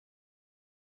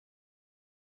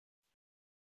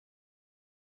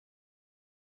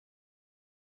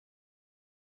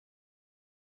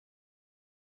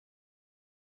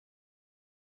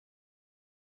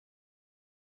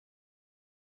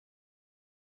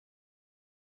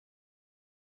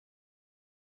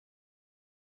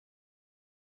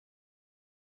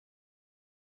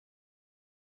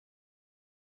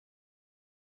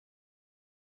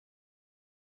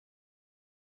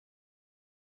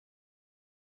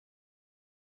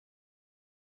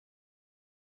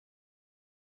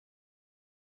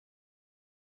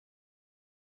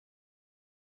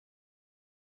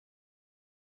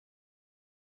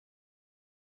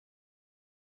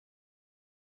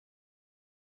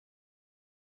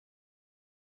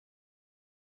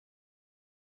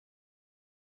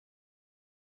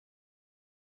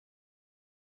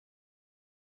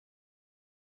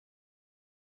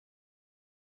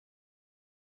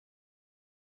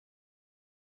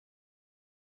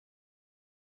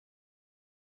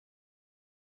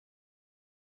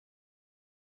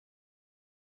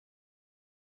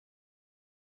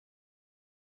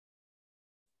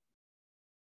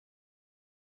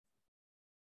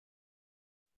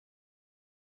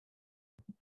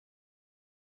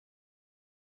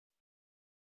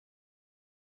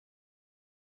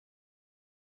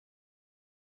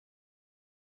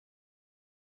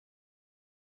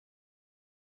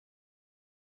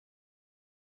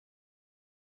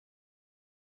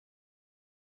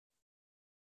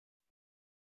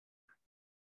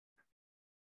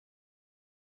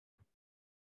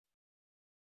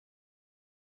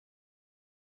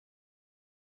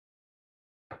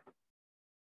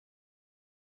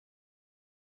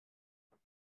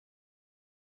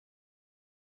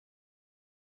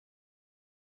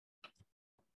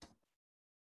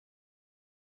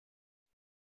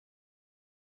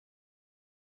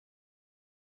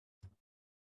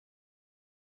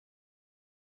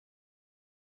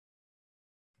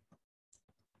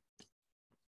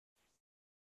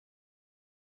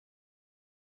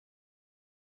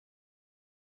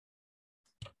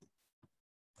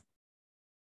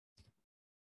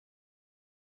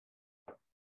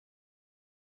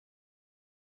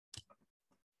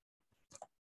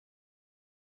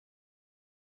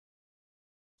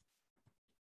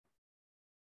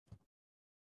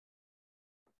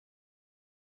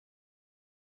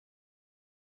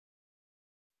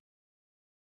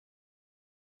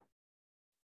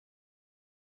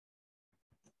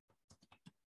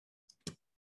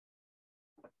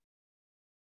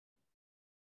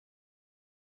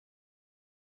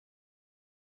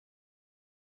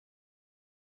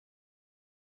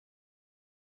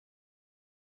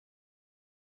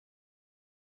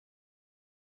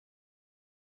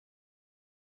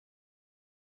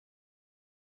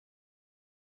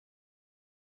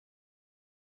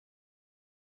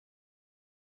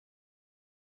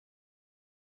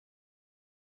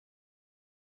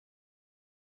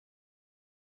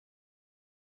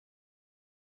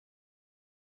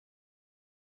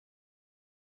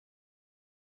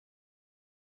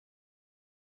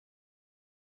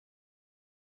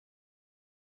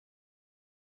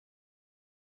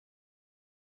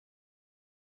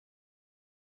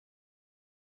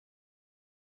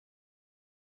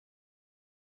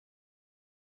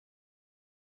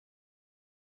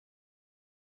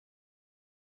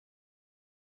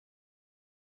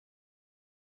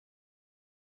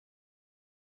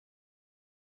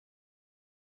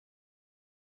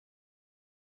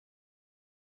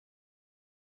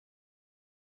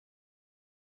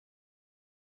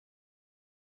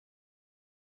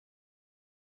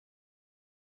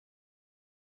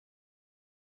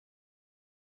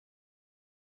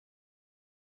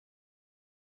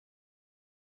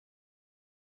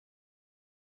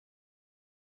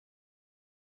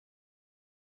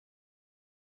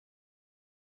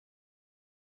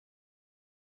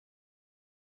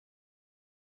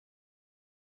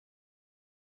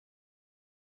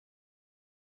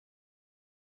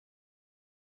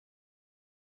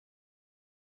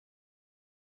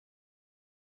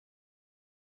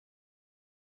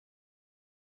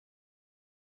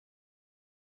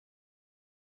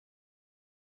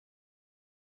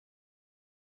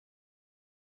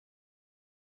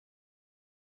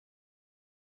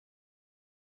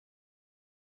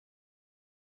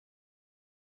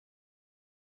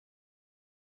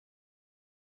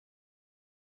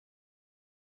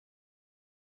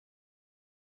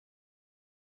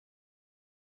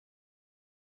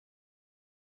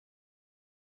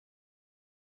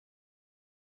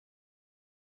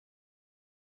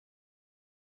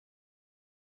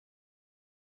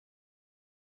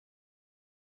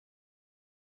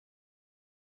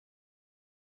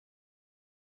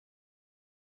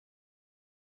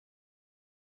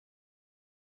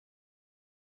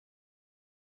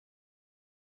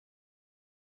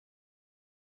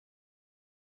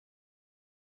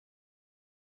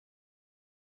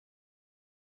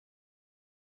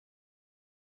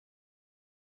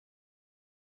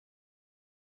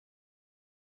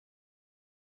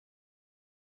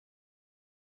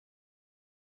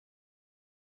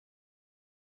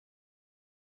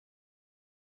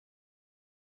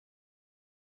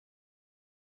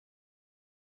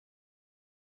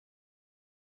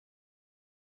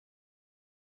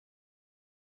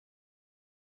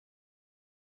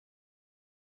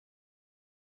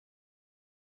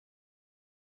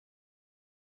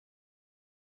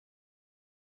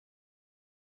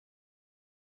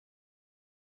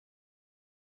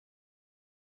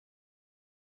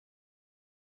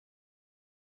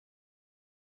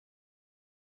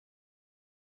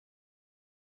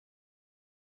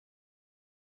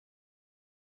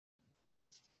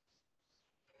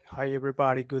Hi,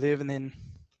 everybody. Good evening.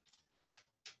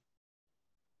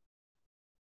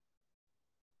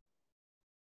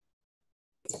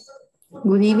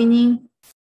 Good evening.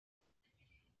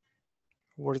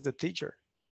 Where's the teacher?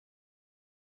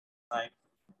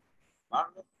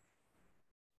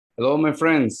 Hello, my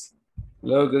friends.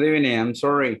 Hello, good evening. I'm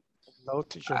sorry. Hello,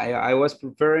 teacher. I was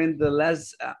preparing the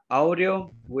last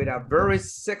audio with a very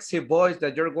sexy voice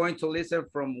that you're going to listen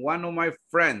from one of my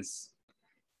friends.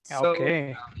 So,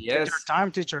 Okay. yes. Take your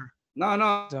time, teacher.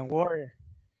 No. Don't worry.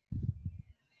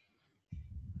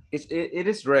 It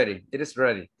is ready. It is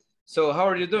ready. So how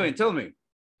are you doing? Tell me.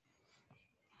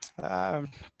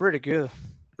 Pretty good.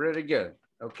 Pretty good.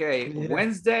 Okay. Yeah.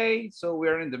 Wednesday. So we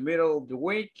are in the middle of the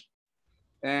week.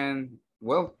 And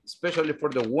well, especially for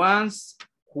the ones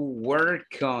who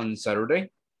work on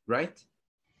Saturday, right?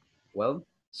 Well,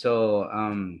 so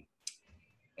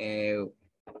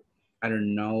I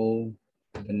don't know,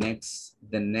 the next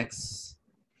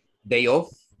day off,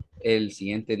 el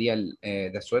siguiente día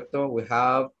de asueto, we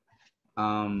have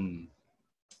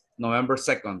November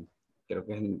 2nd, creo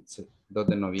que es el 2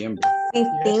 de noviembre.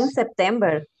 15 Yes.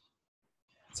 September.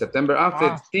 September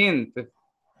 15th.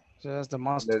 Just the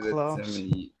most close.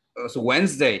 It's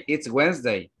Wednesday. It's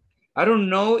Wednesday. I don't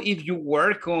know if you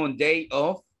work on day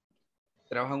off.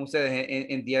 Trabajan ustedes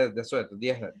en días de asueto,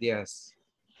 días.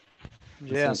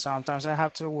 Yeah, Sí. sometimes I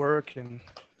have to work and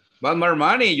But more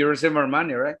money, you receive more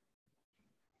money, right?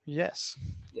 yes.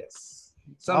 Yes.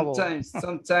 Double.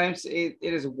 Sometimes it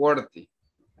is worthy.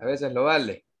 A veces lo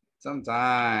vale.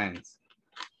 Sometimes.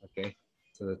 Okay,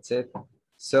 so that's it.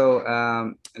 So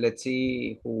let's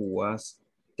see who was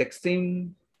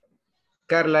texting.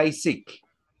 Carla is sick.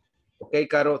 Okay,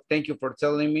 Caro, thank you for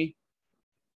telling me.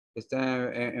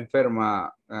 Está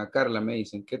enferma. Carla, me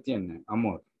dicen, ¿qué tiene?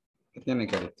 Amor. ¿Qué tiene,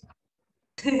 Carita?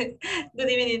 Good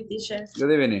evening, teacher.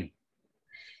 Good evening.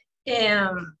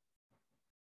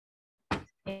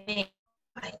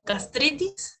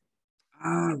 Gastritis.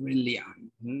 Really?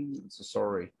 I'm so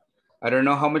sorry. I don't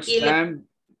know how much time.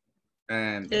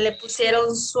 Le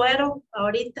pusieron suero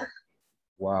ahorita.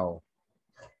 Wow.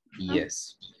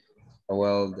 Yes.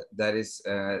 Well, that is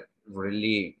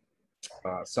really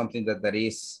something that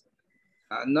is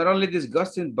not only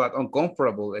disgusting, but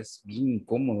uncomfortable. Es bien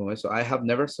incómodo eso. I have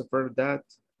never suffered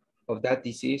of that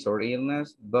disease or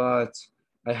illness, but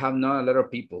I have known a lot of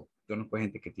people. Conozco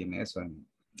gente que tiene eso. And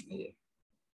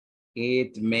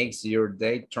it makes your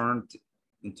day turn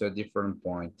into a different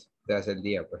point. Te hace el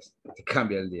día, pues. Te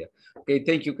cambia el día. Okay,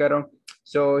 thank you, Caro.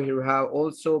 So here we have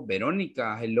also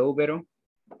Veronica. Hello, Vero.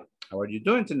 How are you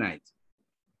doing tonight?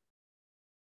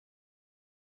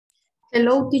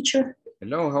 Hello, teacher.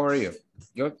 Hello, how are you?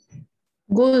 Good?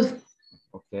 Good.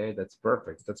 Okay, that's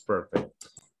perfect. That's perfect.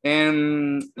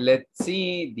 And let's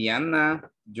see, Diana,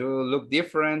 you look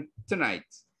different tonight.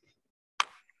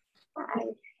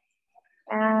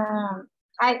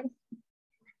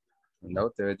 No,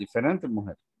 te ves diferente,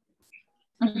 mujer.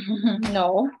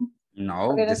 No. No.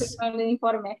 Porque no se pone el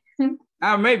uniforme.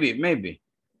 Maybe.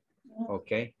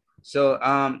 Okay. So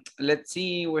let's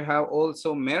see, we have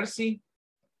also Mercy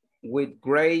with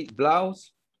gray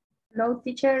blouse. Hello,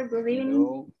 teacher. Good evening.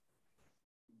 Hello.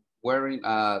 Wearing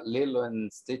a Lilo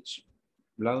and Stitch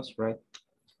blouse, right?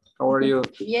 How are you?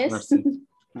 Yes. Mercy?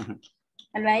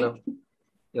 I like. Hello.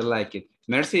 You like it.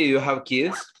 Mercy, you have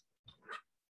kids?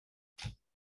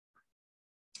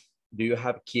 Do you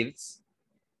have kids?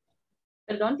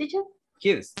 Perdón, teacher?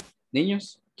 Kids.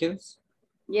 Niños? Kids?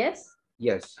 Yes.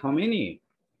 Yes. How many?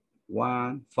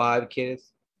 1, 5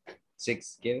 kids?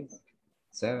 6 kids?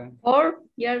 7? 4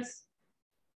 years.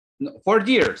 No, 4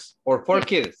 years or 4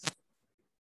 kids?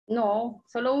 No,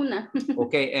 solo una.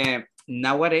 Okay.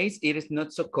 Nowadays, it is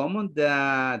not so common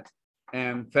that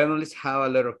families have a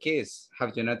lot of kids.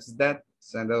 Have you noticed that?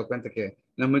 Se han dado cuenta que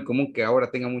no es muy común que ahora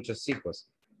tengan muchos hijos.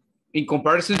 In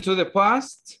comparison to the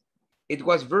past, it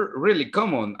was really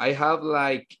common. I have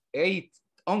like 8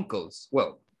 uncles.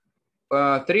 Well,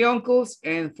 3 uncles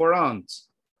and 4 aunts.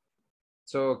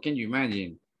 So can you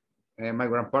imagine? My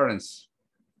grandparents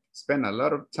spend a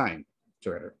lot of time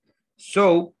together.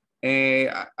 So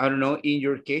I don't know, in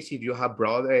your case, if you have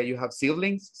you have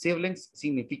siblings. Siblings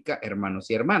significa hermanos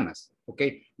y hermanas.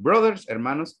 Okay, brothers,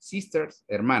 hermanos, sisters,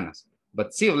 hermanas.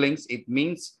 But siblings, it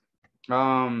means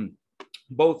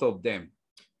both of them.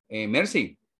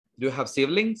 Mercy, do you have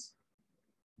siblings?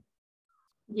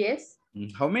 Yes.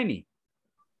 How many?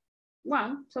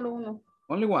 One, solo uno.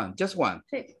 Only one, just one.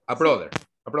 Sí. A brother,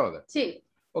 a brother. Sí.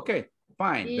 Okay,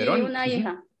 fine. Y Verónica. una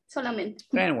hija, solamente.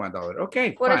 And $1.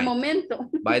 Okay, Por fine. el momento.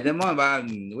 By the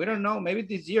month, we don't know, maybe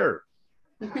this year.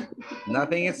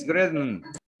 Nothing is written.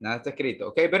 Nada está escrito.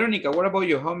 Okay, Veronica, what about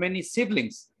you? How many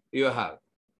siblings do you have?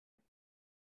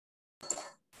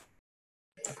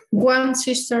 One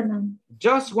sister now.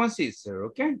 Just one sister,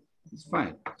 okay? It's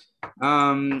fine.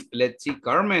 Let's see,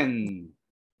 Carmen.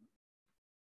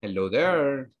 Hello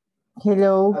there.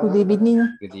 Hello, good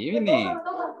evening. Good evening.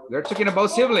 We're talking about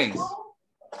siblings.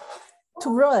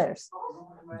 Two brothers,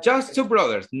 Just two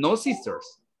brothers, no sisters.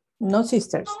 no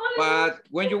sisters. But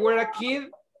when you were a kid,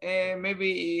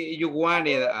 maybe you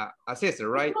wanted a sister,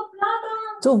 right?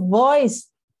 Two boys,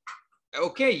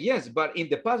 Okay, yes, but in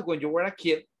the past, when you were a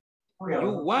kid,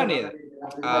 you wanted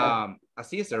a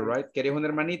sister, right? ¿Querías una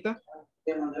hermanita?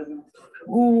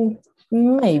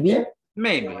 maybe.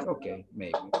 Maybe, okay,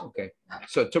 maybe, okay.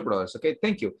 So two brothers, okay,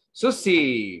 thank you.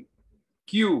 Susie,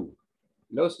 Q.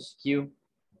 Hello, Susie Q.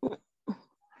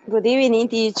 Good evening,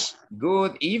 teach.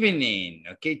 Good evening.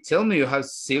 Okay, tell me, you have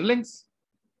siblings?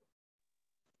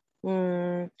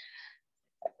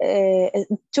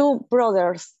 Two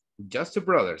brothers. Just two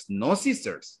brothers, no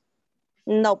sisters.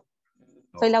 No,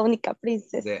 soy No. la única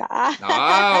princesa.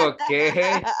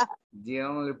 Okay. The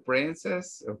only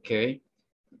princess, okay.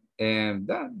 And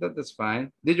that's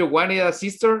fine. Did you want a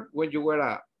sister when you were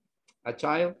a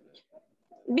child?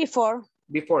 Before.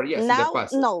 Before, yes, in the Now,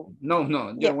 past. no. No,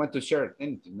 you Yeah. don't want to share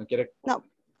anything. No quiere. No.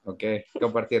 Okay,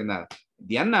 compartir nada.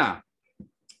 Diana,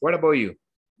 what about you?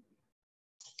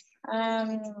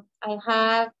 I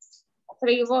have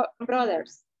three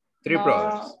brothers. Three No,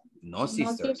 brothers, no No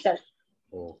sisters. sisters.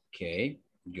 Okay,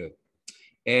 good.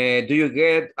 Do you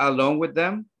get along with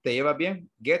them? ¿Te lleva bien?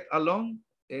 Get along,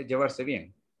 llevarse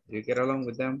bien. Do you get along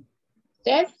with them?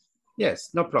 Yes. Yes,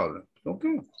 no problem.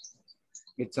 Okay,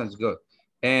 it sounds good.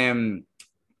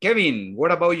 Kevin,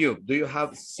 what about you? Do you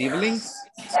have siblings?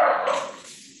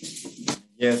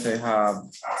 Yes, I have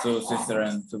two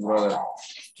sisters and two brothers.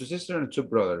 Two sisters and two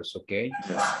brothers, okay.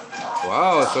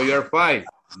 Wow, so you're five.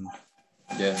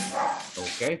 Yes.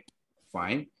 Okay,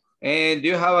 fine. And do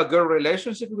you have a good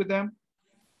relationship with them?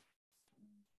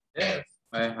 Yes.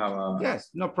 I have a Yes,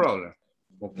 no problem.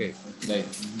 Okay. date.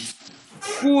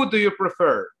 Who do you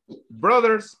prefer,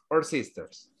 brothers or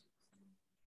sisters?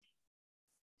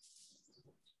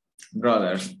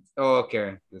 Brothers.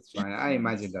 Okay, that's fine. I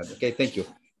imagine that. Okay, thank you.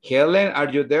 Helen, are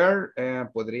you there?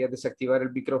 ¿Podría desactivar el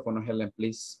micrófono, Helen,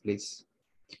 please, please?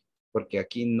 Porque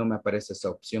aquí no me aparece esa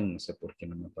opción. No sé por qué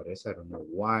no me aparece. I don't know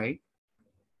why.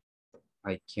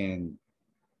 I can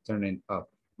turn it up.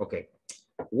 Okay.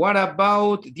 What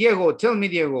about Diego? Tell me,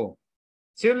 Diego.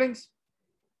 Siblings?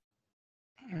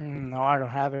 No, I don't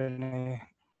have any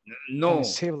No.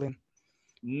 sibling.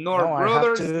 Nor No,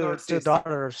 brothers, I have nor two sisters.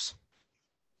 daughters.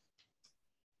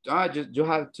 Ah, you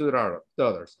have two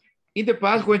daughters. In the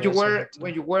past, when Yes, I have two.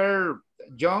 you were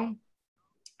young,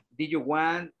 did you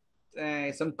want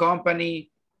some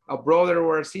company, a brother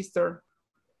or a sister?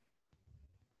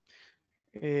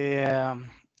 Yeah,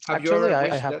 Have you actually, ever I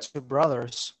wished have that? two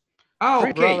brothers. Oh,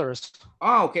 Three okay. brothers.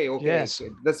 Oh, okay, okay. Yes.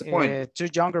 Okay. That's the point. Two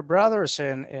younger brothers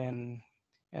and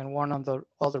one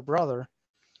older brother.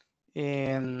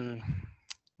 And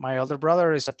my older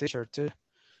brother is a teacher too.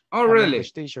 Oh, An really?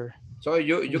 English teacher. So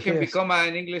you can Yes. become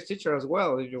an English teacher as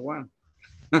well if you want.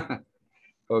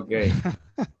 Okay.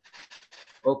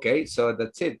 Okay, so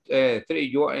that's it. Three,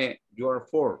 you are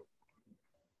four.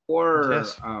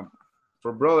 Yes.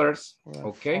 For brothers. We have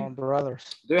Okay. 4 brothers.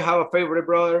 Do you have a favorite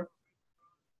brother?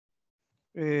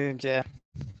 Yeah.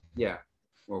 Yeah.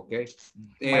 Okay.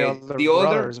 My older the brother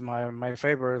older, is my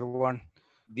favorite one.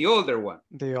 the older one.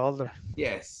 The older.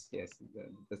 Yes,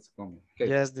 that's common. Okay.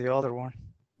 Yes, the older one.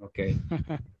 Okay.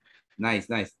 Nice.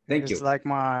 Thank It's you. like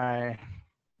I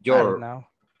don't Your know.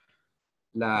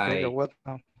 like Bigger what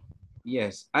now?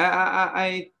 yes.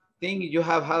 I think you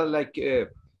have had like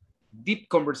deep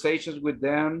conversations with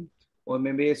them, or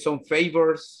maybe some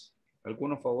favors,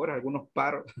 algunos favores, algunos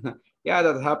paros. Yeah,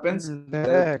 that happens.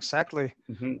 Yeah, exactly.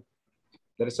 Mhm.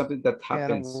 That is something that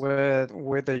happens. And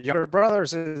with the younger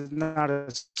brothers, it's not the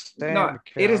same. No,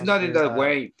 it is not in because that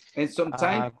way. And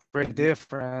sometimes, great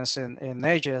difference in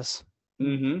ages,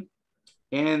 and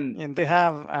and they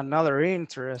have another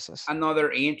interests.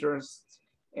 another interest.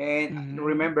 And Mhm.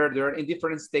 remember, they're in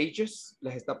different stages.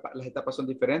 Las etapas son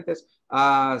diferentes.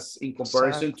 As in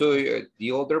comparison to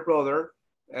the older brother,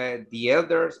 the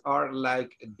elders are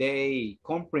like they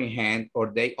comprehend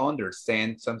or they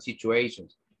understand some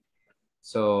situations.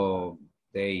 So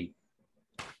they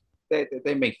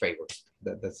make favors.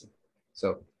 That's it.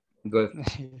 So good.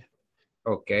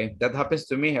 Okay, that happens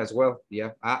to me as well.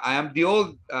 Yeah, I am the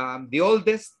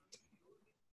oldest.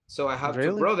 So I have two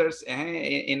Really? brothers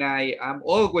and I'm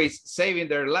always saving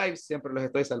their lives. Siempre los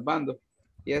estoy salvando.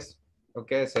 Yes,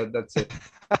 Okay, so that's it.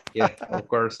 Yeah, of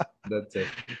course, that's it.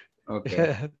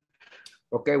 Okay.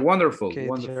 Okay, wonderful, Okay, teacher,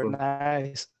 wonderful.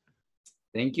 nice.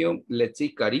 Thank you. Let's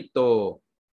see, Carito.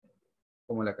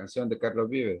 Como la canción de Carlos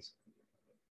Vives.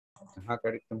 Ajá,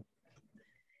 Carito.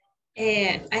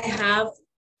 I have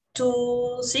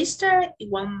 2 sisters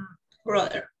and 1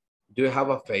 brother. Do you have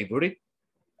a favorite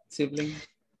sibling?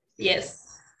 Yes.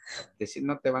 Decir,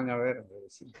 no te van a ver.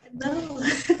 No.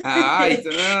 Ah,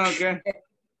 no, okay.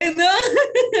 No.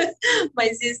 My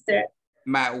sister.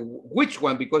 Which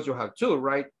one? Because you have 2,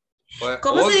 right?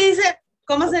 ¿Cómo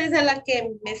se dice la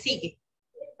que me sigue?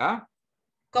 ¿Ah?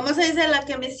 ¿Cómo se dice la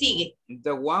que me sigue?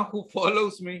 The one who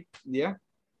follows me. Yeah.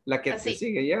 La que te Así.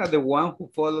 sigue. Yeah, the one who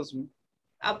follows me.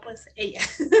 Ah, pues ella.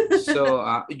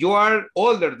 So, you are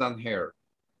older than her.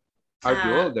 Are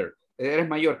you older? Eres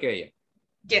mayor que ella.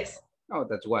 Yes. Oh,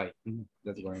 that's why.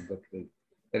 That's why.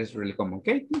 That is really common.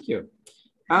 Okay, thank you.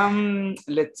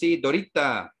 Let's see,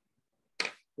 Dorita.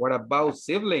 What about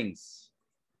siblings?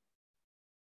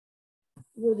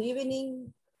 Good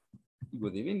evening.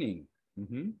 Good evening.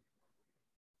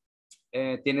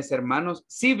 ¿Tienes hermanos?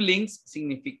 Siblings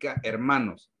significa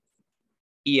hermanos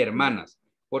y hermanas,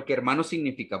 porque hermanos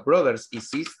significa brothers y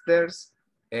sisters,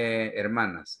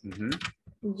 hermanas.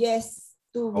 Yes,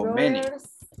 two How many?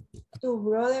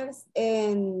 brothers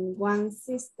and 1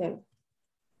 sister.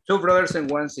 2 brothers and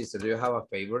 1 sister. Do you have a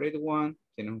favorite one?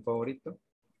 ¿Tienes un favorito?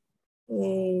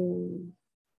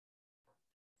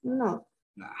 No.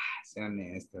 Sea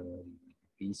honesta.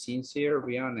 Be sincere,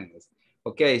 be honest.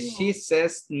 Okay, no. She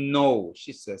says no.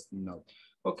 She says no.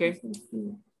 Okay.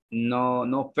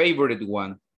 No favorite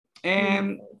one.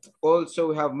 And also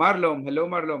we have Marlon. Hello,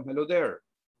 Marlon. Hello there.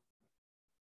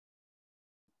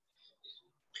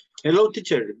 Hello,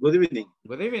 teacher. Good evening.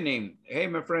 Good evening. Hey,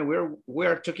 my friend, we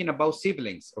are talking about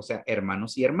siblings, o sea,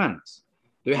 hermanos y hermanas.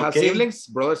 Do you have siblings,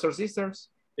 brothers or sisters?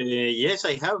 Yes,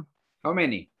 I have. How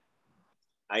many?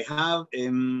 I have,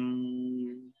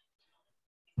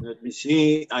 let me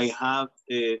see, I have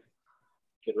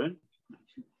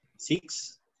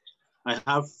 6. I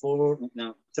have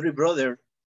 3 brothers.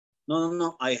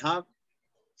 No, I have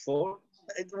 4.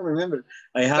 I don't remember.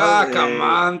 I have. Come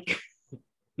on.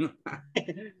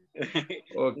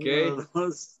 Okay.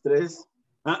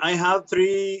 I have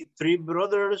three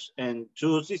brothers and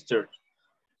 2 sisters.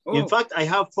 Oh. In fact, I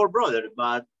have 4 brothers,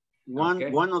 but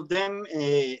one of them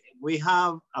we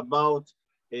have about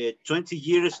 20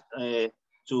 years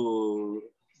to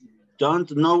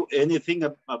don't know anything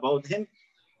about him.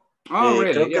 Oh,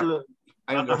 really? Yeah.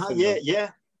 I understand.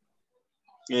 Yeah.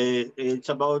 It's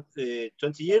about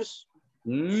 20 years.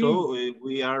 So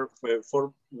we're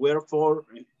 4.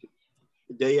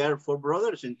 They are 4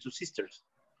 brothers and 2 sisters.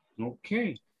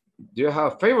 Okay. Do you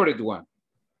have a favorite one?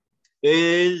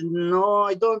 No,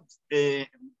 I don't.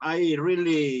 I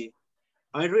really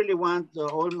want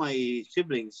all my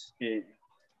siblings.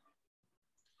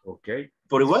 Okay.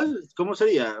 Por igual, ¿cómo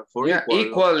sería? For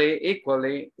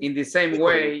equally, in the same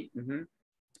way.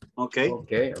 Okay.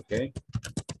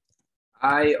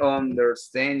 I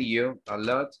understand you a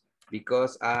lot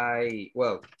because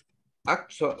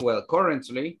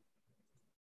currently,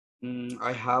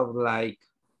 I have I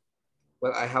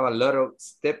have a lot of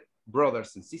step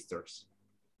brothers and sisters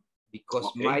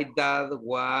because my dad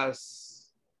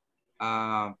was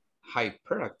a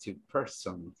hyperactive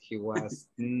person. He was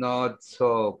not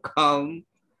so calm.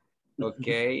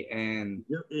 Okay, and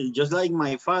just like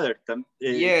my father.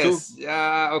 Yes.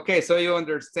 Okay, so you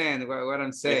understand what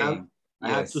I'm saying. I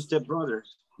have 2 step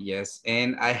brothers. Yes,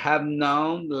 and I have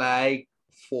known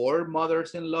 4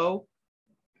 mothers-in-law.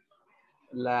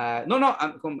 No,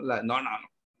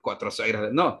 4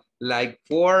 suegras. No,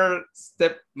 4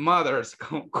 stepmothers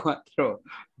con 4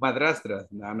 madrastras.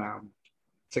 No.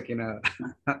 Checking out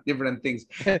different things.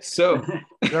 So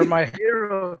you're my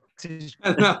hero.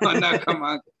 no, come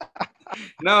on.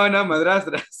 No,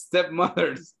 madrastras,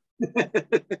 stepmothers.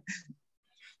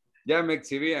 Ya me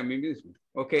exhibí a mí mismo.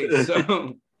 Okay,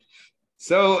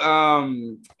 so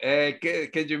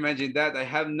can you imagine that? I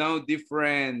have no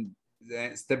different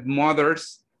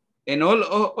stepmothers, and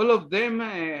all of them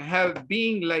have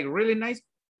been really nice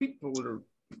people.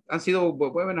 Han sido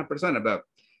buenas personas, but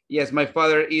yes, my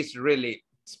father is really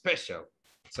special.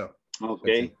 So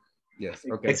okay. Yes.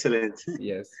 Okay. Excellent.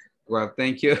 Yes. Well,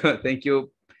 thank you. Thank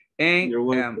you. And you're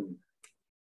welcome.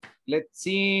 Let's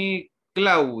see,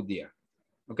 Claudia.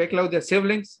 Okay, Claudia,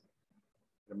 siblings.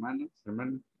 Hermanos.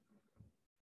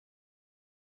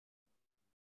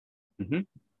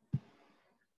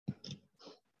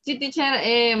 Sí,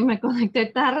 teacher, me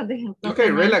conecté tarde. Okay,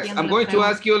 relax. I'm going to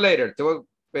ask you later. Te voy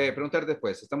a preguntar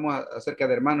después. Estamos acerca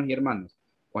de hermanos y hermanas.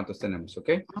 ¿Cuántos tenemos?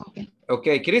 Okay.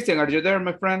 Okay, Christian, are you there,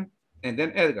 my friend? And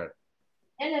then Edgar.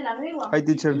 Hi,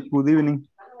 teacher. Good evening.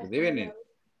 Good evening.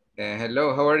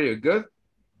 Hello, how are you? Good?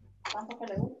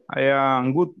 I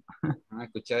am good.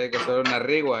 Escuché que solo una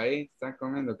rigua ahí. Están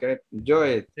comiendo, okay.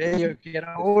 Enjoy it. Sí, yo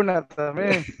quiero una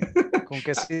también. Con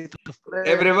quesito.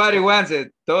 Everybody wants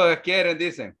it. Todos quieren,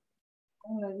 dicen.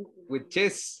 With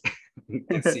cheese.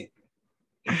 Sí.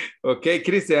 Okay,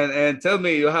 Christian, and tell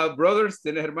me, you have brothers?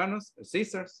 ¿Tienes hermanos?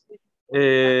 Sisters?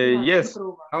 Yes.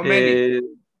 How many?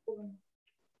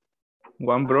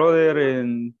 One brother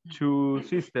and two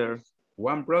sisters.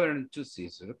 One brother and two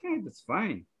sisters. Okay, that's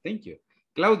fine. Thank you.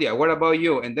 Claudia, what about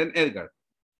you? And then Edgar.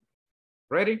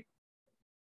 Ready?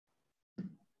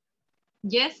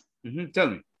 Yes. Tell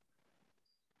me.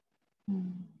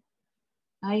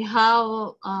 I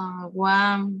have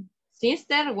one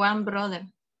sister, one brother.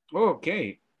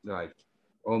 Okay, like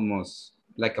almost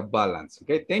like a balance.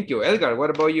 Okay, thank you. Edgar, what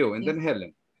about you? And then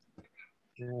Helen.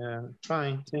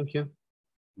 Fine, thank you.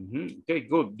 Okay,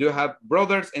 good. Do you have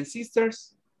brothers and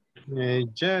sisters?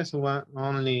 Just one,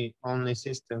 only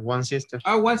sister, one sister.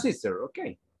 Oh, one sister.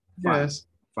 Okay. Fine. Yes.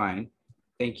 Fine.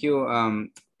 Thank you.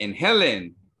 And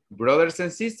Helen, brothers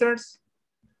and sisters?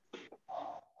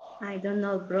 I don't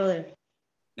know, brother.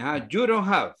 You don't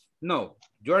have. No,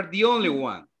 you are the only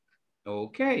one.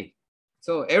 Okay.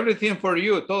 So everything for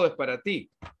you, todo es para ti.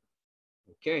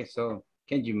 Okay, so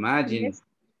can you imagine? Yes.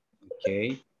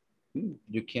 Okay.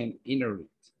 You can inherit.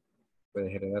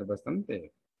 Puedes heredar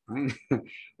bastante.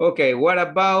 Okay, what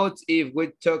about if we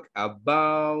talk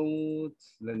about,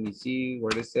 let me see,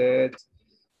 what is it?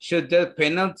 Should the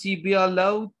penalty be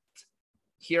allowed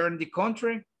here in the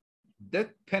country?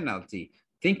 Death penalty.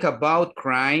 Think about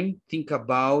crime. Think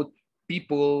about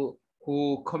people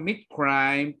who commit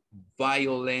crime,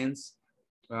 violence.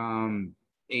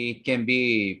 It can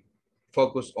be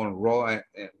focused on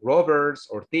robbers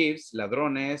or thieves,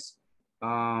 ladrones.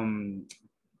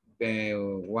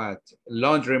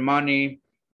 Laundry money,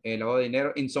 lavado de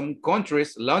dinero. In some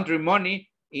countries, laundry money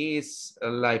is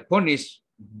like punished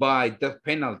by death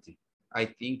penalty. I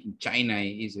think in China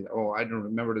is it, oh, I don't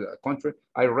remember the country.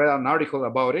 I read an article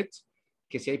about it,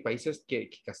 que si hay países que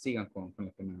castigan con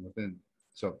la pena.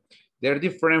 So there are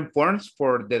different forms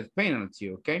for death penalty,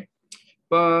 okay?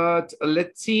 But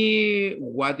let's see,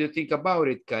 what do you think about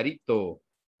it, Carito?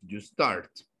 You start.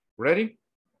 Ready?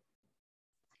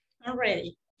 I'm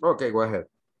ready. Okay, go ahead.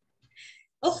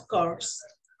 Of course,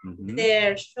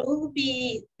 there should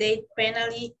be death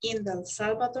penalty in El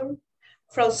Salvador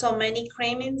for so many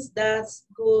crimes that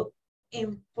go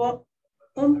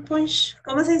unpunished.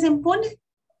 ¿Cómo se dice impune?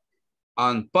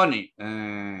 Unpunished.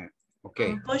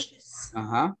 Okay. Unpunished.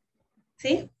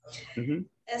 Sí.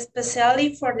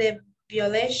 Especially for the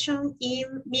violation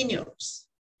in minors.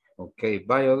 Okay,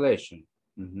 violation.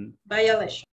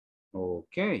 Violation.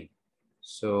 Okay.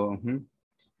 So,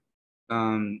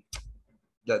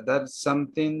 that's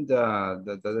something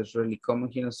that is really common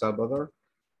here in El Salvador.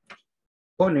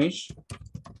 Punish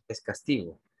es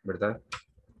castigo, ¿verdad?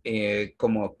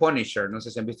 Como Punisher, no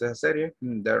sé si han visto esa serie.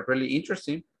 They're really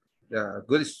interesting.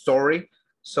 Good story.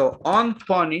 So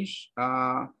unpunished,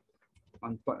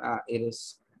 it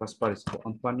is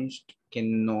unpunished, que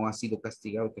no ha sido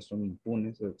castigado, que son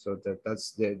impunes. So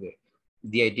that's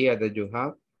the idea that you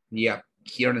have. Yeah,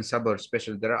 here in El Salvador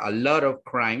especially, there are a lot of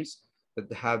crimes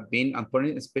that have been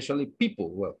unpunished, especially people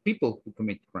who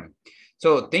commit crime.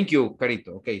 So thank you,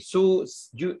 Carito. Okay, so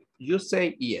you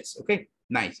say yes. Okay,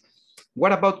 nice.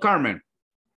 What about Carmen?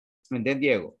 And then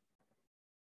Diego.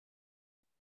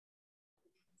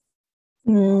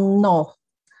 No.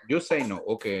 You say no,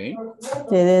 okay.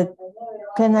 The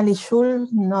penalty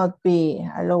should not be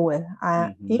allowed.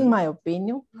 In my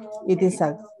opinion, it is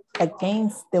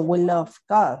against the will of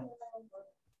God.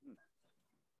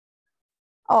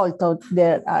 Although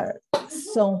there are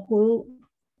some who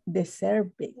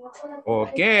deserve it.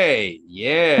 Okay,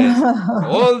 yes.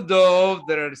 Although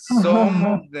there are some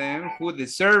of them who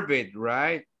deserve it,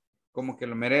 right? Como que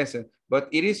lo merecen. But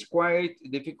it is quite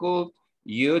difficult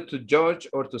you to judge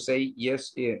or to say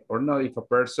yes or no if a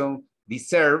person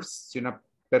deserves, si una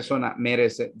persona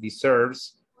merece,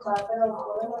 deserves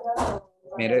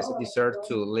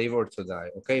to live or to die,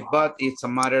 okay? But it's a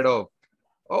matter of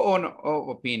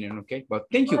opinion, okay? But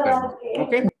thank you, Carmen.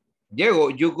 Okay, Diego,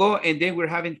 you go, and then we're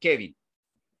having Kevin.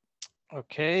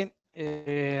 Okay,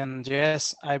 and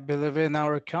yes, I believe in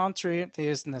our country it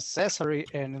is necessary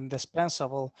and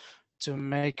indispensable to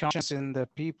make conscience in the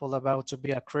people about to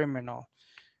be a criminal.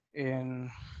 Eso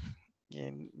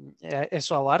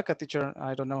abarca, teacher,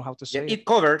 I don't know how to say it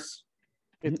covers.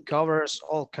 It covers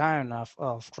all kind of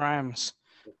crimes.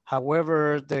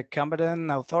 However, the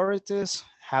competent authorities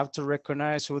have to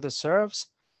recognize who deserves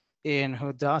and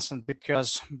who doesn't,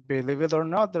 because believe it or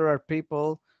not, there are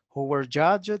people who were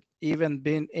judged even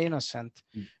being innocent.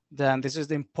 Then this is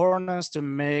the importance to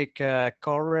make a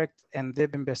correct and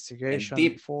deep investigation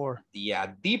before. Yeah,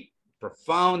 deep,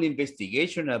 profound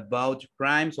investigation about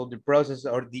crimes or the process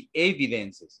or the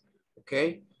evidences,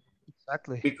 okay?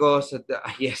 Exactly. Because,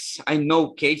 yes, I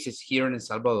know cases here in El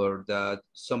Salvador that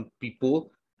some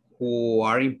people who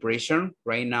are in prison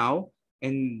right now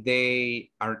and they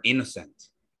are innocent.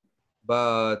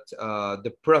 But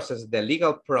the process, the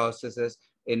legal processes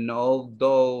and all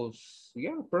those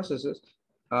processes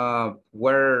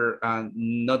were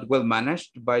not well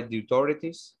managed by the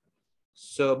authorities.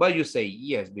 So, but you say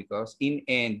yes, because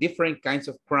in different kinds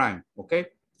of crime, okay?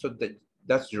 So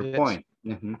that's your point.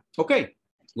 Okay,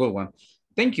 good one.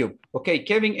 Thank you. Okay,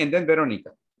 Kevin and then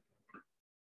Veronica.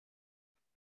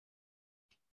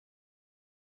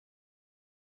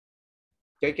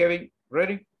 Okay, Kevin,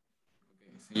 ready?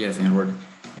 Yes, I'm ready.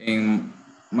 In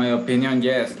my opinion,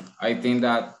 yes. I think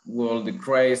that will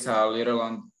decrease a little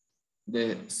on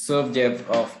the subject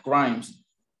of crimes,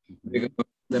 because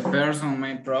the person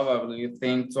may probably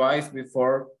think twice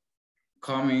before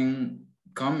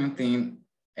committing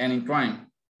any crime.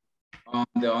 On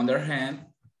the other hand,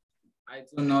 I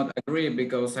do not agree,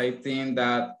 because I think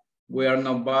that we are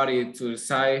nobody to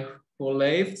decide who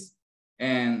lives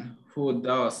and who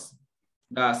does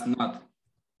not.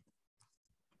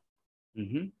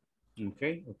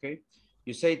 Okay, okay.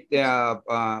 You say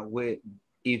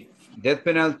if death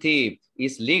penalty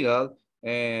is legal,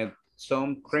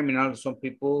 some criminals, some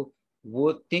people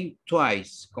would think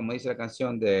twice, como dice la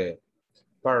canción de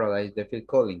Paradise de Phil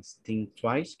Collins, think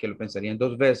twice, que lo pensarían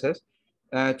dos veces,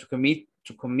 to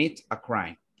commit a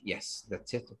crime. Yes,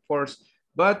 that's it, of course.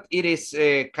 But it is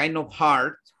kind of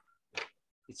hard.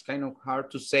 It's kind of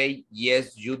hard to say,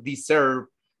 yes, you deserve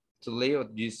to live or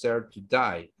you deserve to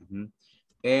die.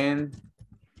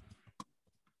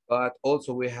 But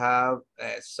also we have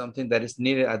something that is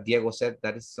needed, as Diego said,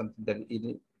 that is something that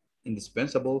is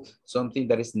indispensable, something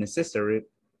that is necessary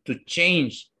to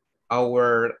change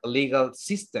our legal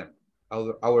system,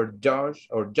 our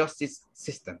justice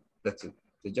system. That's it,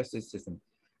 the justice system,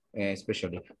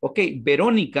 especially. Okay,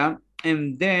 Veronica,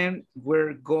 and then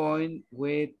we're going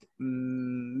with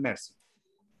Mercy.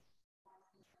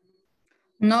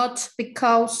 Not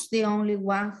because the only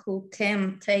one who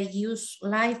can take use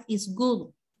life is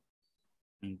good.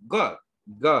 God,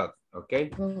 okay?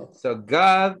 Good. So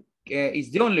God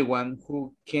is the only one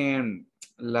who can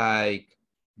like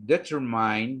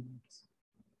determine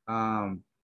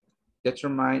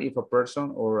if a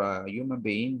person or a human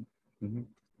being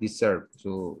deserve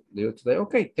to live today.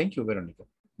 Okay, thank you, Veronica.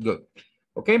 Good.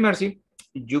 Okay, Mercy,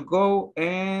 you go,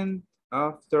 and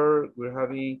after we're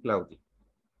having Claudia.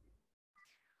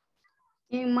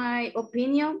 In my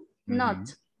opinion,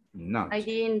 not. Not. I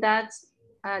think that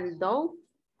although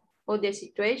of the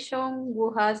situation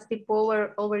who has the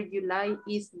power over your life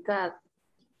is God,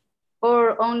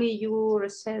 or only you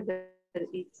reserve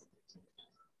it.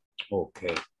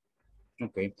 Okay.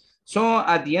 Okay. So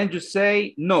at the end you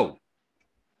say no.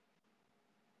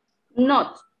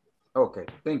 Not. Okay,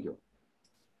 thank you.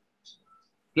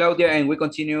 Claudia, and we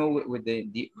continue with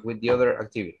the other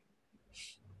activity.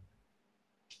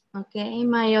 Okay,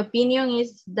 my opinion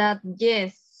is that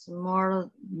yes,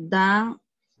 more than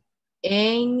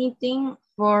anything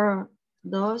for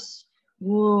those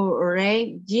who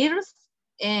rape girls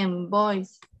and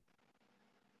boys.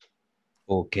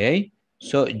 Okay,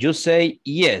 so you say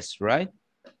yes, right?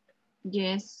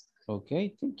 Yes.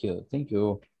 Okay, thank you, thank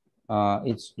you.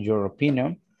 It's your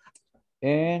opinion,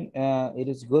 and it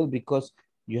is good because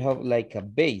you have like a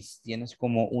base, tienes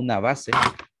como una base,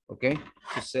 okay,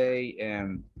 to say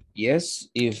yes,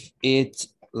 if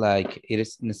it's like it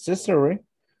is necessary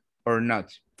or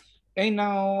not. And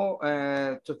now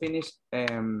to finish,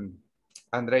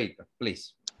 Andreita,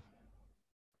 please.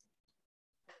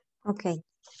 Okay.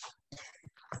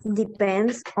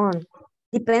 Depends on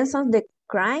the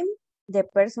crime the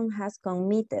person has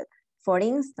committed. For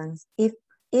instance, if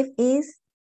it is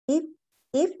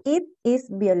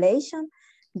violation,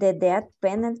 the death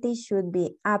penalty should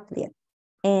be applied.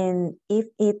 And if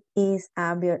it is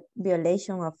a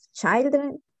violation of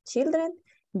children,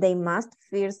 they must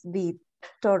first be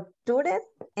tortured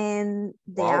and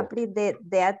they apply the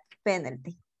death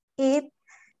penalty. It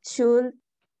should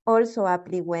also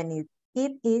apply when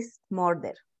it is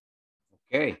murder.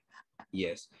 Okay,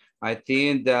 yes. I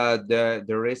think that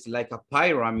there is like a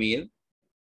pyramid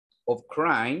of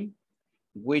crime,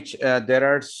 which there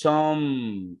are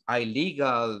some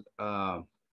illegal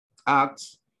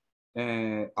acts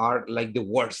are like the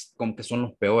worst, como que son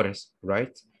los peores,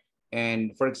 right?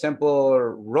 And for example,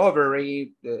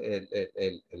 robbery,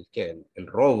 el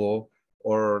robo,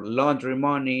 or laundry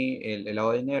money, el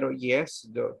lavado de dinero, yes,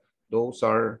 those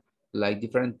are like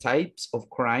different types of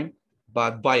crime,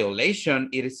 but violation,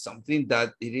 it is something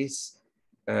that it is,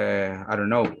 I don't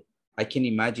know, I can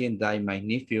imagine that my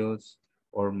nephews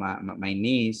or my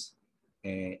niece,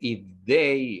 if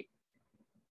they,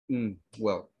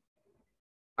 well,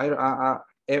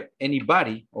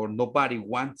 anybody or nobody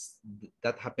wants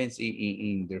that happens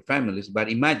in their families, but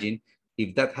imagine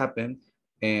if that happened,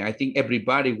 I think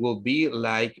everybody will be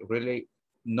like really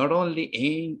not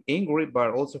only angry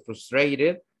but also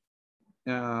frustrated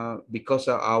because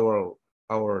of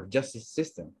our justice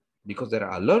system, because there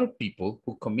are a lot of people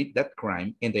who commit that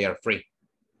crime and they are free,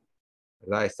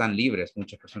 ¿verdad? Están libres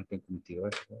muchas personas que han cometido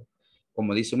eso, ¿verdad?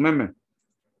 Como dice un meme,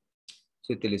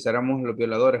 si utilizáramos los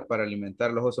violadores para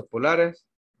alimentar los osos polares,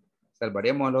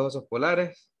 salvaríamos a los osos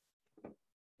polares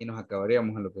y nos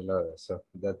acabaríamos a los violadores. So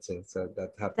that's it. So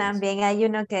that happens. También hay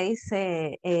uno que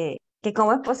dice que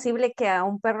cómo es posible que a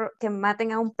un perro, que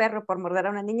maten a un perro por morder a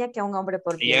una niña que a un hombre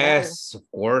por violarla. Yes, of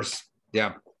course.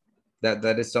 Yeah,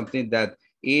 that is something that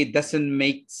it doesn't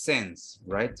make sense,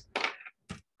 right?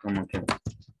 Okay.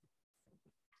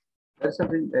 That's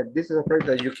something. This is a phrase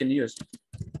that you can use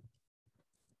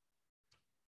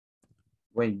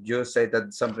when you say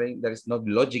that something that is not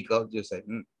logical. You say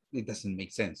it doesn't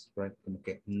make sense, right? Como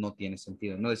que no tiene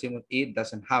sentido. No decimos it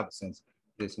doesn't have sense.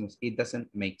 Decimos it doesn't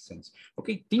make sense.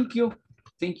 Okay, thank you.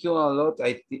 Thank you a lot.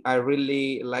 I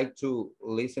really like to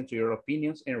listen to your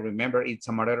opinions, and remember, it's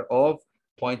a matter of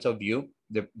points of view.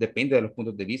 Depende de los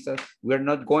puntos de vista. We are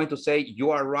not going to say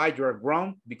you are right, you are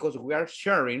wrong, because we are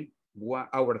sharing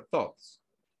our thoughts,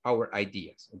 our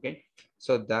ideas. Okay,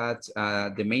 so that's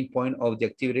the main point of the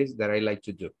activities that I like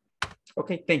to do.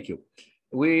 Okay, thank you.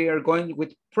 We are going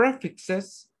with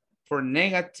prefixes for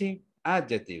negative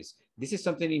adjectives. This is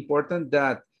something important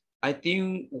that I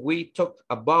think we talked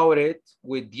about it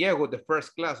with Diego the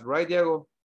first class, right, Diego?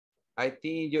 I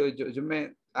think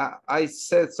I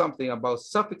said something about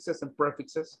suffixes and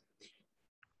prefixes.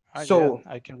 So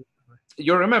yeah, I can remember.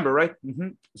 You remember, right?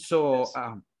 So yes.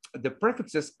 The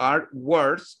prefixes are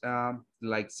words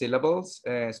like syllables,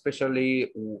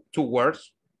 especially two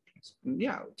words.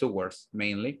 Yeah, two words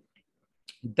mainly.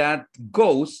 That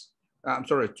goes, I'm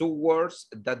sorry, two words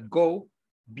that go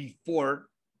before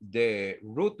the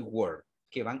root word,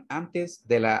 que van antes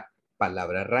de la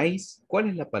palabra raíz. ¿Cuál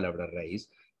es la palabra raíz?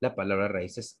 La palabra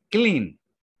raíz es clean,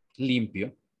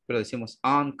 limpio, pero decimos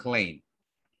unclean.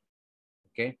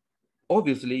 Okay.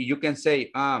 Obviously, you can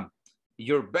say,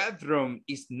 your bedroom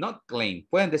is not clean.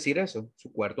 Pueden decir eso.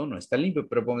 Su cuarto no está limpio,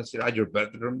 pero pueden decir, your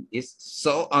bedroom is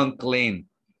so unclean.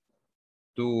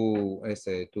 Tu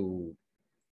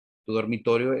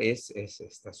dormitorio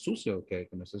está sucio, okay?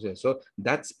 So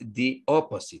that's the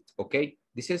opposite, okay?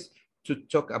 This is to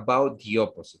talk about the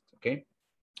opposite, okay?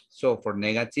 So for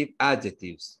negative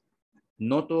adjectives,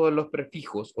 no todos los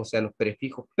prefijos, o sea, los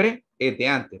prefijos pre es de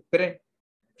antes,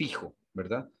 prefijo,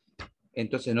 ¿verdad?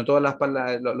 Entonces, no todas las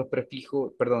palabras, los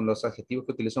prefijos, perdón, los adjetivos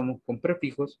que utilizamos con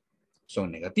prefijos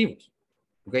son negativos.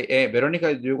 Okay,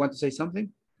 Verónica, do you want to say something?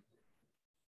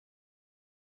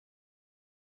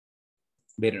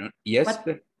 Yes.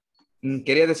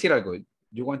 Quería decir algo.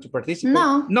 You want to participate?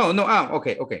 No. No.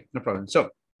 Okay. No problem.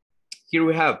 So here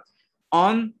we have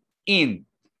on, in.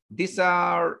 These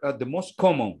are the most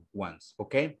common ones.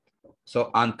 Okay. So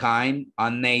unkind,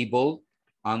 unable,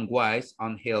 unwise,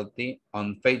 unhealthy,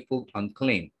 unfaithful,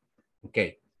 unclean.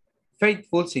 Okay.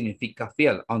 Faithful significa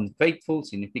fiel. Unfaithful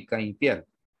significa infiel.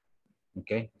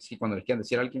 Okay. Sí, cuando les quieran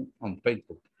decir a alguien,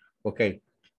 unfaithful. Okay.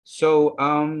 So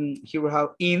here we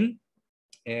have in.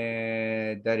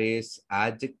 That is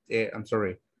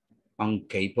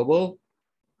incapable,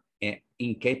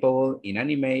 incapable,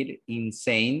 inanimate,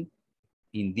 insane,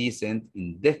 indecent,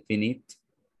 indefinite,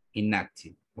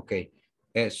 inactive. Okay.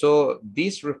 So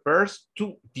this refers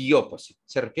to the opposite.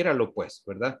 Se refiere al opuesto,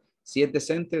 ¿verdad? Si es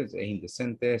decente, es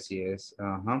indecente. Si es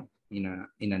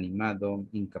inanimado,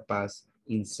 incapaz,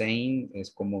 insane,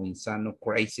 es como insano,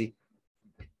 crazy.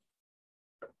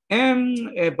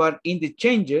 But in the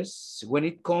changes, when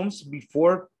it comes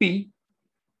before P,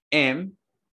 M,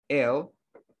 L,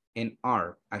 and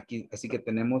R. Aquí, así que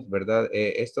tenemos, ¿verdad?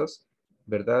 Estos,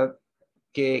 ¿verdad?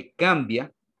 Que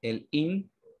cambia el in.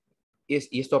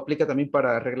 Y esto aplica también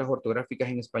para reglas ortográficas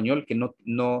en español, que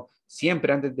no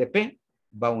siempre antes de P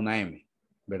va una M,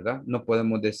 ¿verdad? No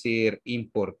podemos decir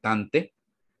importante,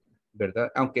 ¿verdad?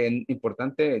 Aunque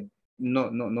importante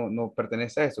no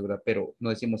pertenece a eso, ¿verdad? Pero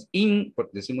no decimos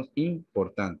decimos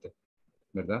importante.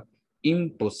 ¿verdad?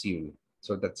 Imposible.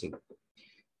 So that's it.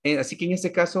 Así que en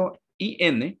este caso,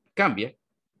 IN cambia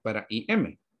para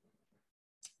IM,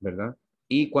 ¿verdad?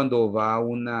 Y cuando va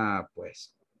una,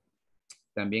 pues,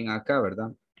 también acá,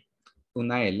 ¿verdad?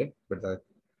 Una L, ¿verdad?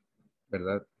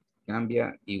 ¿Verdad?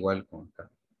 Cambia igual con acá.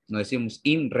 No decimos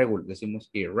irregular, decimos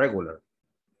irregular.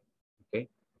 ¿Ok?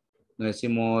 No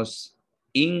decimos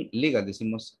illegal,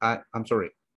 decimos, I'm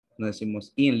sorry. No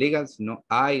decimos illegal, sino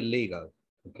illegal.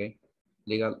 ¿Ok?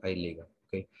 Legal, illegal.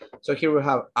 ¿Ok? So here we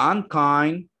have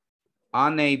unkind,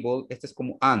 unable. Este es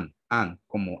como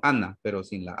como Ana, pero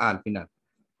sin la A al final.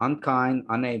 Unkind,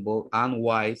 unable,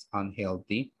 unwise,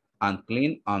 unhealthy,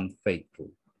 unclean,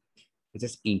 unfaithful. This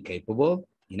is incapable,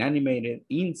 inanimated,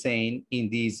 insane,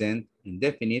 indecent,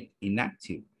 indefinite,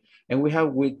 inactive. And we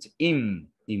have with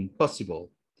impossible,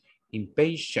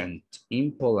 impatient,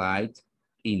 impolite,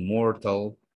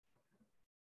 immortal.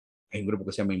 Hay un grupo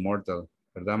que se llama Immortal,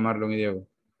 ¿verdad, Marlon y Diego?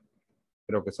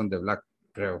 Creo que son de Black,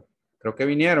 creo. Creo que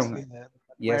vinieron. Sí,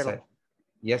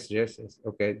 Yes, yes.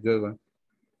 Okay, good one.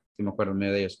 Si me acuerdo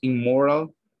medio de ellos.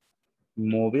 Immoral,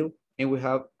 immobile, and we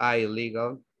have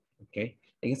illegal, okay.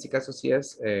 En este caso sí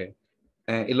es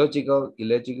illogical,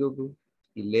 illegible,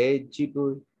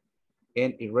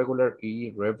 and irregular,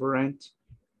 irreverent,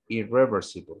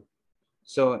 irreversible.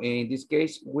 So in this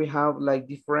case, we have like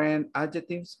different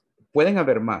adjectives. Pueden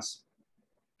haber más,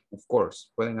 of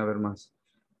course, pueden haber más.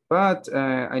 But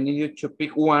I need you to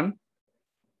pick one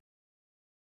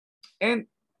and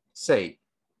say.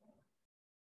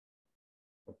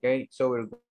 Okay, so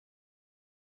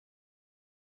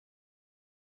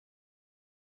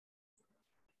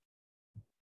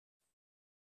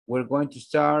we're going to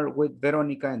start with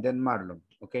Veronica and then Marlon,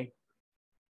 okay?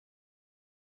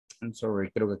 I'm sorry,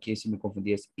 creo que aquí sí me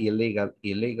confundí. Es illegal,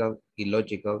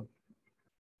 illogical,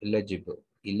 illegible.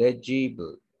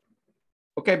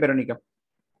 Okay, Veronica.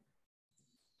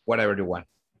 Whatever you want.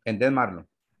 And then Marlon.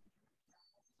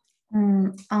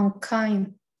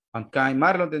 Unkind. Unkind.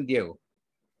 Marlon, then Diego.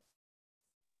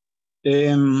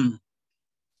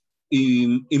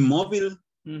 Immobile.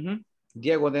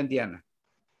 Diego, then Diana.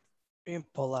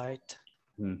 Impolite.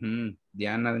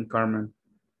 Diana, then Carmen.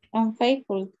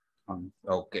 Unfaithful.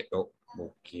 Okay.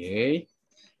 Okay.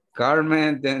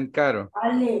 Carmen, then Caro.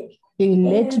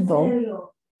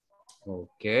 Illegible.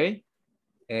 Okay.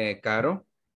 Caro.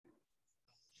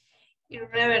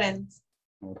 Irreverent.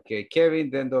 Okay. Kevin,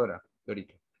 then Dora.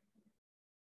 Dorita.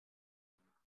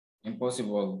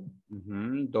 Impossible.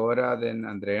 Dora, then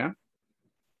Andrea.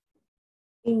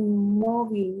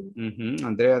 Immobile.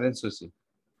 Andrea, then Susie.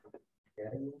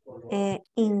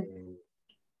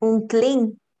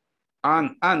 Unclean.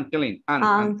 Unclean.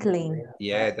 Unclean.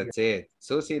 Yeah, that's it.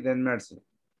 Susie, then Mercy.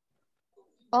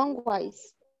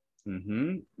 Unwise.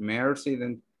 Mercy,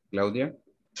 then Claudia.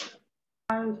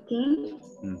 Unclean.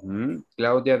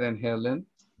 Claudia, then Helen.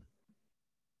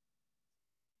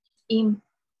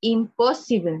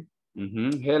 Impossible.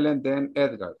 Helen, then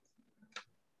Edgar.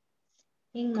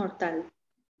 Immortal.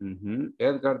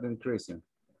 Edgar, then Christian.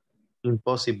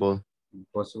 Impossible.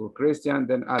 Impossible. Christian,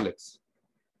 then Alex.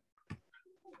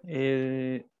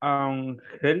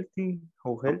 Unhealthy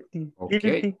or healthy. Okay.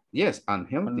 Guilty. Yes,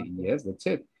 unhealthy. Yes, that's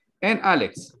it. And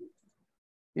Alex.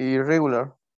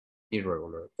 Irregular.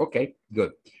 Irregular. Okay,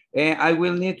 good. I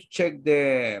will need to check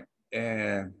the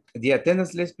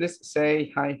attendance list. Please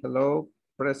say hi, hello,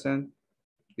 present.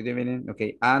 Good evening.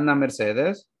 Okay, Ana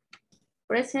Mercedes.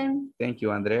 Present. Thank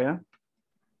you, Andrea.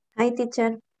 Hi,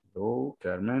 teacher. Hello,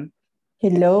 Carmen.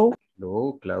 Hello.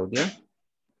 Hello, Claudia.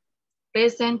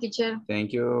 Present, teacher.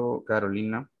 Thank you,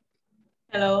 Carolina.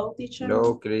 Hello, teacher.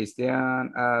 Hello,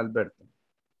 Christian Alberto.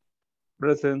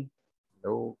 Present.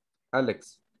 Hello,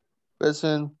 Alex.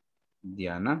 Present.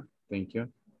 Diana, thank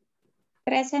you.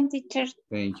 Present, teacher.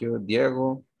 Thank you,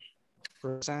 Diego.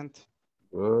 Present.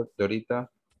 Good, Dorita.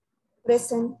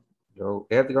 Present. Hello,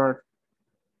 Edgar.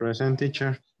 Present,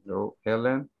 teacher. Hello,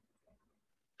 Helen.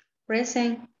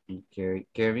 Present. Okay,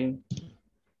 Kevin.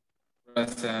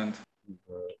 Present.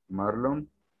 Marlon.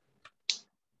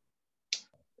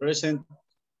 Present.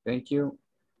 Thank you.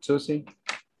 Susie.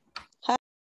 Hi.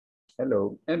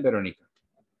 Hello, and Veronica.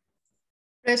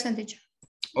 Present, teacher.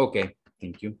 Okay,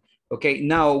 thank you. Okay,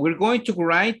 now we're going to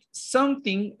write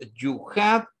something you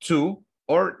have to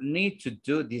or need to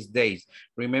do these days.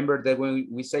 Remember that when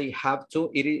we say have to,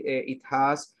 it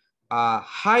has a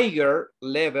higher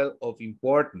level of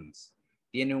importance.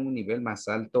 Tiene un nivel más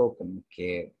alto como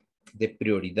que de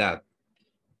prioridad,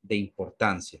 de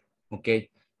importancia, okay?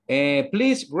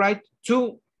 Please write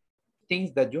 2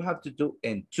 things that you have to do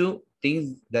and 2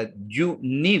 things that you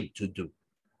need to do,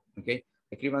 okay?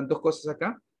 Escriban 2 cosas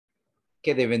acá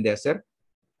que deben de hacer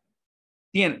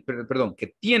perdón, que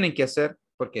tienen que hacer,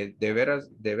 porque deber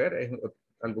es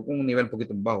algo con un nivel un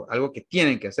poquito bajo, algo que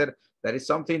tienen que hacer. That is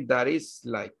something that is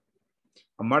like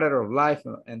a matter of life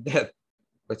and death.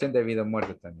 Cuestión de vida o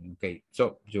muerte también. Okay,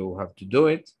 so you have to do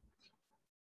it.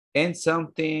 And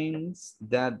some things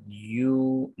that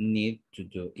you need to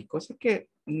do. Y cosas que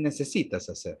necesitas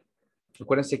hacer.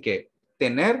 Acuérdense que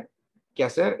tener que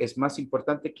hacer es más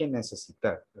importante que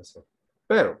necesitar hacer.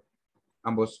 Pero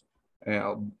ambos,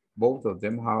 both of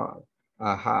them have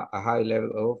a high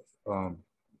level of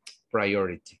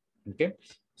priority. Okay,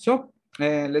 so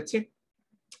let's see.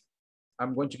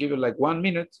 I'm going to give you like 1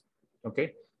 minute.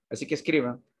 Okay, así que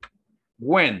escriban.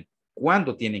 When,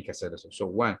 ¿cuándo tienen que hacer eso? So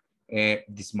when,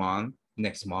 this month,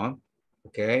 next month,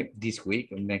 okay, this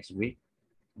week, next week,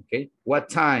 okay. What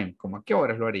time, como a qué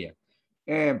horas lo haría?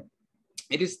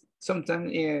 It is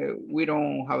sometimes we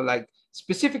don't have like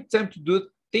specific time to do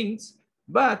things,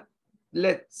 but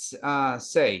let's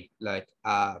say like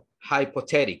a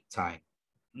hypothetical time.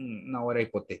 No, what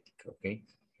hypothetical, okay?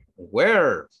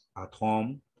 Where? At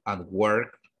home, at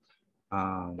work,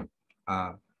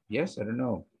 yes, I don't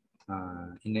know,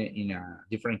 in a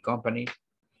different company,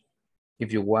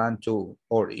 if you want to,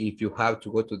 or if you have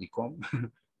to go to the com,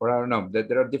 or I don't know, that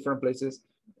there are different places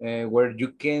where you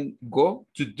can go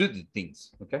to do the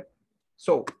things, okay?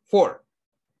 So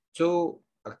 2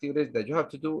 activities that you have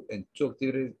to do and 2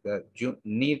 activities that you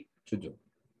need to do.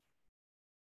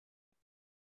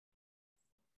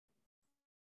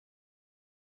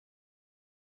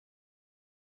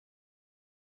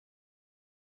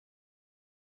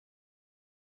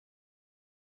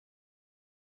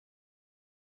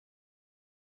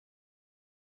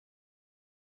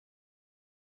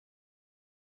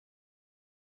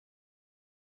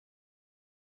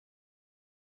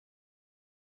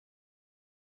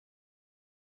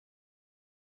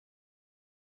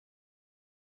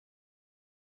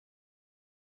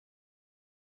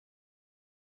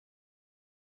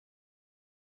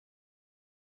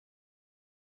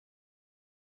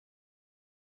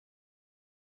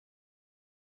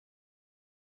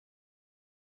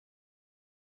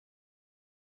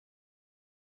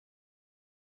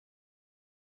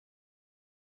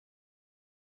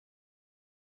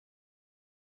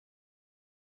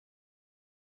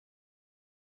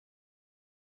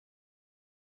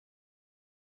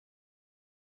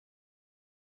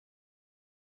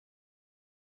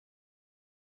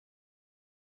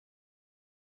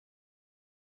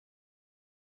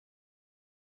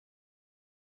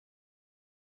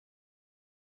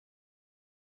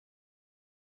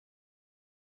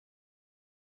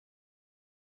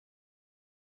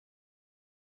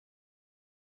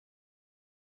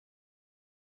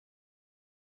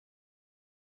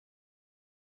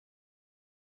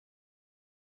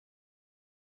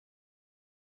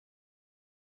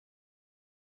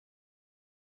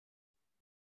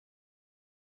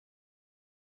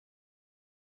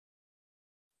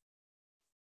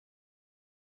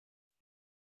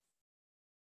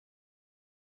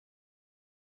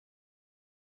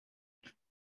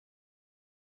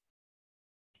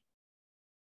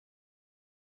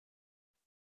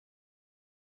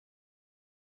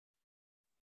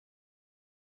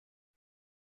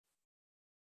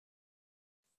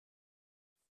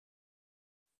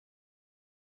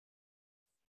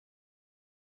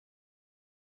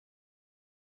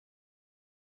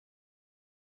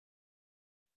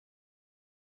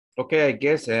 Okay, I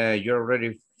guess you're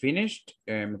already finished.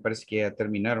 Me parece que ya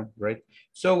terminaron, right?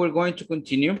 So we're going to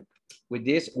continue with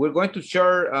this. We're going to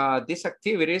share these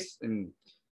activities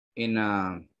in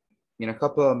a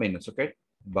couple of minutes, okay?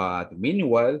 But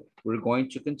meanwhile, we're going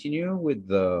to continue with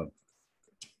the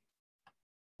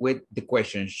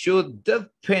question. Should the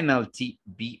penalty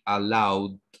be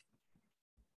allowed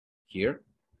here?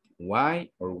 Why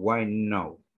or why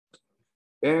no?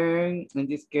 And in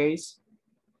this case,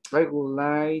 I would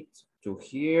like to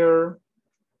hear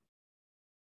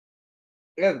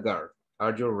Edgar.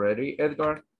 Are you ready,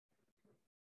 Edgar?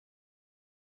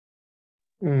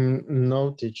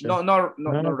 No, teacher. No, not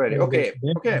ready. Okay,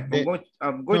 okay.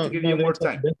 I'm going to give you more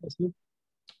time.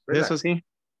 Eso sí.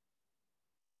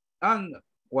 And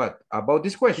what about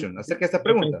this question? Acerca de esta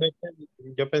pregunta.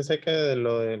 Yo pensé que de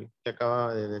lo que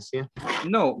acaba de decir.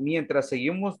 No, mientras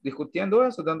seguimos discutiendo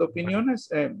eso, dando opiniones,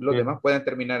 los demás pueden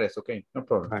terminar eso, okay? No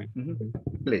problem.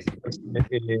 Please.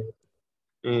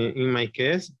 In my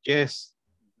case, yes.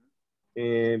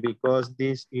 Because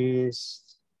this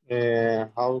is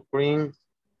how crime,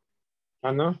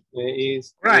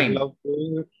 is crime.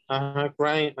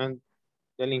 Crime and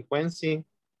delinquency.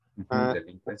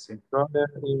 Delinquency.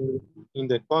 In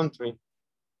the country.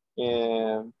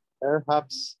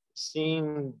 Perhaps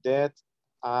seeing that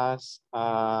as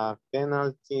a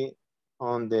penalty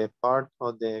on the part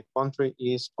of the country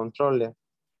is controlled.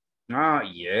 Ah,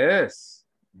 yes,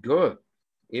 good.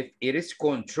 If it is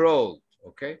controlled,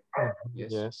 okay?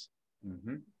 Yes.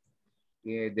 Mhm.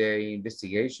 Yeah, the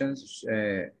investigations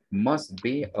must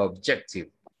be objective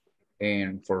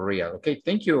and for real. Okay,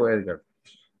 thank you, Edgar.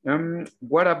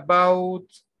 What about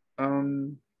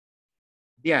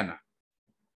Diana?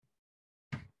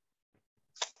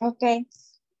 Okay.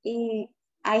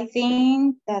 I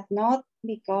think that not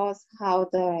because how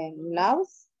the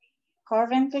laws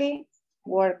currently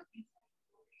work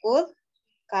could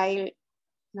kill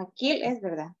es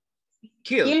verdad.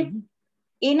 Kill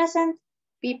innocent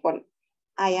people.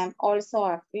 I am also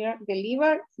a firm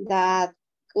believer that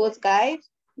good guides,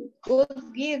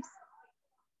 good gives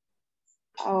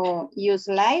use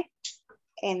life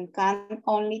and can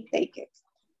only take it.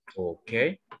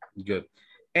 Okay, good.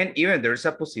 And even there's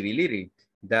a possibility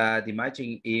that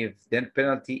imagine if death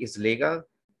penalty is legal,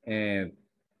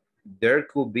 there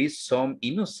could be some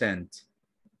innocent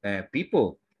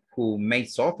people who may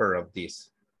suffer of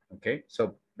this. Okay,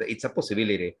 so it's a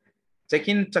possibility.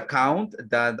 Taking into account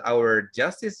that our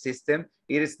justice system,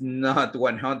 it is not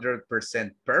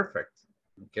 100% perfect.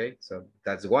 Okay, so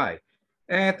that's why.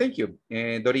 Thank you.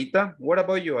 Dorita, what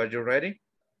about you? Are you ready?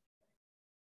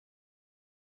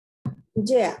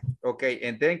 Yeah. Okay,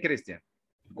 and then Christian.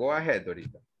 Go ahead,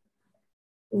 Dorita.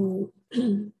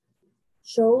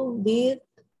 Should the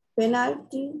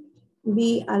penalty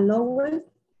be allowed?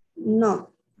 No.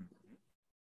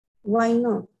 Why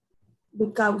not?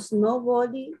 Because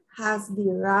nobody has the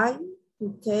right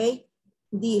to take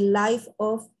the life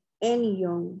of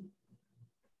anyone.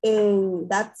 And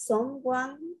that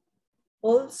someone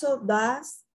also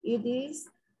does, it is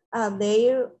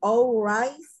their own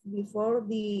rights before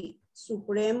the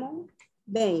Supreme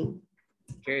Being.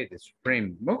 Okay, the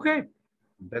Supreme. Okay,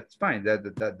 that's fine.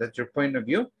 That's your point of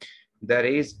view. That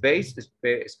is based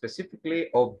specifically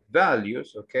of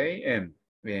values, okay, and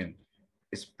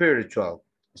spiritual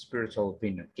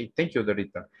opinion. Okay, thank you,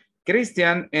 Dorita.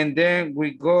 Christian, and then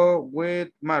we go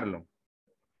with Marlon.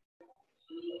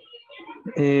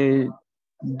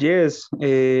 Yes,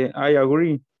 I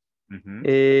agree.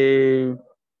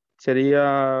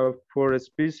 Sería for a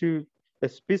specific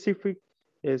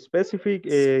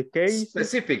case.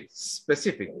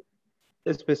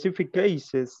 Specific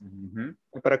cases.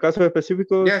 Para casos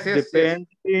específicos,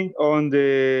 depending on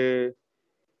the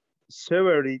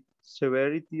severity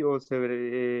o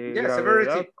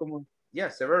gravedad.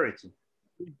 Severity.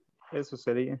 Eso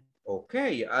sería.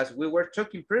 Okay, as we were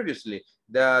talking previously,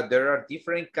 that there are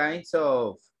different kinds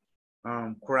of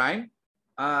crime.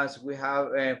 As we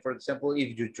have, for example,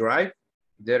 if you drive,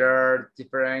 there are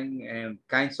different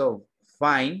kinds of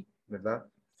fine, ¿verdad?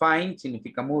 Fine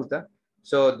significa multa.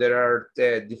 So there are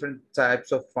different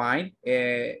types of fine.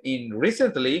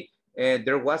 Recently,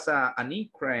 there was an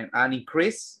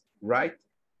increase, right,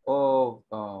 of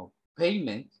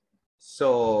payment.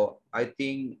 So I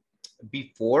think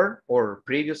before or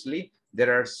previously,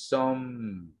 there are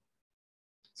some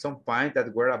fines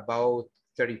that were about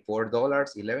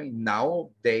 $34, 11.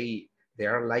 Now they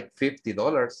are like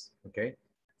 $50. Okay,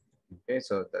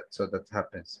 so that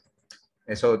happens.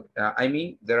 And so I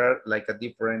mean there are like a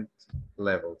different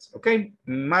levels. Okay,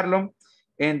 Marlon,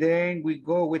 and then we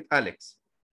go with Alex.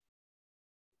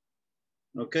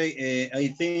 Okay, I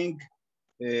think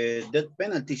that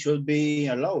penalty should be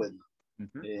allowed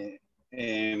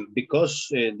because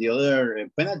the other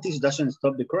penalties doesn't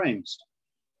stop the crimes.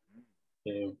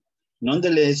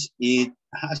 Nonetheless, it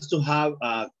has to have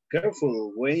a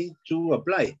careful way to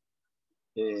apply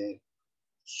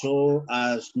so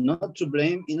as not to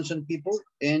blame innocent people,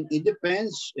 and it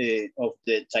depends of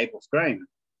the type of crime.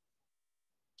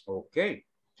 Okay.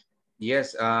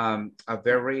 Yes, a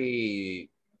very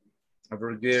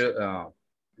good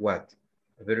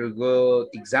very good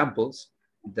examples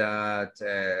that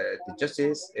the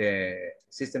justice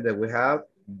system that we have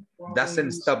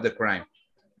doesn't stop the crime.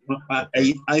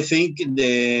 I think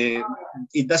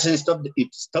it doesn't stop.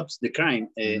 It stops the crime.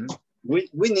 We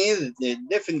need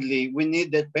definitely we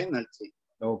need that penalty.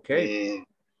 Okay.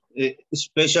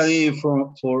 Especially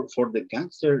for the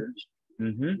gangsters,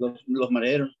 los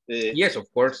mareros. Yes,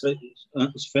 of course.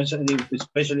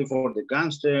 Especially for the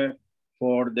gangster,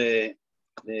 for the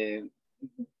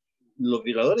los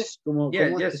violadores.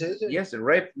 Yes,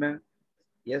 rape man.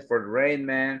 Yes, for rape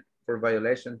man, for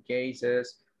violation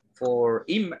cases. For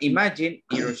imagine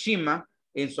Hiroshima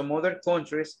and some other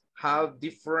countries have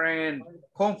different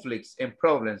conflicts and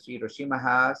problems. Hiroshima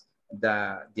has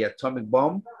the atomic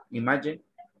bomb, imagine,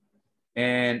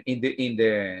 and in the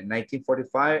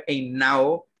 1945, and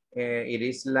now it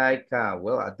is like,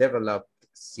 well, a developed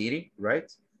city,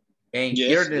 right? And Yes,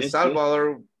 here in El yes,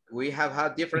 Salvador, we have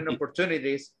had different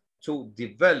opportunities to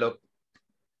develop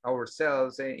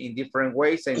ourselves in different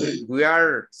ways, and we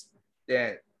are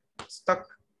stuck.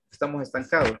 Estamos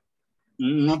estancados.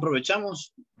 No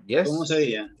aprovechamos. Yes. ¿Cómo se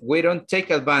diría? We don't take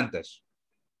advantage.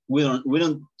 We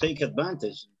don't take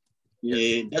advantage.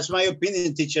 Yes. That's my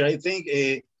opinion, teacher. I think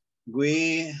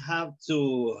we have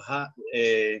to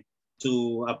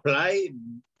apply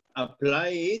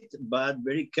it, but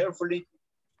very carefully,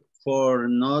 for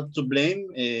not to blame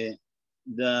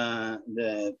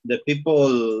the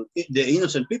people, the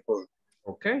innocent people.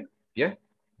 Okay, yeah,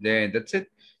 then that's it.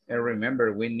 And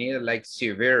remember, we need like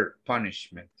severe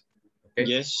punishment. Okay.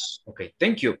 Yes. Okay,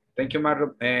 thank you,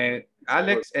 Marlo.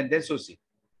 Alex, and then Susie.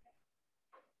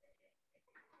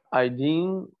 I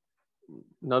think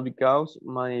not because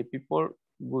many people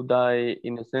would die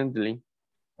innocently.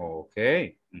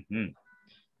 Okay.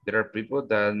 There are people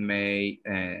that may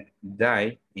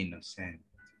die innocent.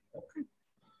 Okay.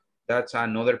 That's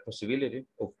another possibility,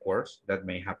 of course, that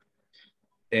may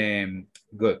happen.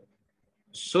 Good.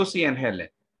 Susie and Helen.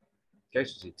 Okay,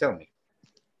 Susie, tell me.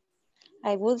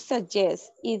 I would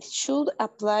suggest it should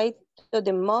apply to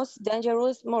the most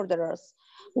dangerous murderers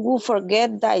who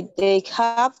forget that they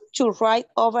have to write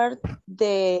over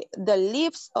the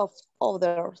lives of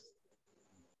others.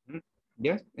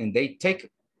 Yes, and they take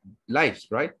lives,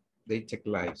 right? They take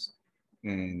lives.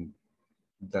 And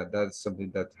that's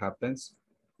something that happens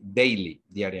daily,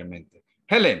 diariamente.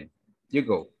 Helen, you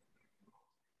go.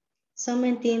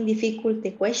 Something difficult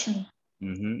the question.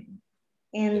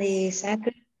 And the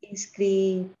sacred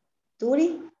escritura,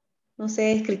 no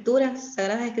sé, escrituras,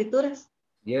 sagradas escrituras.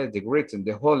 Yes, the written,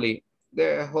 the holy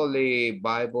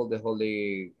Bible, the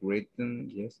holy written,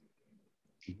 yes.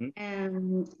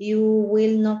 And you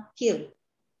will not kill.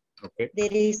 Okay.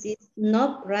 There is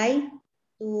not right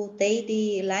to take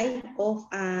the life of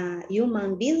a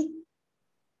human being.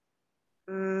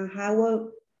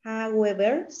 However,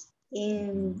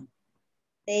 in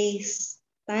these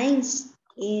times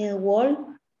in world,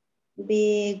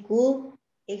 be good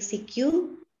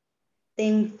execute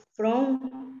them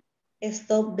from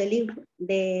stop the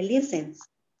license.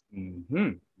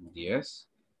 Yes.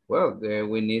 Well,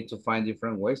 we need to find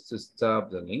different ways to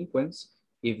stop delinquents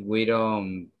if we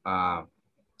don't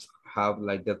have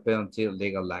like that penalty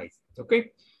legalized.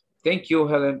 Okay. Thank you,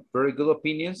 Helen. Very good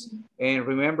opinions. And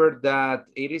remember that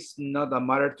it is not a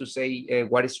matter to say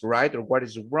what is right or what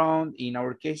is wrong in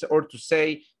our case, or to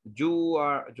say you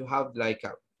have like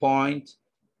a point,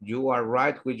 you are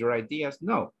right with your ideas.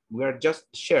 No, we are just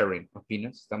sharing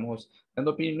opinions. Estamos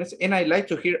dando opiniones, and I like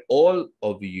to hear all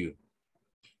of you.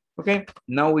 Okay,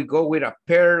 now we go with a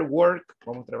pair work.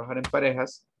 Vamos a trabajar en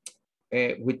parejas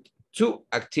with two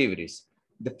activities.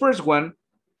 The first one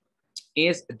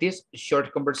is this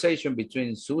short conversation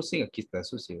between Susie, aquí está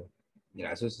Susie,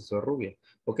 mira, Susie so rubia,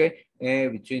 okay,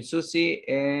 between Susie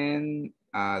and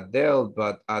Adele,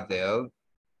 but Adele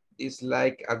is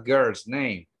like a girl's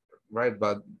name, right?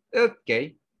 But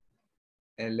okay,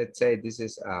 and let's say this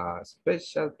is a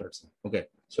special person. Okay,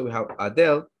 so we have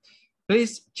Adele.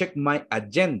 Please check my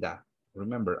agenda.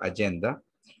 Remember, agenda.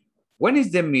 When is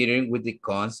the meeting with the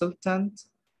consultant?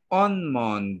 On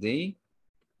Monday,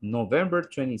 November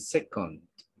 22nd.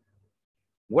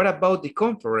 What about the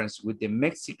conference with the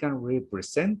Mexican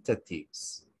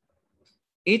representatives?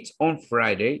 It's on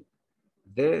Friday,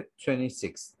 the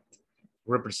 26th.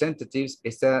 Representatives,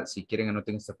 si quieren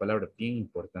anoten esta palabra, bien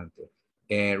importante.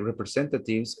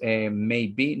 Representatives may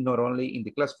be not only in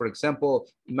the class. For example,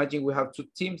 imagine we have two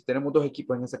teams, tenemos dos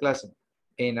equipos en esa clase.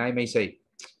 And I may say,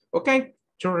 okay,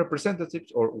 two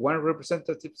representatives or one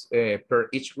representative per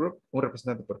each group, un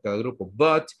representante por cada grupo.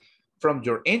 But from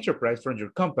your enterprise, from your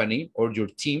company or your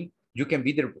team, you can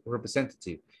be the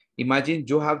representative. Imagine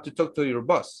you have to talk to your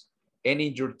boss. And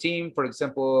in your team, for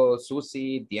example,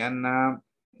 Susie, Diana,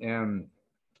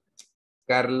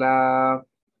 Carla,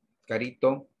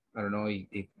 Carito, I don't know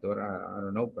if Dora, I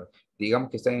don't know, but digamos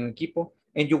que está en el equipo,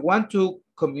 and you want to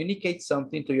communicate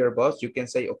something to your boss, you can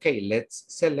say, okay, let's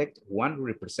select one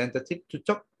representative to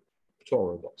talk to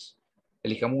our boss.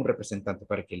 Elijamos un representante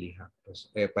para que elija, pues,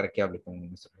 para que hable con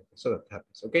nuestro jefe. So that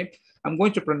happens, okay? I'm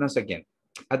going to pronounce again.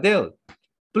 Adele,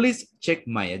 please check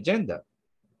my agenda.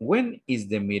 When is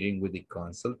the meeting with the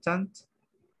consultant?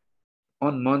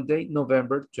 On Monday,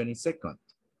 November 22nd.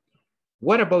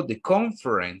 What about the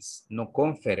conference? No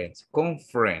conference,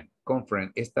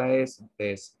 conference. Esta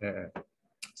es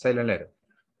silent letter.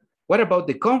 What about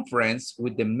the conference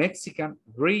with the Mexican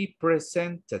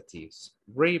representatives?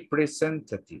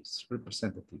 Representatives.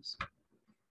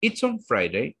 It's on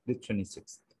Friday, the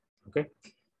 26th. Okay.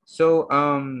 So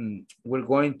we're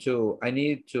going to, I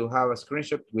need to have a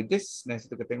screenshot with this.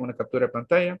 Necesito que tenga una captura de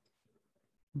pantalla.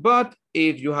 But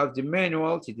if you have the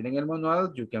manual, si tienen el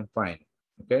manual, you can find it.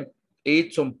 Okay.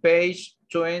 It's on page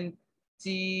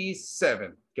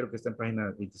 27. Creo que está en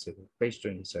página 27. Page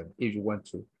 27. If you want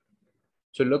to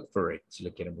look for it. Si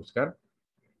lo quieren buscar.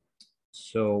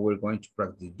 So we're going to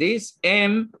practice this.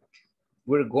 And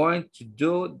we're going to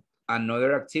do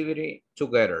another activity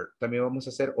together. También vamos a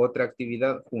hacer otra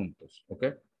actividad juntos,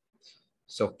 okay?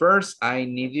 So first, I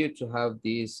need you to have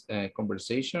this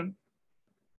conversation.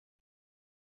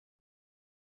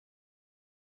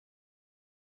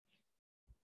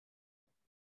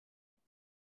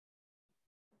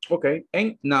 Okay,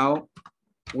 and now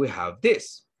we have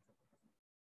this.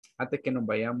 Antes que nos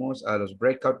vayamos a los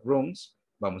breakout rooms,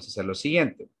 vamos a hacer lo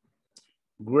siguiente.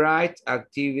 Write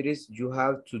activities you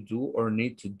have to do or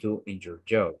need to do in your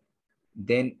job.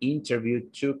 Then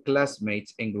interview 2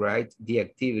 classmates and write the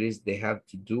activities they have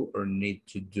to do or need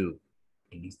to do.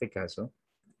 En este caso,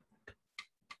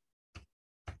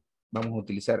 vamos a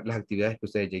utilizar las actividades que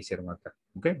ustedes ya hicieron acá.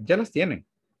 ¿Ok? Ya las tienen.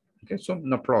 ¿Ok? So,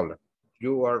 no problem.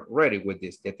 You are ready with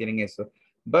this. Ya tienen eso.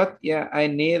 But, yeah, I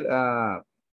need,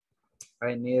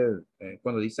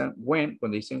 cuando dicen when,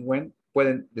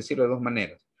 pueden decirlo de dos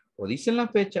maneras. O dicen la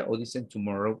fecha o dicen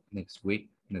tomorrow, next week,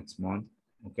 next month.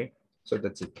 Okay, so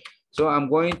that's it. So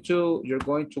you're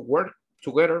going to work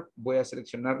together. Voy a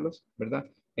seleccionarlos, ¿verdad?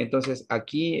 Entonces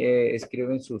aquí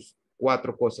escriben sus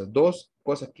 4 cosas. 2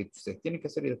 cosas que ustedes tienen que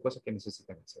hacer y 2 cosas que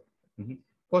necesitan hacer.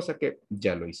 Cosa que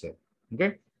ya lo hice.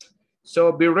 Okay.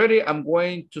 So be ready. I'm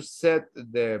going to set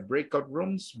the breakout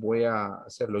rooms. Voy a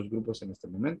hacer los grupos en este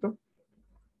momento.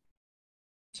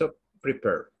 So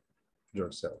prepare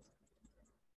yourself.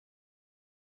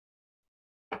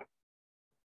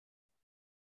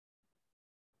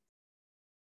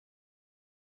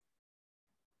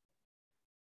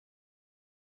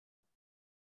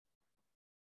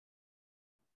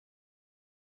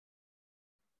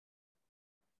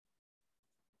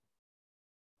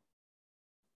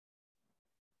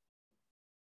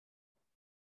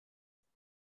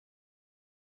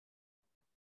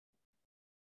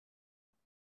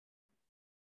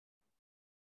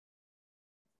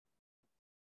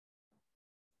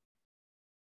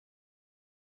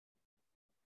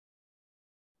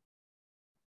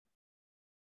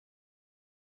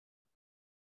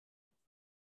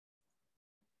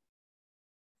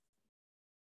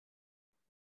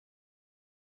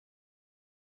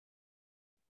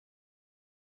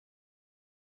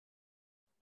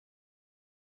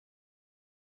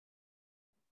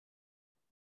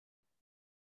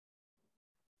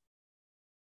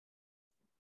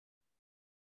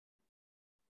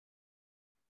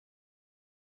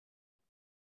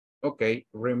 Ok,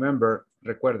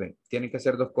 recuerden, tienen que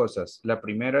hacer 2 cosas. La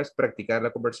primera es practicar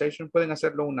la conversation. Pueden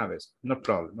hacerlo una vez, no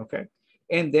problem, ok?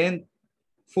 And then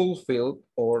fulfill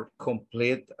or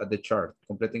complete the chart.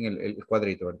 Completen el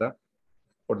cuadrito, ¿verdad?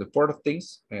 For the 4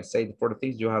 things, say the 4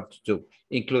 things you have to do.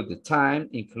 Include the time,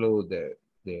 include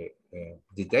the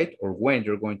date or when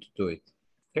you're going to do it,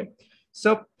 okay?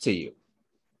 So, see you.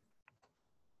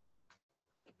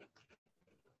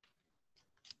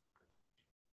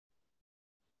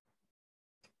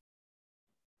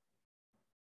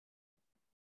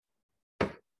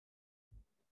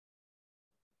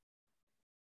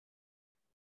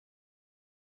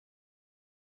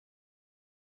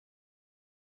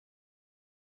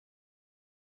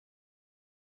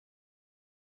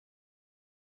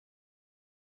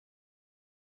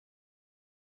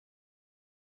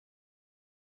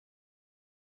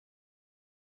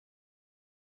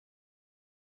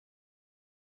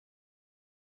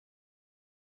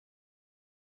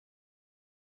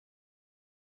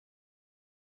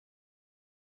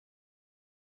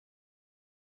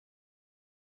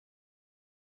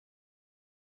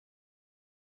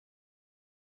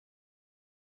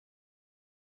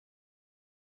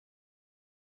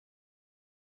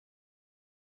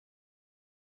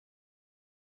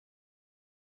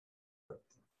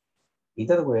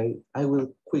 Either way, I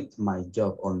will quit my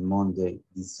job on Monday,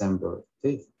 December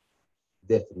 5th.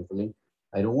 Definitely,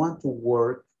 I don't want to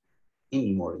work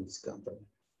anymore in this company.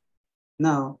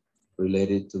 Now,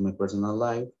 related to my personal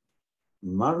life,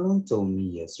 Marlon told me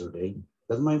yesterday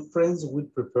that my friends will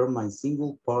prepare my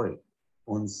single party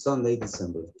on Sunday,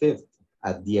 December 5th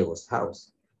at Diego's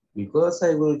house because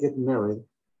I will get married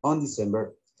on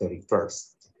December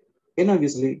 31st. And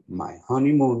obviously, my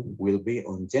honeymoon will be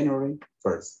on January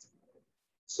 1st.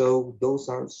 So those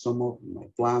are some of my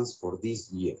plans for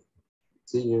this year.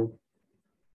 See you.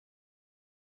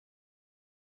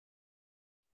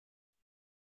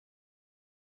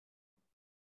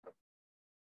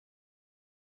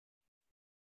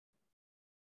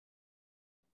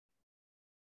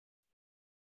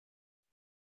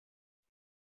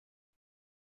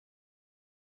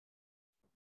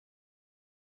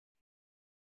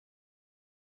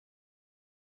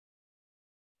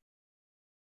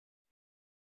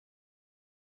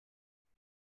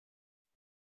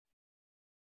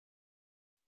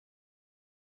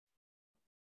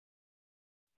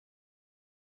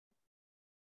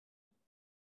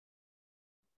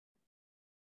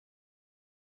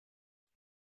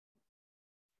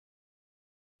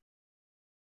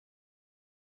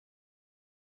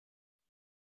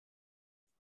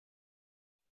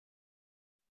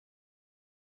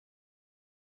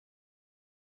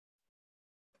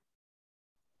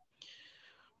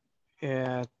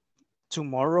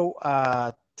 tomorrow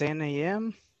at 10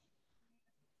 a.m.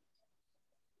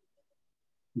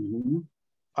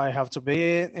 I have to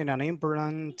be in an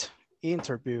important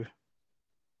interview.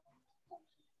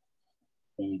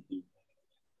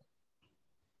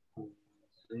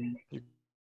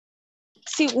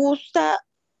 Si gusta,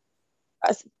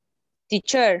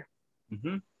 teacher.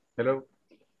 Hello.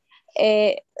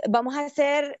 Vamos a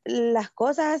hacer las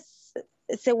cosas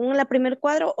según el primer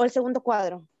cuadro o el segundo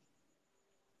cuadro.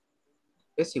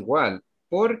 Es igual,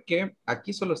 porque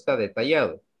aquí solo está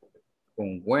detallado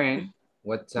con when,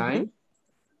 what time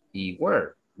y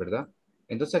where, ¿verdad?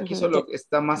 Entonces aquí solo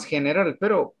está más general,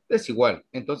 pero es igual.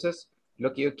 Entonces,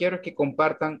 lo que yo quiero es que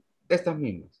compartan estas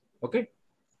mismas, ¿ok?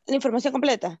 La información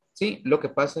completa. Sí, lo que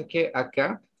pasa es que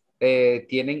acá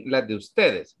tienen las de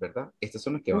ustedes, ¿verdad? Estas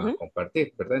son las que van a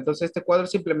compartir, ¿verdad? Entonces, este cuadro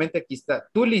simplemente aquí está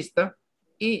tu lista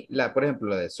y por ejemplo,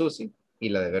 la de Susie y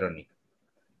la de Verónica.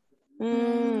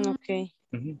 Ok.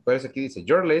 Por eso aquí dice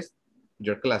your list,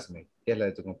 your classmate, que es la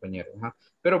de tu compañero.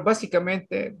 Pero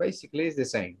básicamente, basically is the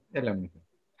same, es la misma.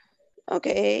 Ok,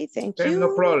 thank you.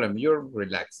 No problem, you're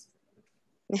relaxed.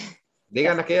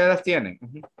 Díganos que ya las tienen.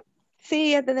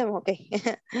 Sí, ya tenemos, ok.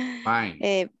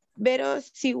 Fine. Pero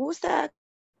si gusta.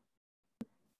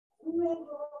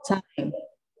 Time.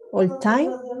 All time.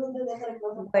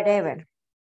 Wherever.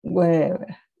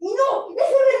 Wherever.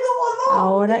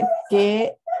 Ahora,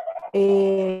 ¿qué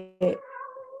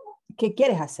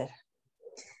quieres hacer?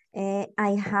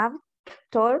 I have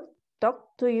talked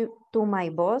to my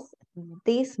boss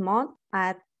this month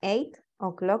at 8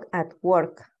 o'clock at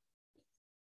work.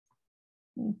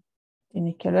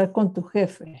 Tienes que hablar con tu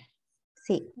jefe.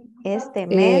 Sí, este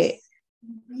mes,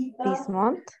 this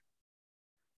month.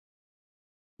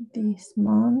 This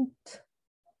month.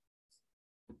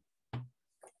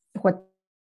 What?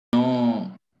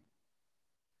 No,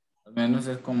 al menos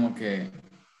es como que,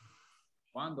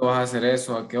 ¿cuándo vas a hacer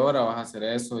eso? ¿A qué hora vas a hacer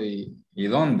eso? ¿Y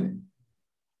dónde?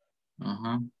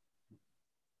 Ajá.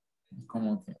 Es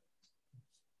como que.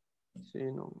 Sí,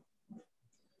 no.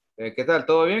 ¿Qué tal?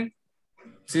 ¿Todo bien?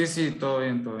 Sí, todo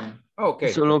bien, todo bien. Ok.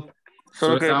 Solo que...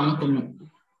 estábamos como...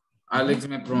 Alex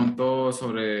me preguntó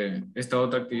sobre esta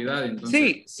otra actividad.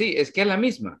 Entonces... Sí, es que es la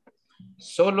misma.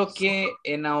 Solo que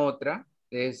en la otra,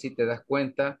 si te das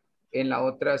cuenta, en la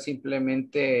otra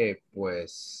simplemente,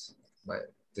 pues, vaya,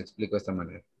 te explico de esta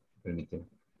manera. Permíteme.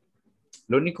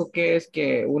 Lo único que es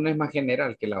que una es más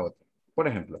general que la otra. Por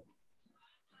ejemplo,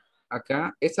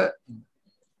 acá, esa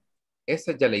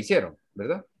ya la hicieron,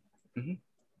 ¿verdad?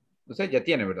 Entonces ya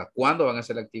tiene, ¿verdad? ¿Cuándo van a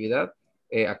hacer la actividad?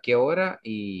 ¿A qué hora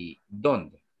y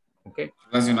dónde? ¿Ok?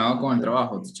 Relacionado con el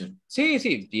trabajo, teacher. Sí,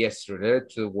 yes, related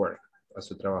to work, a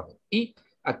su trabajo. Y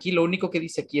aquí lo único que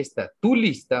dice aquí está tu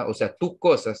lista, o sea, tus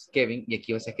cosas, Kevin, y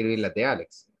aquí vas a escribir las de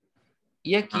Alex.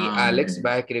 Y aquí Alex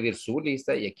va a escribir su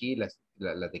lista y aquí las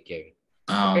de Kevin.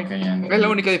 Okay. Es la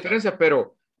única diferencia,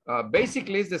 pero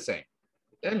basically is the same.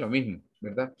 Es lo mismo,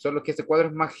 ¿verdad? Solo que este cuadro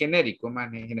es más genérico,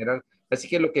 más en general. Así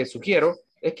que lo que sugiero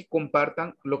es que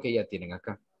compartan lo que ya tienen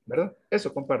acá, ¿verdad?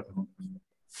 Eso, compartan.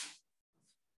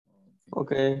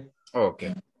 Ok.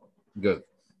 Good.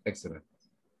 Excellent.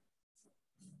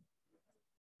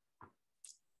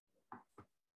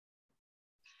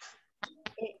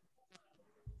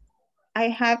 I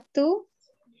have to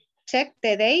check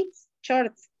the dates,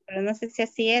 shorts, pero no sé si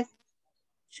así es.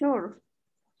 Short.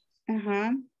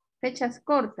 Fechas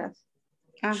cortas.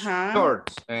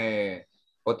 Shorts.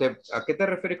 ¿A qué te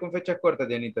refieres con fechas cortas,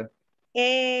 Dianita?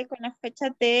 Con las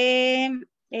fechas de,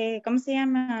 ¿cómo se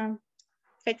llama?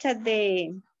 Fechas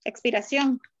de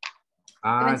expiración.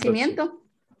 ¿De vencimiento?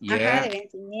 De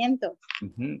vencimiento.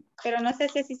 Pero no sé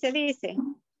si así se dice.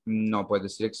 No, puede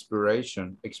decir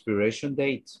expiration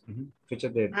date.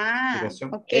 Fechas de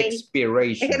expiración. Okay.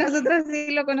 Expiration. Es que nosotros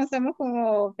sí lo conocemos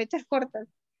como fechas cortas.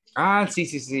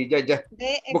 Sí, ya.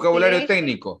 Vocabulario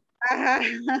técnico.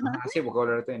 Sí,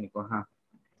 vocabulario técnico,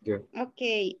 Good. Ok,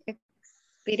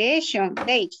 expiration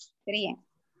date sería.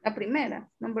 La primera,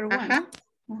 number one.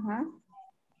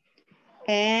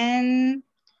 And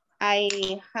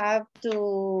I have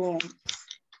to...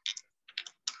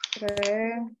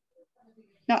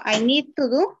 No, I need to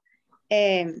do...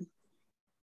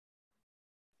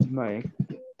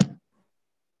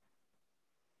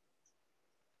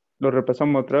 ¿Lo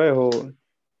repasamos otra vez o...?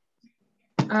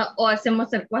 O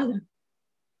hacemos el cuadro.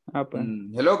 Pues.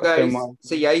 Hello, guys.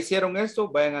 Si ya hicieron esto,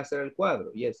 vayan a hacer el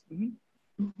cuadro. Yes.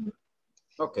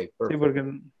 Ok, perfecto. Sí,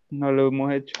 porque no lo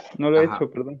hemos hecho. No lo he hecho,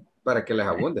 perdón. Para que les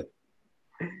abunde.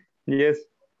 Yes.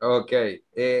 Ok.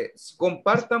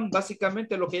 Compartan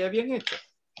básicamente lo que ya habían hecho,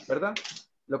 ¿verdad?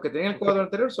 Lo que tenían el cuadro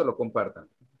anterior, solo compartan.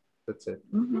 That's it.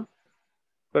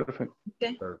 Perfect.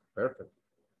 Okay. Perfect.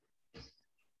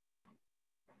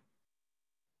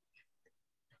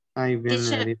 Ahí viene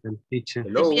Teacher. ahorita el teacher.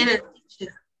 Hello. Ahí viene el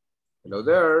teacher. Hello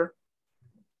there.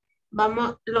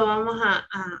 Lo vamos a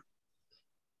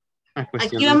aquí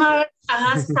cuestionar. vamos a ver,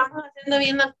 ajá, estamos haciendo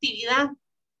bien la actividad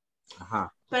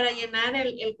Ajá. para llenar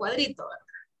el cuadrito, ¿verdad?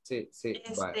 Sí, sí.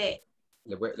 Vale. Este,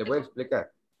 Le voy a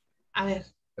explicar. a ver.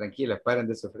 Tranquila, paren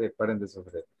de sufrir, paren de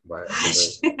sufrir. Vale,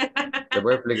 le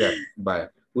voy a explicar.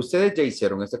 Vale. Ustedes ya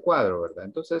hicieron este cuadro, ¿verdad?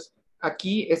 Entonces,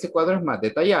 aquí este cuadro es más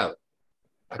detallado.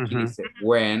 Aquí dice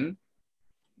when,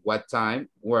 what time,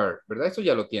 where, ¿verdad? Eso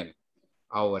ya lo tienen.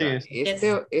 Ahora, Sí,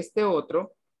 este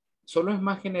otro solo es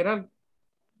más general.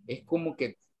 Es como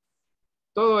que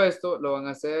todo esto lo van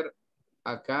a hacer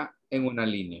acá en una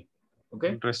línea. ¿Ok?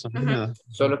 Resumido.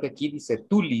 Solo que aquí dice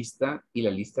tu lista y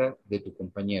la lista de tu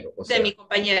compañero. O sea, De mi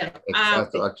compañero.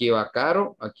 Exacto. Ah, okay. Aquí va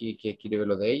Caro, aquí escribe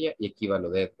lo de ella y aquí va lo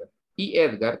de Edgar. Y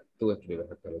Edgar, tú escribes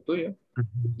acá lo tuyo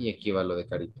y aquí va lo de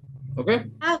Carito. ¿Ok?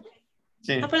 Ah,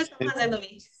 sí. no, pero estamos haciendo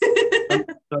bien.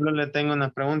 Solo le tengo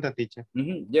una pregunta, teacher.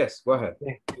 Yes, go ahead.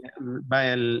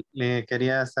 Vaya, le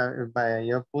quería saber, vaya,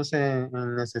 yo puse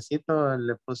en necesito,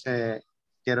 le puse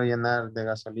quiero llenar de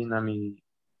gasolina mi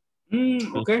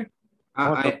Ok.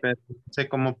 auto, pero no sé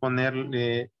cómo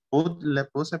ponerle, le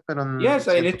puse, pero no Yes,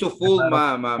 I sé need to cómo full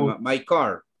dejarlo my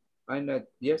car.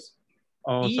 Yes.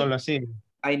 o Y solo así.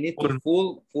 I need to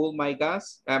full my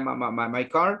gas, my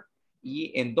car.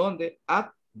 ¿Y en dónde?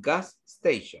 At gas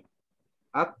station.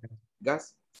 At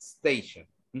gas station.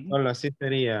 Solo así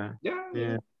sería.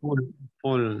 Yeah. Full.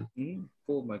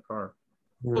 Full my car.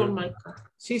 Full my car.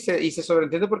 Sí, y se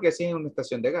sobreentiende porque así es una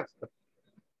estación de gas.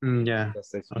 Ya.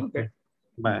 Gas station. Okay.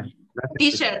 Vale.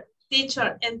 Gracias,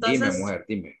 Teacher, Dime, entonces, mujer,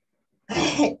 dime.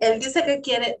 él dice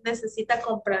que necesita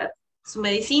comprar su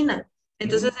medicina.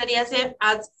 Entonces sería hacer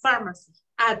at pharmacy.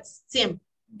 At, siempre.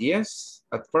 Yes,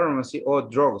 at pharmacy o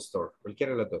drugstore,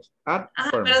 cualquiera de las dos. At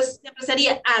Pero pharmacy. siempre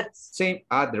sería at. Sí,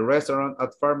 at the restaurant,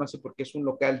 at pharmacy, porque es un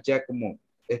local ya como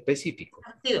específico.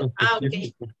 Ok.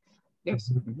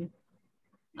 Yes.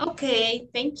 Ok,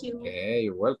 thank you. Okay,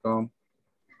 you're welcome.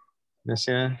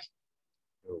 Gracias.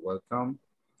 You're welcome.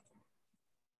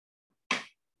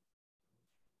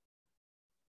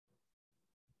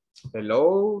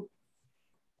 Hello,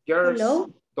 girls. Hello.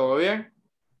 ¿Todo bien?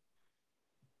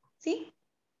 Sí.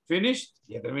 Finished?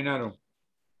 Ya terminaron.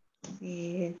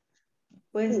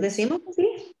 Pues decimos que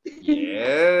sí.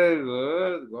 Yeah,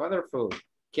 good, wonderful.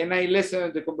 Can I listen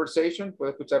to the conversation?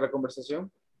 ¿Puedo escuchar la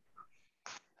conversación?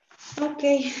 Ok.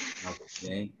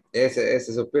 Okay. Ese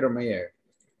suspiro me llega.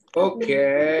 Ok.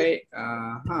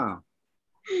 Ajá.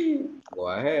 Go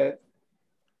ahead.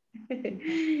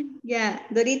 Ya,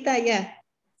 Dorita, ya.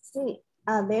 Sí.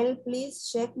 Adele,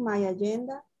 please check my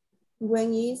agenda.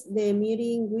 When is the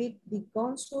meeting with the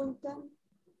consultant?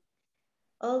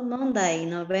 All Monday,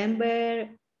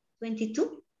 November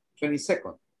 22?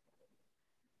 22nd.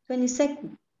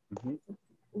 22nd.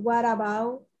 What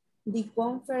about the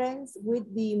conference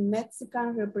with the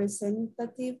Mexican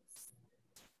representatives?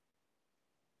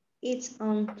 It's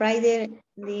on Friday,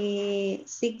 the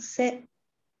 6th,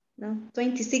 no,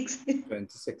 26th.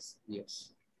 26,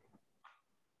 yes.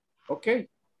 Okay,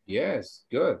 yes,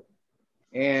 good.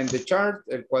 And the chart,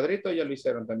 el cuadrito ya lo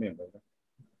hicieron también, ¿verdad?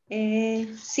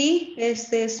 Sí,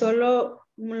 solo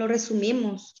lo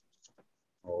resumimos.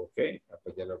 Ok,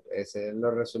 pues ya ese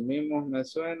lo resumimos, me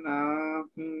suena.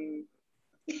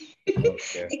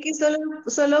 Okay. Es que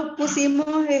solo pusimos,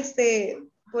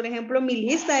 por ejemplo, mi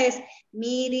lista es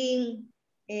meeting,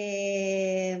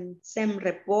 SEM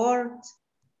report.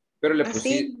 Pero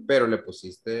así. le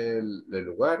pusiste el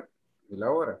lugar y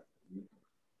la hora.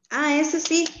 Ah, eso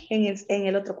sí, en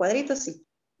el otro cuadrito sí.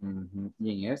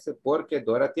 Y en ese, porque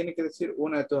Dora tiene que decir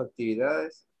una de tus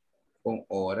actividades con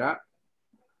hora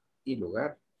y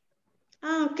lugar.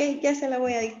 Ah, ok, ya se la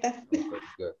voy a dictar. Okay,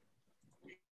 good.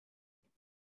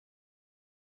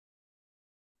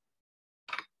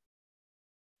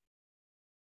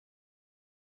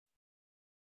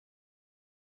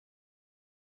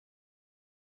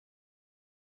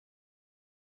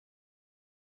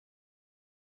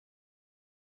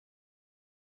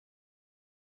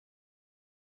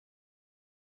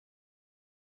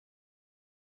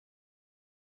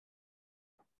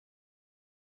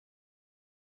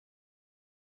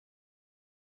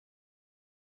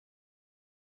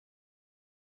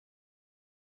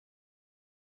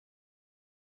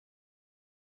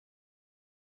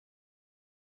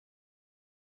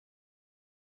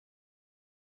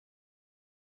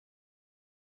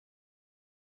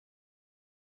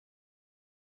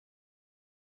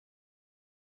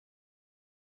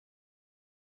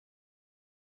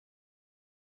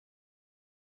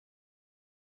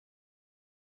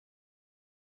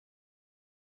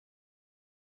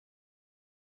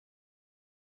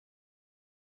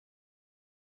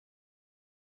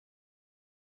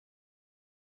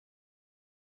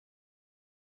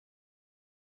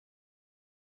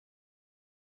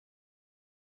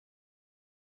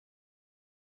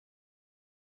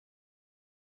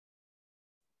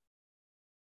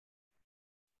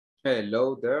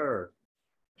 Hello there.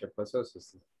 ¿Qué pasó,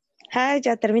 Susi? Ah,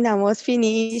 ya terminamos,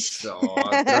 finish.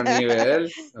 Otro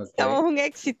nivel. Okay. Somos un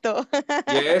éxito.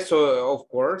 Yes, so of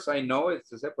course, I know it,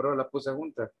 pero la puse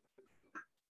junta.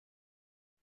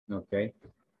 Okay.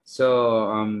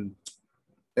 So,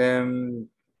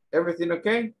 everything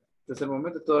okay? Desde el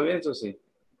momento todo bien, Susi.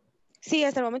 Sí,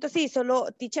 hasta el momento sí,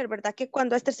 solo teacher, ¿verdad? Que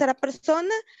cuando es tercera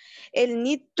persona, el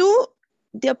need to,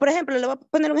 yo, por ejemplo, le voy a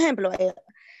poner un ejemplo.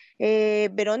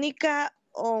 Verónica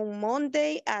on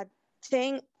Monday at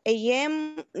 10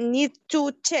 a.m. need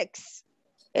to checks.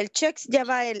 El checks ya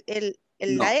va No,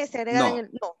 la S agregada no. en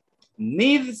el no.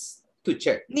 Needs to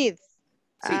check. Needs.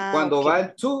 Sí, cuando va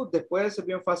el to, después es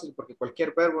bien fácil porque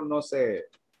cualquier verbo no se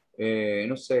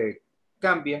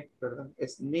cambia, ¿verdad?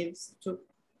 Es needs to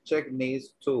check,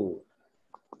 needs to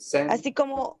send. Así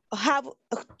como have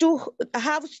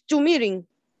to meeting.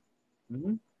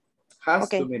 Has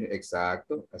to mean,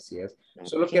 exacto, así es.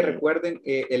 Solo que recuerden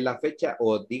en la fecha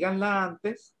o díganla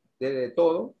antes de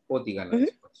todo o díganla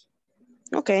después.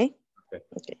 Okay.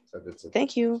 So that's it.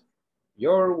 Thank you.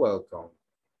 You're welcome.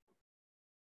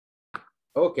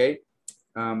 Ok.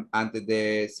 Antes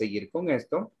de seguir con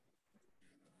esto,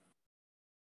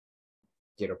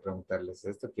 quiero preguntarles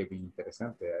esto que es bien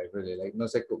interesante. No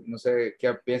sé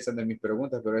qué piensan de mis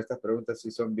preguntas, pero estas preguntas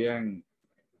sí son bien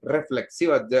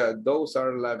reflexivas. Those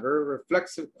are like very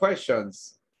reflexive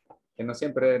questions que no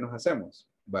siempre nos hacemos.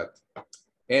 But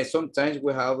sometimes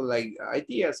we have like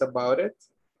ideas about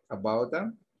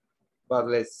them. But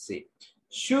let's see.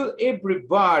 Should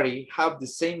everybody have the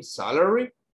same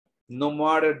salary? No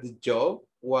matter the job?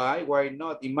 Why? Why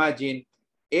not? Imagine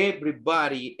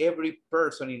everybody, every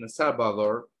person in El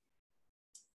Salvador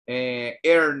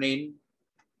earning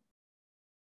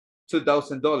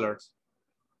 $2,000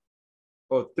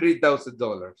 or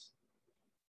 $3,000,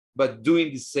 but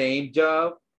doing the same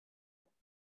job,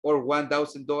 or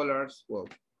 $1,000.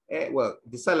 Well,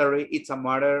 the salary, it's a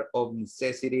matter of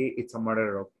necessity, it's a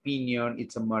matter of opinion,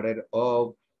 it's a matter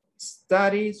of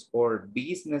studies or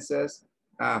businesses.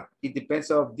 It depends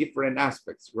on different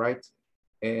aspects, right?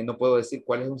 No puedo decir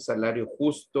cuál es un salario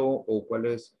justo o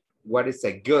what is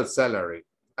a good salary.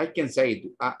 I can say,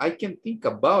 I can think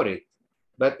about it,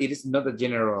 but it is not a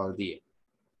general idea.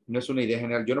 No es una idea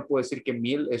general. Yo no puedo decir que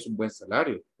 1,000 es un buen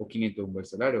salario o 500 es un buen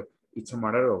salario. It's a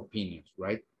matter of opinions,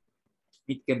 right?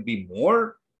 It can be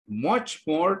more, much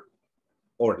more,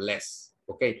 or less,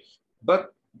 okay?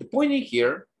 But the point in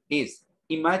here is,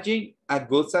 imagine a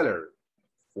good salary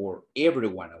for every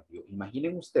one of you.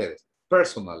 Imaginen ustedes,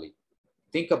 personally,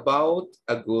 think about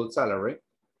a good salary,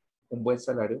 un buen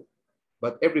salario,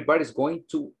 but everybody's going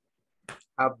to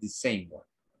have the same one.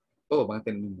 Todos van a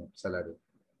tener el mismo salario,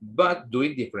 but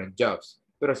doing different jobs,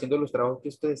 pero haciendo los trabajos que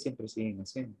ustedes siempre siguen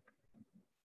haciendo.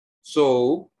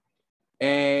 So,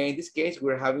 in this case,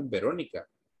 we're having Veronica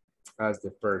as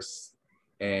the first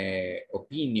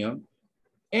opinion,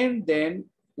 and then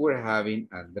we're having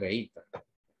Andreita.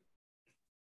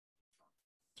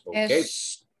 Okay.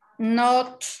 It's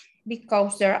not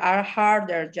because there are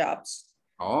harder jobs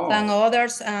than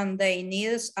others and they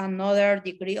need another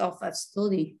degree of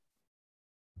study.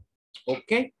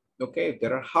 Okay, okay,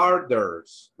 there are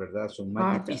harders, ¿verdad? Son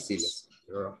más difíciles.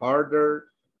 There are harder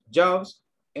jobs,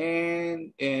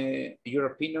 and your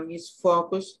opinion is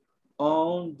focused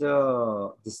on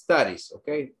the studies,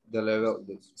 okay? The level,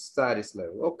 the studies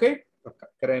level, okay?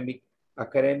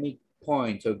 Academic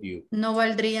point of view. No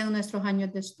valdrían nuestros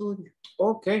años de estudio.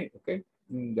 Okay, okay,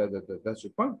 that's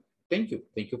your point. Thank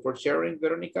you for sharing,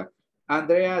 Veronica.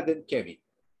 Andrea, then Kevin.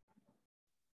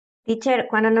 Teacher,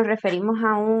 cuando nos referimos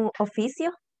a un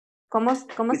oficio, ¿cómo se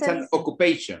dice? An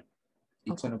occupation.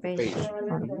 It's an occupation.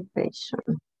 Occupation.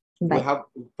 We have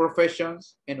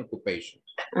professions and occupations.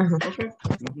 Okay.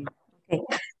 Okay.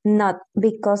 Not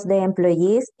because the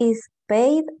employee is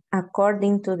paid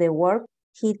according to the work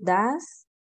he does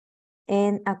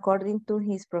and according to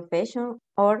his profession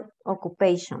or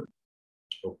occupation.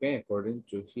 Okay, according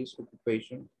to his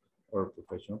occupation or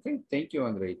profession. Okay, thank you,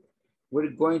 Andre. We're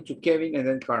going to Kevin and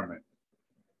then Carmen.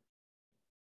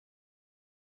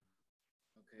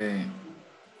 Okay.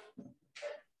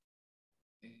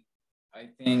 I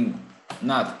think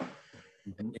not.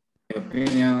 In my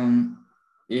opinion,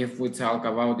 if we talk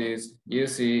about this, you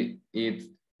see it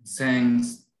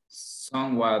seems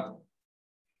somewhat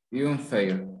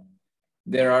unfair.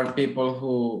 There are people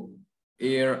who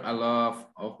earn a lot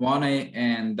of money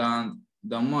and don't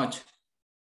much.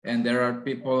 And there are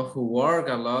people who work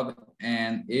a lot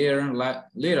and earn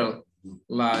little,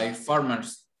 like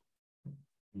farmers.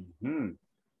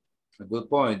 A good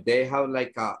point. They have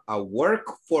like a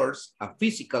workforce, a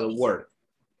physical work.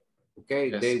 Okay,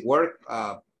 yes. They work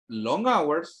long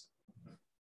hours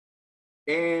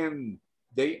and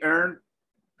they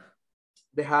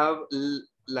have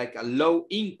like a low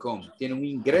income, tienen un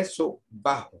ingreso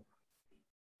bajo,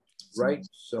 right?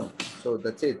 So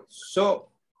that's it. So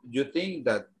you think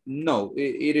that no,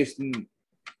 it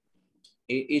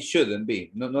shouldn't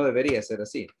be. No debería ser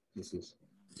así. This is.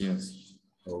 Yes.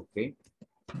 Okay.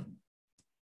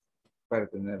 Para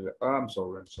tener, I'm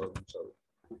sorry.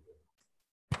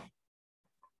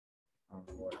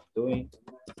 What I'm doing.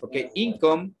 Okay,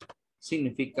 income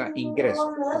significa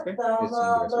ingreso. Okay, es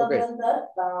ingreso. Okay.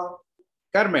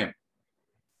 Carmen,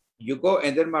 you go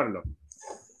and then Marlon.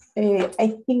 I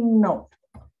think no.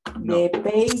 The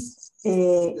pay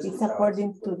is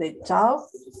according to the job.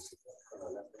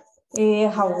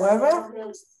 However,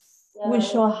 we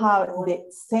should have the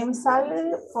same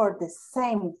salary for the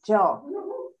same job.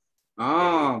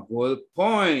 Ah, good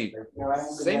point.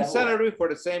 Same salary for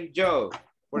the same job.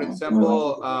 For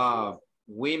example,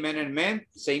 women and men,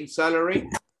 same salary.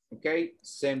 Okay,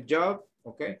 same job.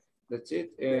 Okay, that's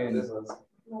it. And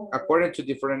according to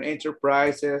different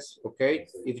enterprises, okay,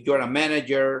 if you're a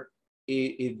manager,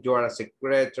 if you're a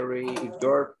secretary, if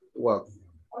you're, well,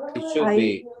 it should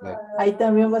be like. Hay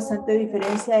también bastante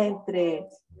diferencia entre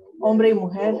hombre y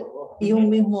mujer y un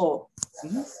mismo,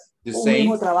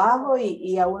 mismo trabajo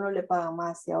y a uno le pagan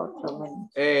más y a otro menos.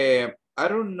 I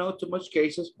don't know too much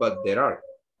cases, but there are.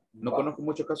 No conozco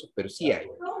muchos casos, pero sí hay.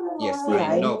 Yes,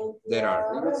 I know there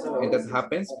are. And that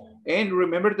happens. And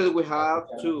remember that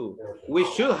we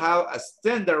should have a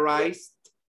standardized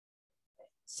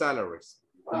salaries.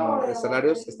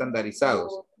 Salarios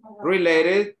estandarizados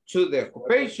related to the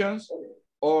occupations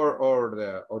or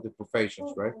the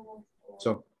professions, right?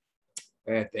 So,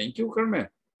 thank you, Carmen.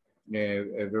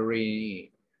 A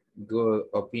very good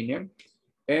opinion.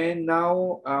 And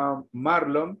now,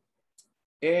 Marlon,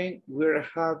 and we're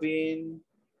having,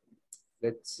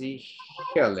 let's see,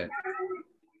 Helen.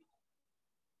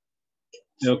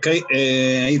 Okay,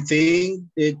 I think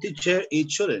the teacher,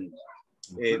 it shouldn't,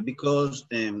 because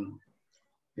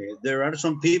there are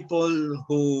some people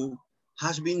who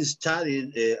has been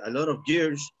studied a lot of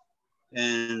years,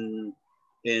 and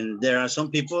there are some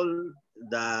people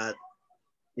that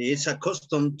is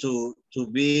accustomed to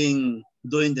doing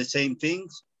the same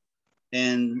things,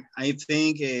 and I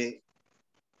think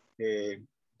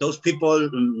those people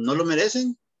no lo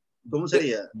merecen. ¿Cómo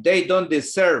sería? They don't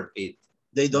deserve it.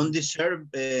 They don't deserve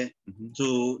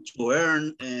to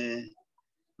earn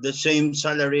the same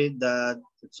salary that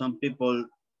some people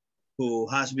who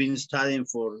has been studying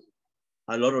for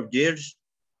a lot of years,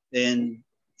 and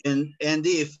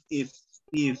if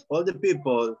all the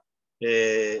people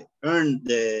earn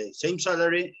the same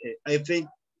salary, I think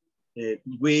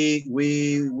we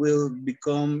will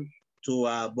become to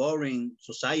a boring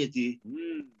society.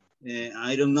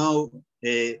 I don't know,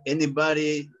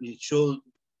 anybody should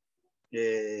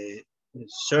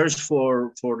search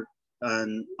for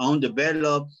an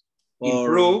undeveloped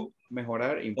improve,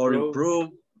 mejorar, improve.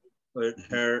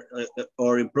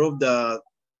 Or improve the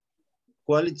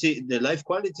quality, the life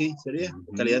quality, sería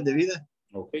calidad de vida.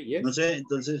 Okay, yes. No sé,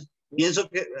 entonces pienso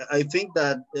que I think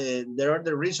that there are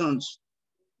the reasons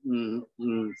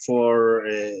for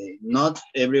not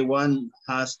everyone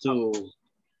has to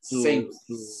same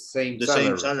the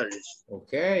same salaries.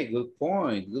 Okay, good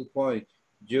point. Good point.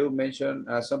 You mentioned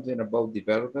something about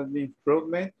development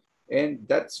improvement, and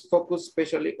that's focused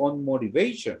especially on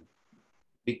motivation,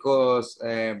 because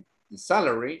the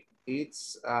salary,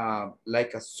 it's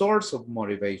like a source of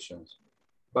motivations,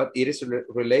 but it is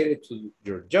related to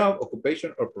your job,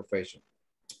 occupation, or profession.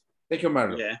 Thank you,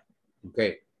 Marlon. Yeah.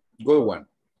 Okay, good one.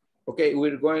 Okay,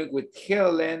 we're going with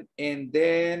Helen and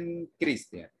then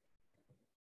Christian.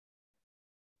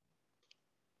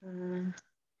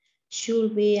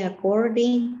 Should be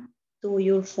according to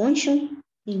your function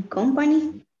in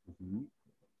company,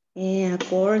 and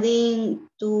according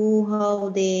to how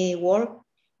the work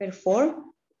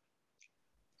perform.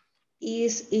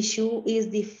 Issue is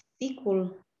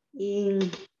difficult in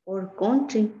our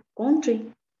country.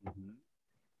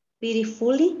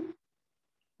 Pitifully,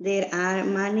 there are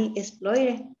many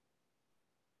exploited.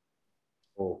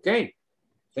 Okay,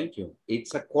 thank you.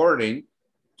 It's according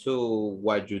to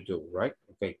what you do, right?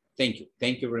 Okay, thank you.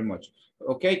 Thank you very much.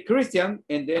 Okay, Christian,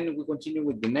 and then we continue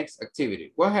with the next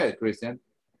activity. Go ahead, Christian.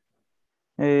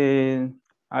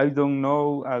 I don't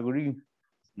know, agree.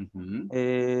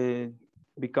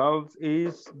 Because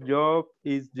each job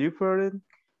is different,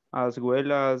 as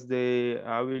well as the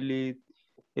ability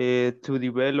to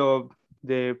develop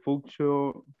the functions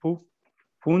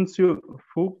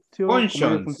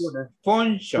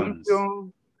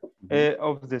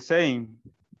of the same.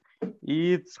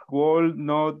 It would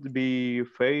not be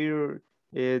fair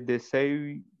the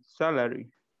same salary.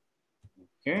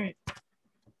 Okay.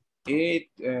 It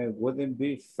wouldn't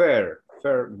be fair.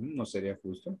 Fair no sería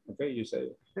justo. Okay, you say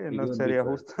it. No sería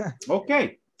justo.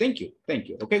 Okay, thank you, thank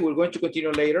you. Okay, we're going to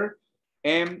continue later.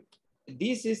 And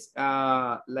this is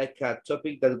like a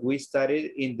topic that we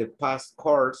studied in the past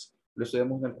course. Lo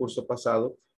estudiamos en el curso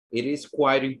pasado. It is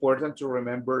quite important to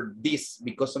remember this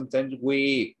because sometimes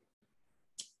we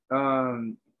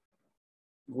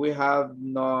have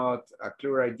not a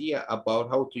clear idea about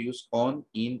how to use on,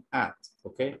 in, at.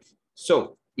 Okay,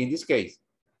 so in this case,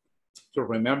 to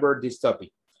remember this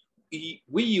topic,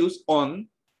 we use on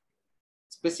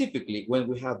specifically when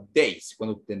we have days,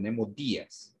 cuando tenemos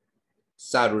días,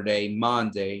 Saturday,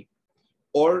 Monday,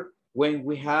 or when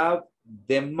we have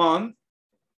the month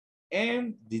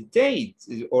and the date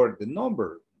or the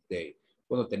number day,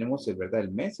 cuando tenemos, ¿verdad?,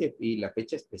 el mes y la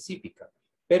fecha específica,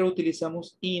 pero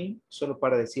utilizamos in solo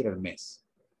para decir el mes,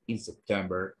 in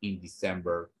September, in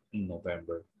December, in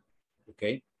November,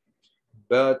 okay?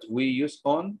 But we use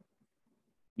on,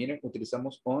 miren,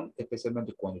 utilizamos on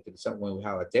especialmente cuando utilizamos, when we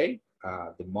have a day,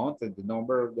 the month and the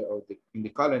number of in the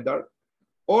calendar,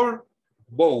 or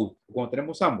both, cuando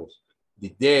tenemos ambos, the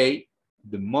day,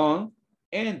 the month,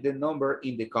 and the number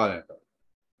in the calendar.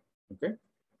 Okay,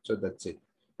 so that's it.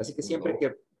 Así que siempre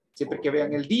que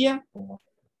vean el día,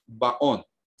 va on.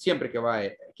 Siempre que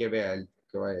vea el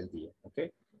día.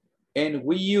 Okay, and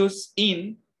we use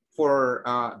in for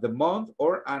the month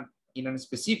or in a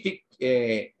specific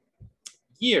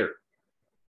year.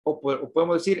 O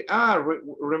podemos decir,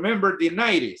 remember the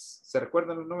 90s. ¿Se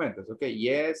recuerdan los 90s? Okay,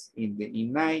 yes, in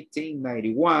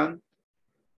 1991,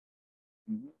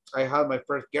 I had my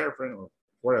first girlfriend, or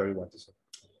whatever you want to say.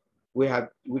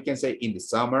 We can say in the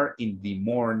summer, in the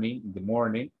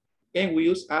morning, and we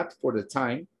use at for the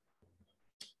time,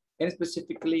 and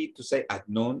specifically to say at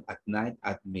noon, at night,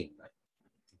 at midnight.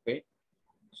 Okay,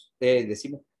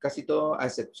 decimos casi todo a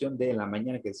excepción de la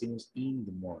mañana que decimos in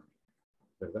the morning,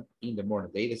 ¿verdad? In the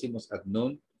morning. De ahí decimos at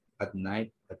noon, at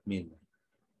night, at midnight.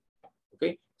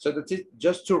 Okay, so that's it.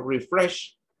 Just to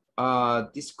refresh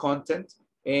this content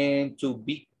and to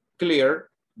be clear,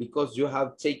 because you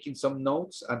have taken some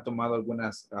notes and tomado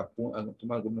algunos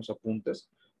apuntes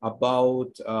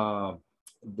about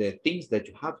the things that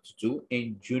you have to do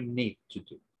and you need to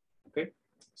do. Okay,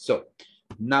 so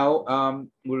now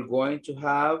we're going to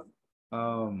have,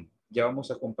 ya vamos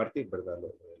a compartir, ¿verdad?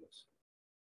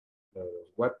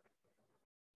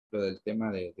 Lo del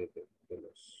tema de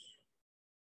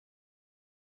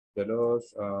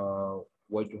los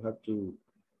what you have to,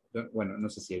 bueno, no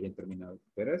sé si habían terminado,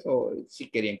 pero eso si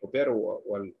querían copiar o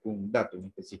algún dato en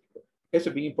específico. Eso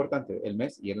es bien importante, el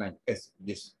mes y el año.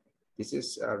 This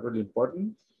is really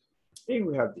important. And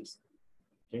we have this.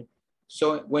 Okay.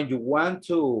 So when you want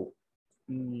to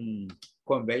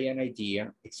convey an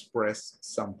idea, express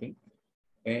something,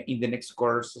 in the next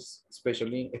courses,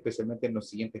 especialmente en los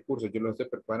siguientes cursos, yo los estoy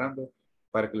preparando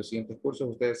para que los siguientes cursos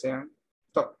ustedes sean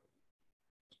top.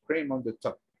 Cream on the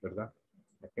top, ¿verdad?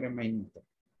 La crema en top.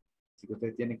 Así que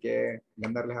ustedes tienen que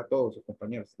ganarles a todos sus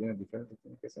compañeros. Si tienen diferentes,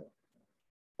 tienen que ser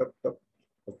top.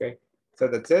 Okay, so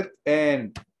that's it.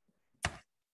 And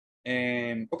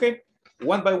okay,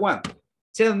 one by one.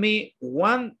 Tell me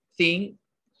one thing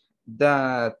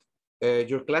that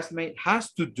your classmate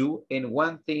has to do and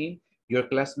one thing your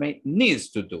classmate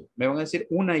needs to do. Me van a decir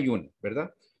una y una,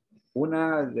 ¿verdad?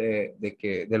 Una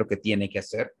de lo que tiene que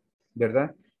hacer,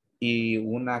 ¿verdad? Y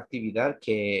una actividad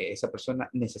que esa persona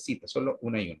necesita, solo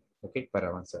una y una, ¿ok? Para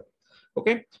avanzar.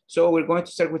 Okay, so we're going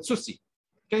to start with Susie.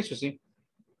 Okay, Susie.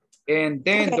 And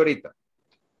then okay. Dorita.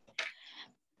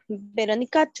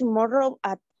 Veronica, tomorrow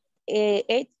at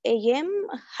 8 a.m.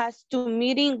 has to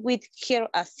meeting with her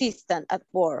assistant at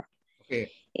work.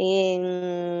 Okay.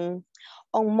 And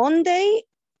on Monday,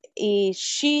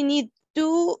 she need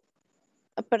to,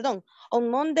 on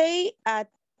Monday at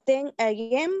 10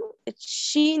 a.m.,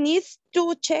 she needs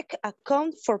to check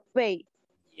account for pay.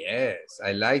 Yes,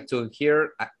 I like to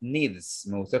hear needs.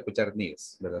 Me gusta escuchar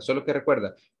needs, ¿verdad? Solo que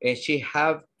recuerda, she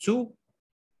have to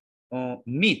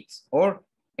meet or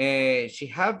she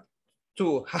have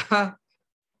to have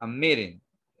a meeting,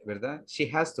 ¿verdad? She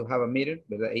has to have a meeting,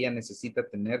 ¿verdad? Ella necesita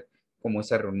tener como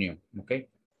esa reunión, ¿ok?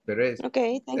 Pero es...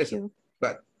 Okay, thank you.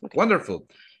 But, okay. Wonderful.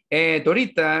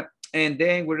 Dorita, and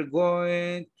then we're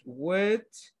going with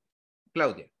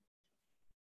Claudia.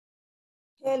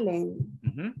 Helen,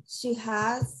 she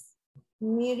has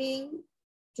meeting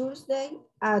Tuesday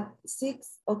at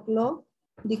 6 o'clock,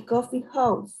 the coffee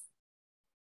house.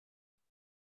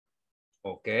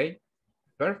 Okay,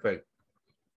 perfect.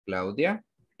 Claudia,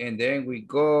 and then we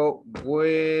go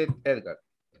with Edgar.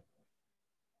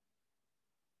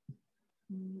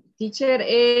 Teacher,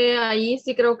 ahí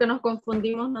sí creo que nos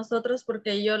confundimos nosotros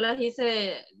porque yo las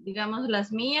hice, digamos,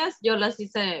 las mías, yo las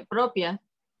hice propias.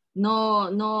 No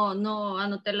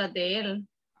anoté las de él.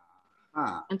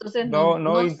 Ah, entonces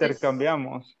no sé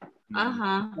intercambiamos.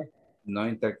 Ajá. No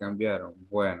intercambiaron.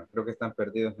 Bueno, creo que están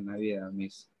perdidos en la vida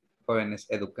mis jóvenes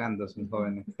educandos, mis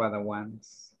jóvenes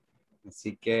padawans.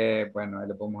 Así que, bueno, ahí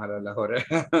les vamos a dar las horas.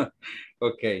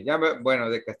 Ok, bueno,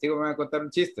 de castigo me van a contar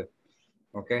un chiste.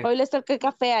 Ok. Hoy les toqué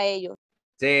café a ellos.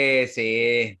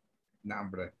 Sí. No,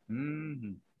 hombre.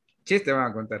 Chiste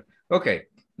van a contar. Ok,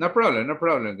 no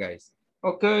problem, guys.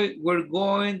 Okay, we're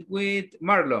going with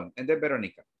Marlon and then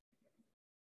Veronica.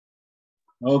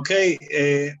 Okay.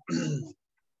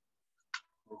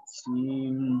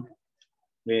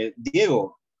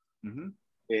 Diego.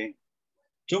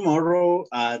 Tomorrow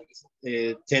at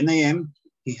 10 a.m.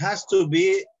 he has to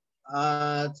be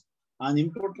at an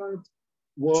important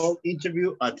work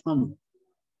interview at home.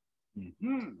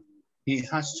 He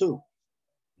has to.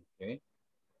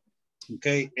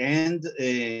 Okay, and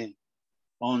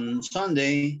on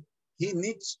Sunday, he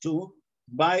needs to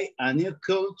buy a new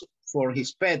coat for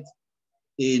his pet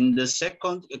in the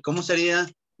second, ¿cómo sería?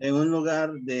 En un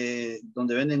lugar de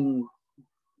donde venden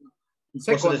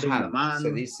second hand.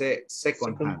 Se dice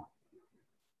second hand.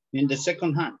 In the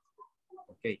second hand.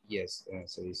 Okay, yes,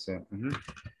 se dice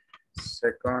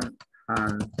second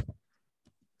hand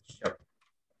shop.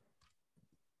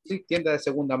 Sí, tienda de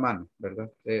segunda mano,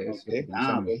 ¿verdad? Okay.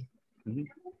 Okay.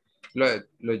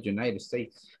 Los United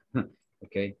States.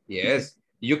 Okay, yes.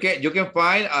 You can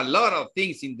find a lot of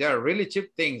things in there, really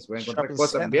cheap things. Voy a encontrar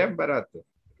cosas bien baratas,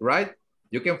 right?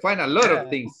 You can find a lot of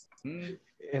things.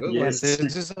 Yes.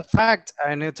 This is a fact.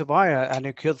 I need to buy a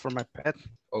new kid for my pet.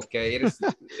 Okay, it is.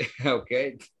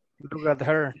 Okay. Look at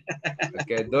her.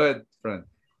 Okay, do it, friend.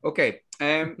 Okay,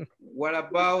 what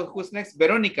about, who's next?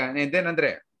 Veronica, and then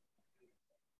Andrea.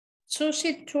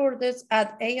 Tuesday Thursdays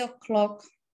at 8 o'clock,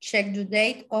 check the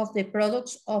date of the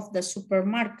products of the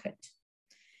supermarket.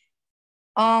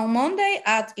 On Monday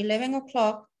at 11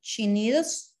 o'clock, she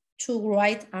needs to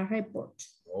write a report.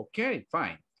 Okay,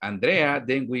 fine. Andrea,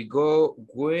 then we go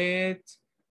with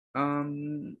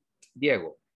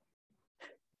Diego.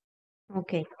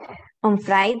 Okay. On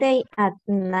Friday at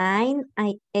 9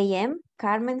 a.m.,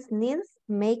 Carmen's needs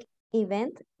make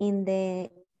event in the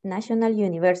National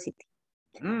University.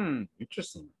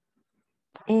 Interesting.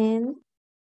 And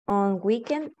on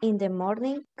weekend in the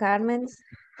morning, Carmen's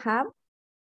have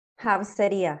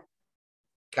sería.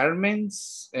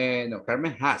 Carmen's, no,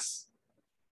 Carmen has.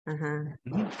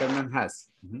 Carmen has.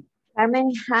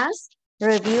 Carmen has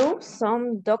reviewed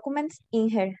some documents in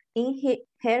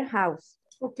her house.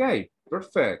 Okay,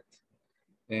 perfect.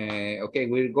 Okay,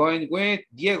 we're going with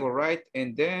Diego, right?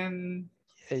 And then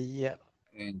yeah.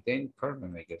 And then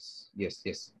Carmen, I guess.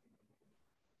 Yes.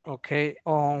 Okay,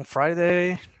 on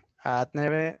Friday at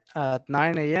 9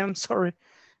 a.m., sorry,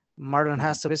 Marlon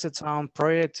has to visit some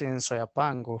project in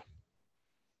Soyapango.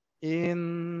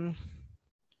 In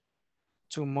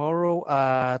tomorrow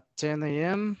at 10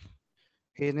 a.m.,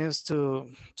 he needs to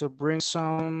bring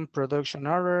some production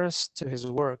orders to his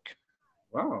work.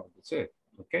 Wow, that's it.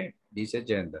 Okay, this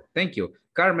agenda. Thank you.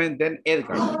 Carmen, then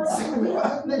Edgar.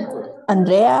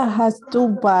 Andrea has to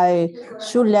buy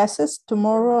shoelaces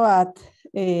tomorrow at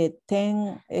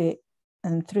 10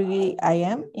 and 3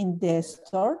 a.m. in the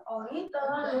store.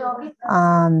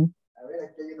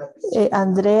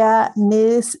 Andrea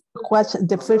needs to watch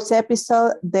the first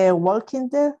episode, The Walking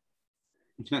Dead,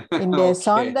 in the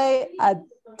Sunday at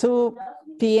 2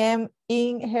 p.m.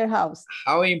 in her house.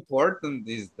 How important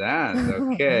is that?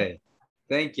 Okay.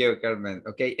 Thank you, Carmen.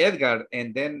 Okay, Edgar,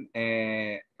 and then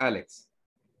Alex.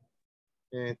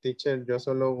 Teacher, yo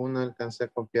solo una alcancé a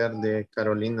copiar de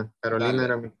Carolina. Carolina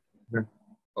era mi...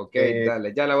 Ok,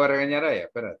 dale, ya la voy a regañar a ella,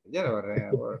 espérate, ya la voy a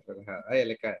regañar, a ella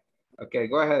le cae. Ok,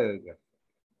 go ahead, Edgar.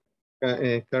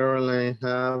 Caroline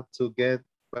have to get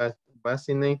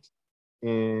vaccinated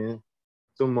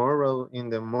tomorrow in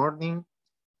the morning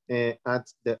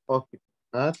at the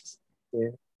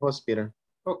hospital.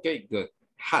 Okay, good.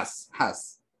 Has.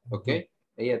 Okay,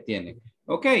 ella tiene.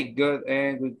 Okay, good.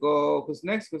 And we go, who's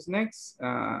next?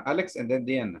 Alex, and then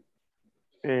Diana.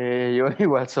 Yo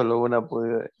igual solo una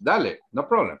pude. Dale, no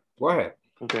problem. Go ahead.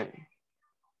 Okay.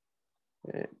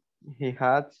 He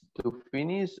had to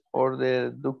finish all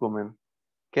the document.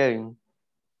 Kevin,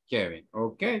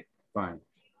 okay, fine.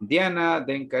 Diana,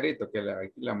 then Carito, que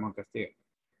aquí la vamos a castigar.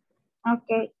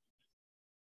 Okay.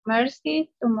 Mercy,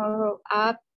 tomorrow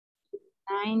at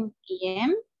 9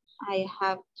 p.m. I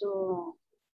have to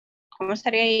 ¿Cómo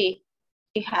sería ahí?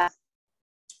 He has.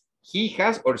 He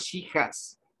has or she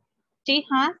has? She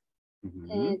has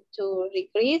to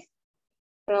decrease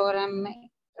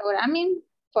programming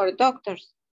for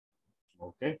doctors.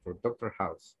 Okay, for Dr.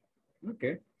 House.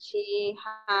 Okay. She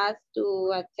has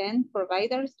to attend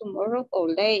providers tomorrow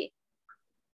all day.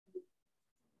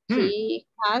 She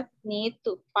has need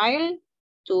to file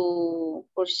to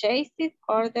purchase this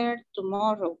order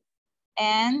tomorrow.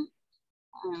 And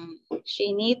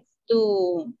she needs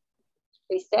to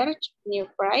research new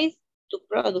price to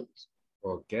products.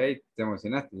 Okay, te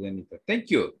emocionaste, Janita.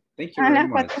 Thank you. Thank you very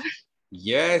much.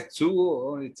 Yes,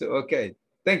 it's okay.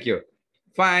 Thank you.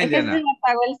 Fine, Es que Diana. se me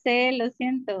apagó el cel, lo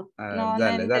siento.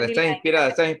 Dale,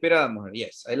 estás inspirada, mujer.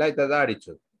 Yes, I like that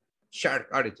attitude. Sharp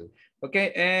attitude.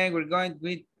 Okay, and we're going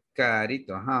with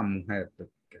Carito. Ajá, mujer.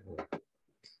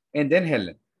 And then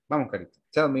Helen. Vamos, Carito.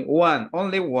 Tell me one,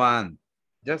 only one.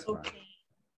 Just one.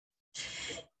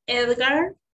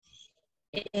 Edgar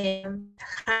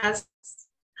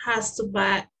has to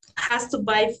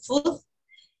buy food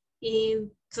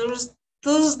in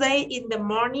Tuesday in the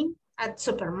morning at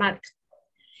supermarket.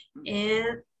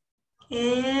 And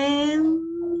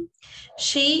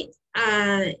she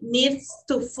needs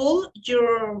to fill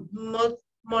your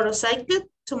motorcycle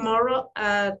tomorrow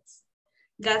at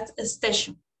gas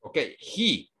station. Okay,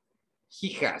 he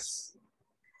has.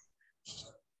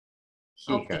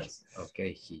 He has.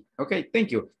 Okay, he. Okay,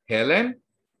 thank you. Helen.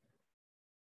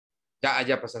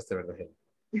 Ya pasaste, ¿verdad, Helen?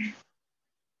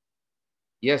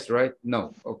 Yes, right?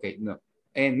 No. Okay, no.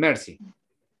 And Mercy.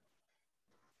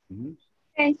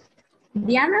 Okay.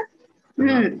 Diana,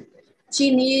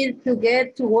 she needs to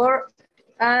get to work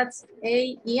at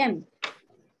 8 a.m.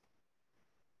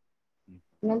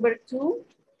 Number 2,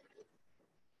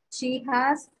 she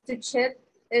has to check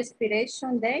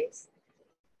expiration dates.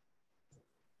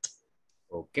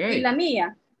 Okay. ¿Y la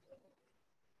mía?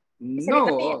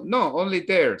 No, no, only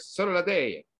theirs. Solo la de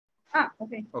ella. Ah,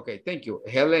 okay. Okay, thank you.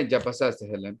 Helen, ya pasaste,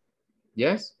 Helen.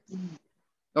 Yes?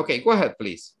 Okay, go ahead,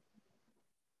 please.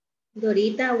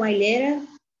 Dorita, while later,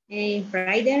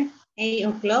 Friday, 8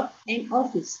 o'clock in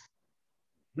office.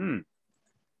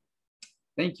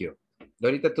 Thank you.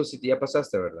 Dorita, tú sí ya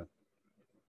pasaste, ¿verdad?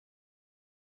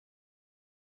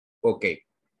 Okay.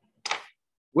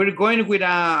 We're going with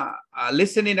a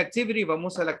listening activity.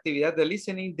 Vamos a la actividad de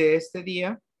listening de este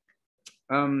día.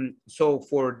 So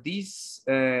for this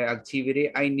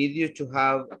activity, I need you to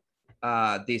have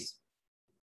this.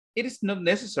 It is not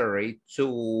necessary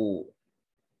to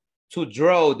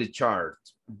draw the chart,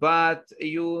 but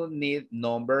you need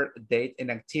number, date, and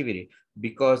activity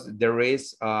because there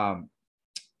are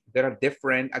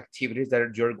different activities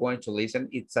that you're going to listen.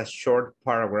 It's a short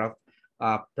paragraph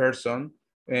person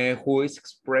who is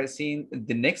expressing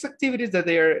the next activities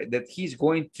that he's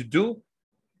going to do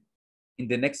in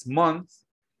the next month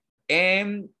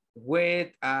and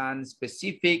with a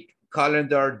specific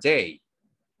calendar day.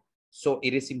 So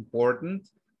it is important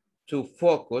to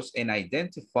focus and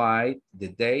identify the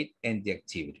date and the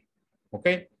activity.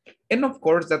 Okay. And of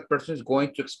course, that person is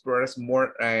going to express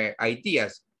more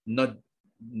ideas, not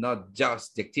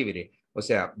just the activity. O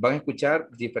sea, van a escuchar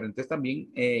diferentes también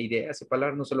ideas y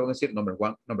palabras, no solo van a decir number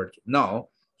 1, number 2. No,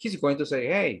 he's going to say,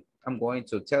 hey, I'm going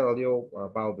to tell you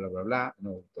about blah, blah, blah,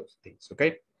 no, those things,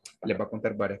 okay? Les va a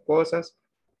contar varias cosas,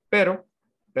 but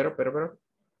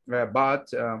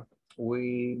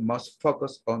we must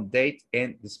focus on date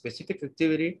and the specific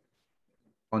activity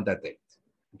on that date,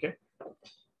 okay?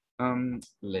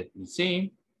 Let me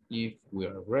see if we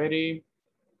are ready,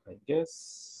 I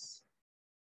guess.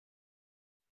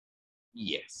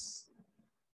 Yes,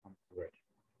 I'm ready.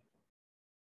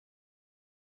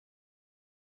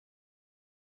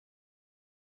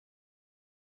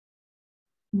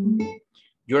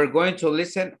 You're going to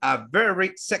listen a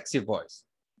very sexy voice.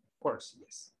 Of course,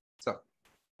 yes. So,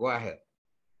 go ahead.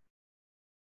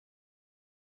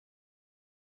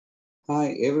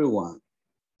 Hi, everyone.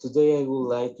 Today, I would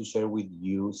like to share with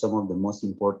you some of the most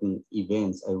important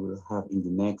events I will have in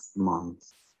the next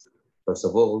month. First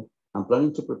of all, I'm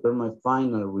planning to prepare my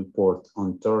final report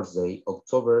on Thursday,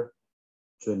 October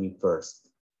 21st.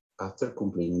 After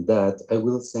completing that, I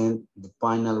will send the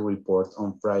final report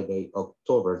on Friday,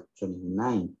 October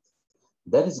 29th.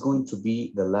 That is going to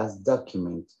be the last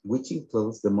document, which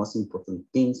includes the most important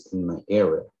things in my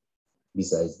area.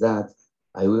 Besides that,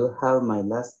 I will have my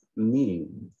last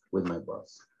meeting with my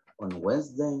boss on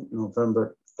Wednesday,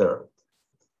 November 3rd.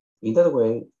 In that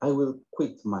way, I will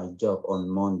quit my job on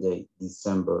Monday,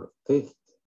 December 5th.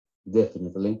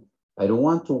 Definitely, I don't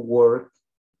want to work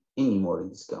anymore in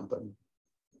this company.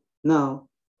 Now,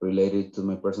 related to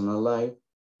my personal life,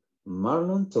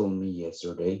 Marlon told me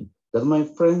yesterday that my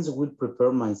friends will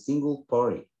prepare my single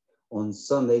party on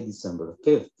Sunday, December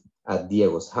 5th at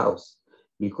Diego's house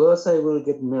because I will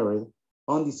get married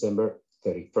on December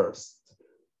 31st.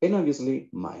 And obviously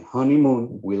my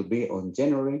honeymoon will be on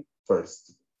January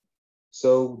 1st.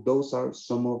 So those are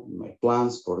some of my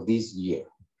plans for this year.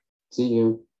 See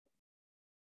you.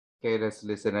 Okay, let's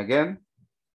listen again.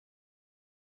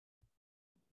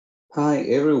 Hi,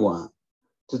 everyone.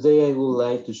 Today, I would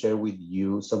like to share with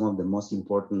you some of the most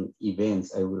important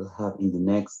events I will have in the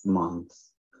next month.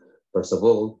 First of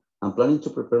all, I'm planning to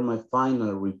prepare my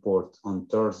final report on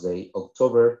Thursday,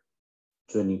 October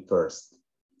 21st.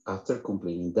 After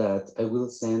completing that, I will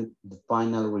send the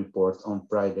final report on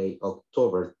Friday,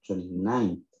 October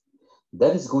 29th.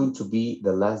 That is going to be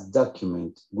the last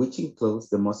document, which includes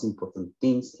the most important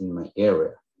things in my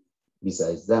area.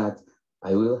 Besides that,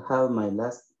 I will have my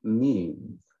last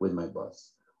meeting with my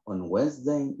boss on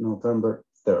Wednesday, November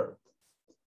 3rd.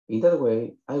 In that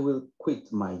way, I will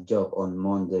quit my job on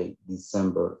Monday,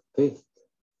 December 5th.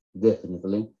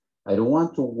 Definitely, I don't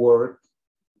want to work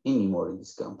anymore in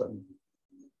this company.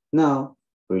 Now,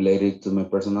 related to my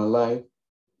personal life,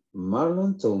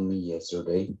 Marlon told me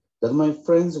yesterday that my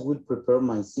friends will prepare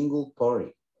my single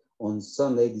party on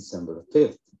Sunday, December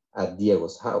 5th at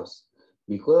Diego's house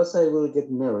because I will get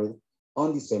married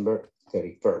on December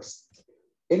 31st.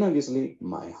 And obviously,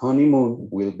 my honeymoon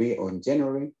will be on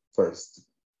January 1st.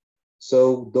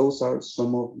 So those are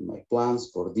some of my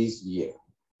plans for this year.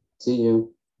 See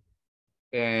you.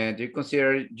 And do you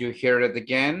consider you hear it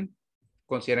again?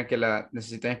 ¿Consideran que la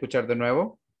necesitan escuchar de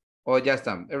nuevo? ¿O ya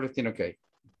están? Everything okay?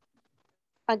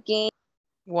 Again.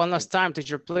 One last time,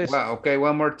 teacher, please. Wow, okay,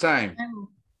 one more time.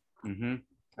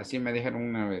 Así me dijeron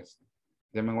una vez.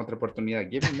 Denme otra oportunidad.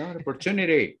 Give me another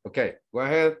opportunity. Okay, go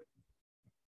ahead.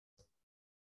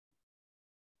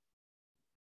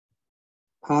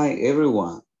 Hi,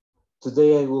 everyone.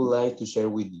 Today, I would like to share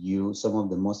with you some of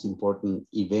the most important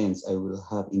events I will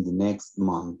have in the next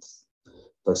month.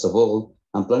 First of all,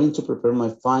 I'm planning to prepare my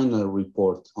final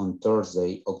report on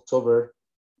Thursday, October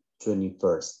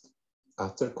 21st.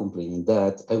 After completing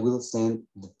that, I will send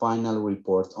the final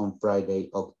report on Friday,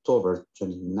 October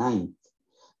 29th.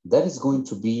 That is going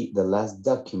to be the last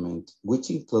document,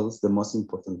 which includes the most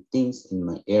important things in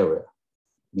my area.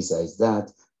 Besides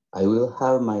that, I will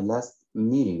have my last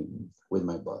meeting with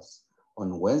my boss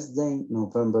on Wednesday,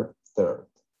 November 3rd.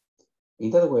 In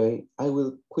that way, I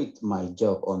will quit my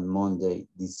job on Monday,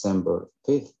 December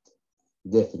 5th.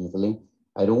 Definitely,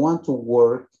 I don't want to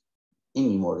work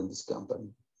anymore in this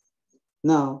company.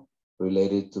 Now,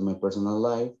 related to my personal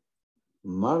life,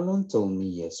 Marlon told me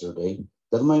yesterday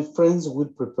that my friends will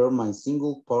prepare my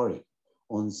single party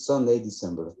on Sunday,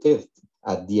 December 5th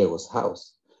at Diego's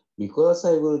house because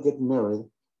I will get married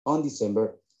on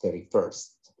December 31st.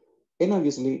 And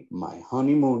obviously, my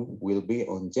honeymoon will be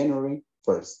on January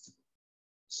 1st.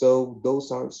 So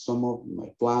those are some of my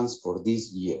plans for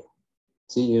this year.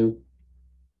 See you.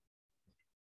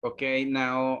 Okay,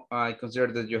 now I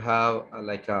consider that you have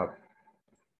like a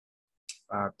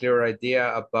clear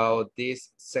idea about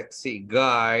this sexy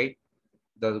guy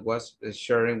that was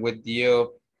sharing with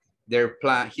you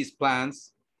his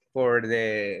plans for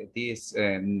this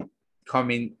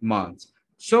coming months.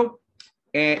 So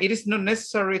it is not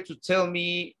necessary to tell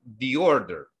me the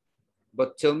order,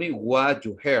 but tell me what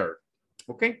you heard.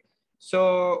 Okay,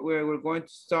 so we're going to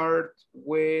start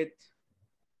with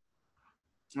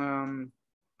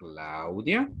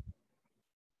Claudia.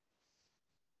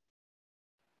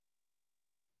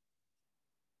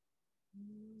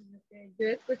 Yo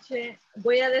escuché,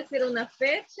 voy a decir una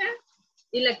fecha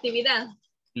y la actividad.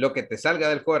 Lo que te salga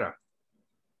del cora.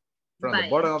 From the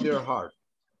bottom of your heart.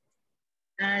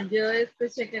 Yo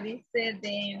escuché que dice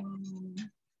de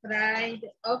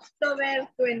Friday, October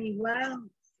 21,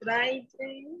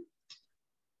 Friday,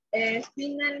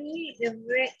 finally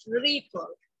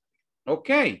report.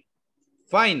 Okay,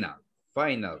 final.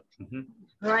 Final.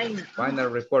 Final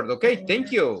report. Okay,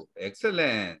 thank you.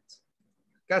 Excellent.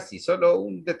 Casi, solo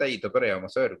un detallito, pero ya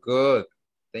vamos a ver. Good.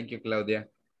 Thank you, Claudia.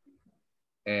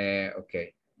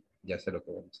 Okay, ya sé lo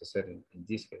que vamos a hacer in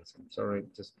this case. I'm sorry,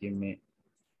 just give me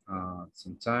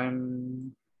some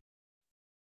time.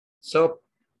 So,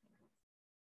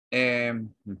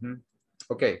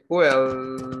 okay, who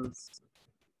else?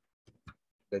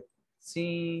 Let's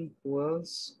see, who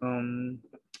else?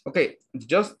 Okay,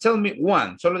 just tell me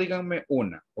one. Solo díganme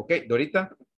una. Okay, Dorita.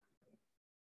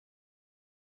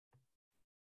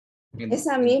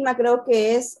 Esa misma creo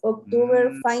que es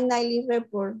October Finally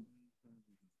Report.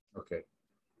 Okay.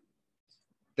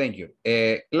 Thank you.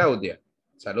 Claudia.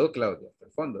 Salud, Claudia.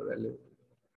 Por fondo, dale.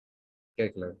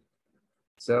 Okay, Claudia.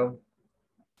 So,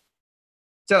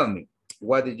 tell me,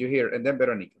 what did you hear? And then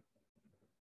Veronica.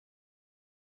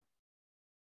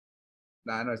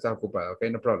 No, estás ocupada. Okay,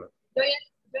 no problem. Yo ya la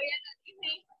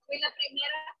dije, fui la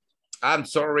primera. I'm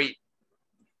sorry.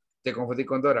 Te confundí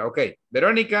con Dora. Okay,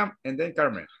 Veronica and then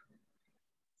Carmen.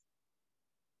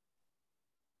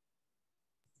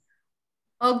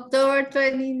 October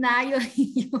 29.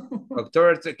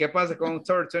 ¿Qué pasa con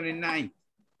October 29?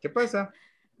 ¿Qué pasa?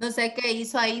 No sé qué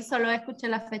hizo ahí, solo escuché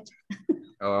la fecha.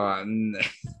 Oh,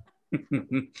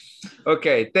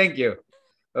 okay, thank you.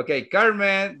 Okay,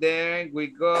 Carmen, then we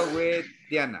go with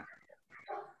Diana.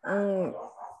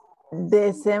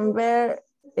 December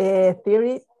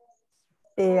 30th,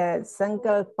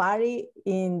 Sanka party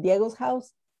in Diego's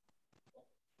house.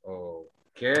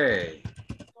 Okay.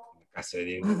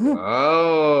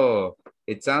 Oh,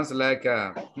 it sounds like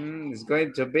it's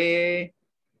going to be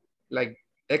like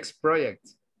X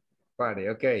project party.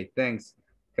 Okay, thanks.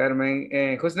 Carmen,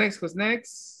 who's next? Who's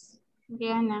next?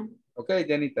 Diana. Okay,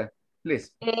 Dianita,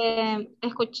 please.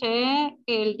 Escuché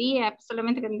que el día,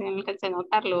 solamente que no alcancé a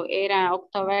notarlo, era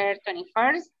October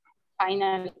 21st,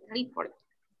 final report.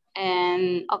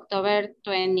 And October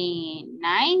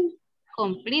 29,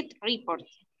 complete report.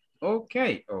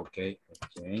 Okay.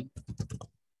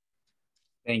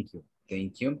 Thank you.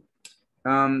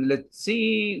 Let's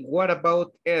see, what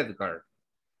about Edgar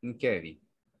and Kevin?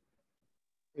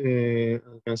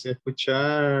 Alcancé a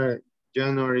escuchar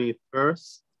January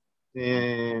 1st,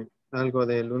 algo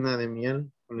de luna de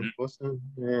miel con mi esposa.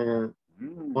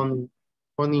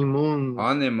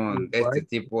 Honeymoon. Este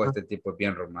tipo es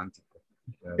bien romántico.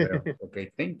 Ok,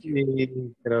 thank you. Y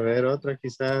quiero ver otra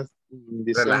quizás.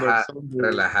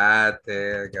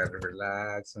 Relájate, gotta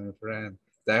relax, my friend.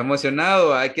 ¿Estás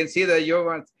emocionado? I can see that you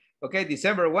want. Ok,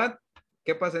 December, what?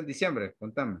 ¿Qué pasa en diciembre?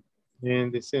 Contame.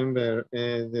 En diciembre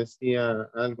decía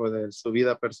algo de su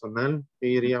vida personal, que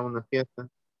iría a una fiesta.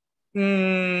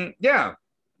 Yeah,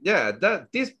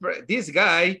 this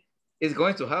guy is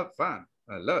going to have fun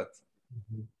a lot.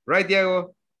 Right,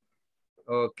 Diego?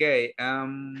 Okay.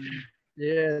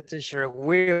 Yeah, teacher,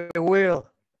 we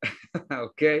will.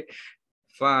 Okay,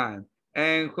 fun.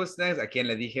 And who's next? ¿A quién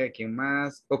le dije? ¿A quién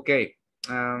más? Okay.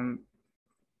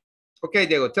 Okay,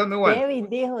 Diego, tell me one. Kevin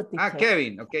dijo, teacher.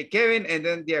 Kevin. Okay, Kevin and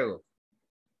then Diego.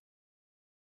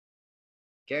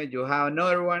 Kevin, you have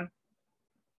another one?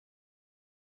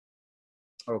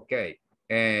 Okay.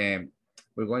 We're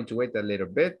going to wait a little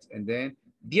bit and then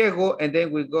Diego, and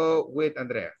then we go with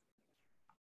Andrea.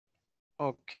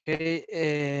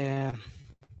 Okay.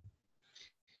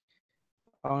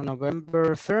 On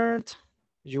November 3rd,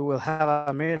 you will have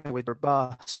a meeting with your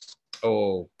boss.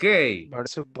 Okay. But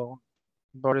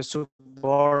it's so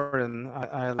boring.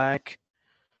 I like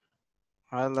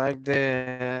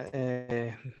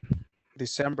the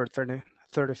December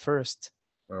 31st.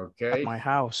 Okay. At my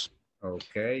house.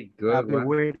 Okay, good. I'll be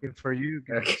waiting for you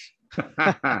guys.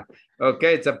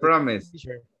 Okay, it's a promise.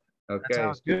 Okay. That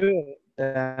sounds good.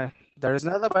 There is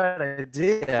not a bad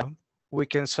idea. We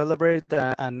can celebrate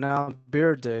another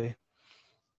birthday.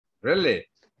 Really?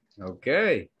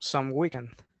 Okay. Some weekend.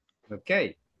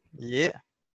 Okay. Yeah.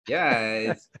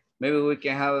 Yeah, maybe we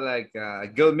can have like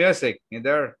good music in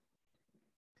there.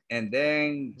 And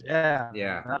then, yeah.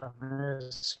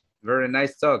 Very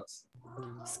nice talks.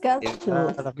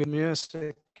 Schedule. Good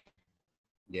music.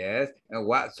 Yes. And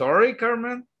what? Sorry,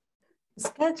 Carmen?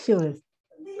 Schedule.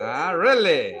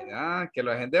 Really? Que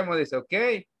lo agendemos, dice,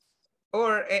 okay.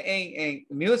 Or en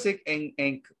music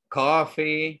and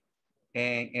coffee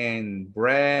and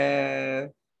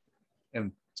bread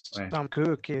and some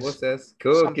cookies. What's this?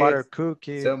 Cookies. Some butter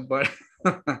cookies. Some butter.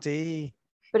 Tea.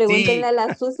 Pregúntenle a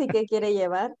la Susi qué quiere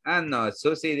llevar. No,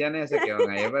 Susi y Diana sé que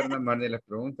van a llevar, no más ni les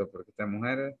pregunto porque estas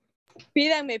mujeres.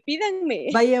 Pídanme.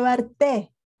 Va a llevar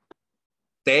té.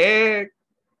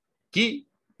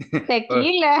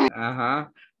 Tequila.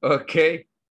 Ajá. Okay.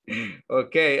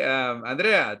 Okay.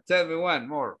 Andrea, tell me one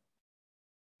more.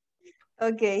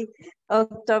 Okay.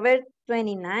 October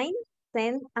 29,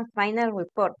 send a final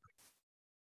report.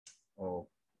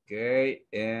 Okay.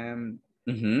 Do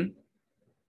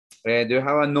you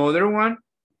have another one?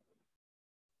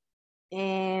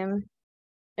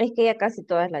 Es que ya casi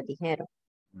todas las dijeron.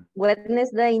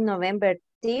 Wednesday, November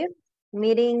 3rd,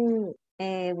 meeting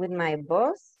with my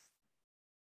boss.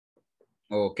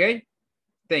 Okay.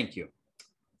 Thank you.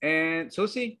 And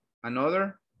Susie,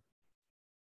 another?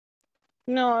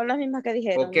 No, las mismas que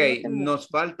dijeron. Okay, nos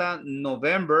falta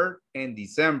November and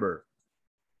December.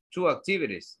 2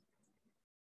 activities.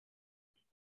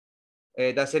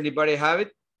 Does anybody have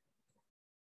it?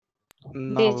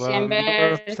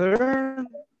 November 3rd.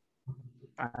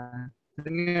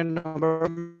 in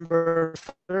November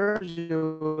 3rd,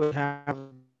 you have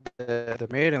the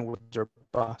meeting with your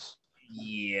boss.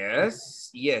 Yes,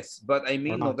 yes, but I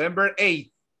mean November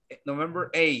 8th. November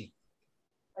 8th.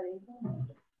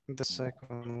 The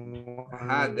second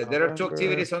one. There are two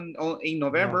activities in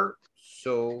November.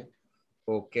 So,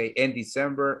 okay, and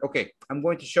December. Okay, I'm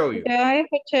going to show you. Yo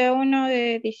escuché uno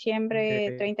de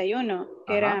diciembre 31,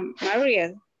 que era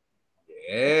Mariel.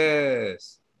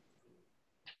 Yes.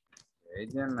 Okay,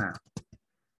 Diana.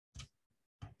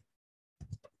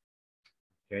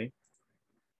 Okay.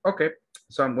 Okay,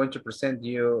 so I'm going to present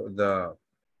you the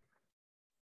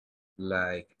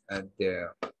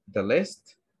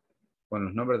list con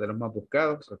los nombres de los más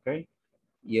buscados, okay?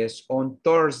 Yes, on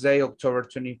Thursday, October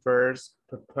 21st,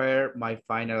 prepare my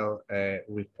final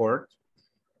report.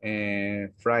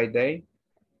 And Friday,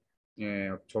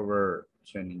 October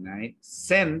 29th,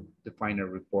 send the final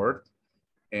report.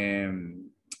 And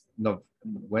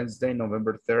Wednesday,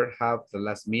 November 3rd, have the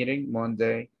last meeting.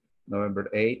 Monday, November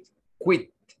 8th,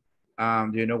 quit.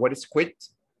 Do you know what is quit?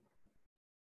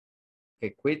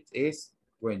 Okay, quit is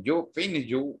when you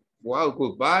finish, wow,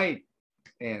 goodbye,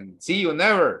 and see you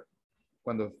never.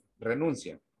 Cuando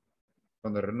renuncia.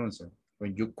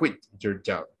 When you quit your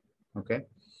job, okay?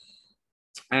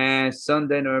 And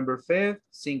Sunday, November 5th,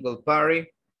 single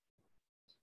party.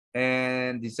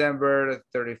 And December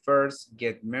 31st,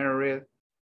 get married.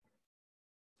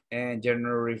 And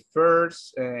January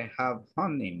 1st, have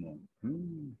honeymoon.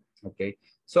 Okay,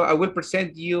 so I will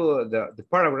present you the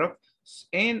paragraph,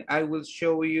 and I will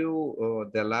show you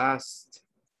the last.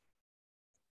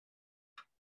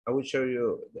 I will show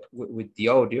you with the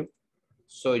audio,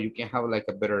 so you can have like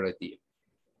a better idea.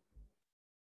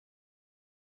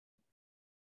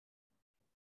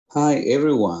 Hi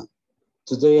everyone.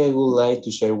 Today I would like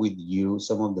to share with you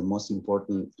some of the most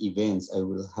important events I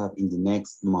will have in the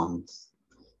next month.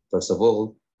 First of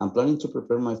all, I'm planning to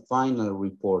prepare my final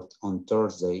report on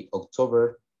Thursday,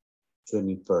 October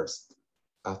 21st.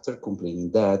 After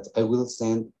completing that, I will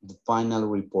send the final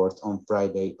report on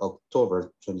Friday,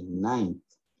 October 29th.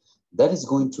 That is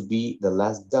going to be the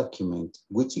last document,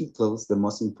 which includes the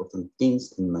most important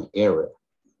things in my area.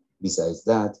 Besides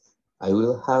that, I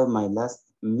will have my last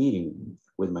meeting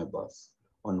with my boss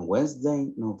on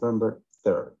Wednesday, November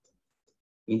 3rd.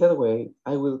 In that way,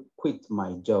 I will quit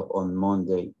my job on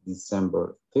Monday,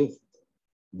 December 5th.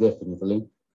 Definitely,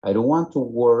 I don't want to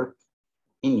work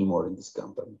anymore in this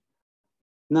company.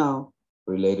 Now,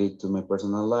 related to my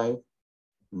personal life,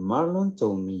 Marlon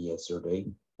told me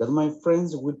yesterday that my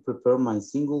friends will prepare my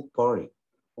single party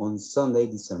on Sunday,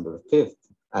 December 5th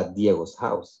at Diego's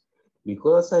house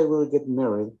because I will get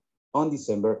married on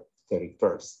December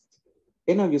 31st.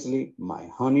 And obviously, my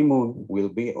honeymoon will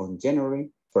be on January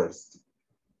 1st.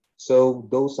 So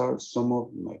those are some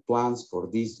of my plans for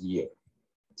this year.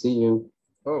 See you.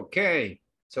 Okay,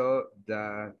 so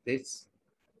this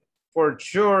for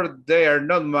sure they are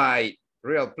not my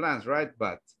real plans, right?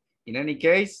 But in any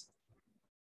case,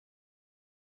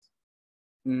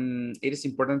 it is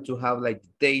important to have like the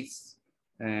dates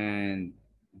and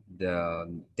the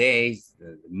days,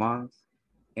 the month,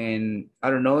 and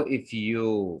I don't know if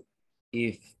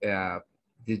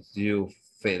did you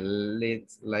feel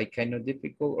it like kind of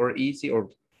difficult or easy or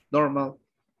normal?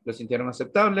 ¿Lo sintieron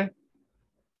aceptable?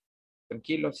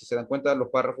 Tranquilo, si se dan cuenta, los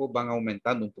párrafos van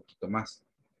aumentando un poquito más.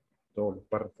 Todos los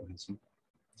párrafos en sí.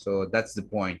 So that's the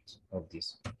point of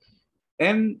this.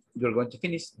 And you're going to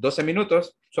finish 12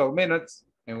 minutos, 12 minutes,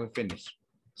 and we finish.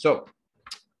 So,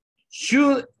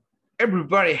 should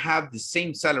everybody have the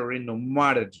same salary no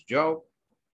matter the job?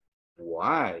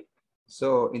 Why?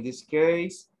 So in this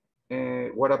case,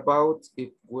 what about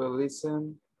if we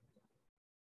listen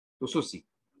to Susie?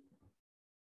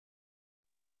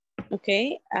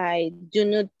 Okay, I do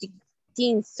not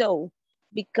think so,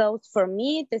 because for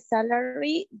me, the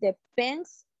salary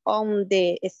depends on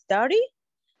the study,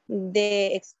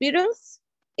 the experience,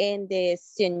 and the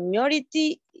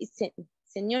seniority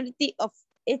of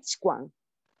each one.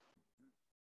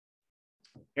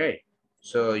 Okay,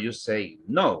 so you say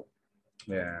no.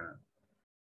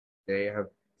 They have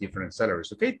different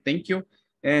salaries. Okay, thank you.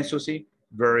 And Susie,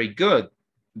 very good.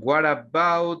 What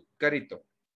about Carito?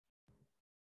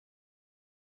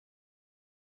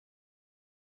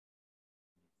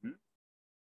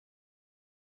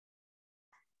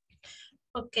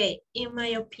 Okay, in my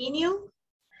opinion,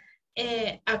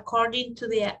 according to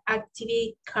the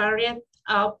activity carried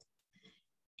out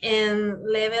and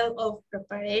level of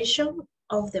preparation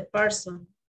of the person,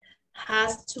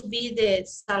 has to be the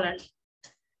salary.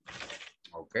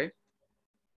 Okay,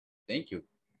 thank you.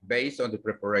 Based on the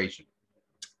preparation.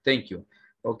 Thank you.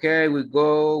 Okay, we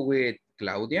go with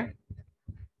Claudia?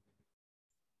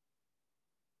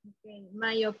 Okay.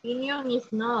 My opinion is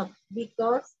not,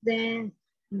 because then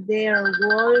there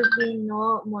will be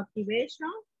no motivation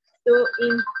to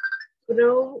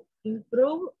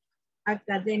improve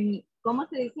academic. ¿Cómo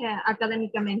se dice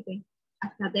académicamente?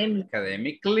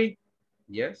 Academically,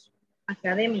 yes.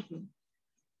 Academically.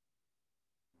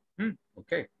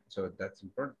 Okay, so that's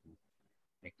important.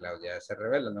 Claudia se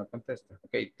revela, no contesta.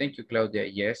 Okay, thank you, Claudia.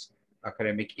 Yes,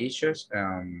 academic issues,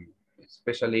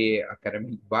 especially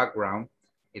academic background,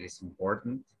 it is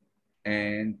important.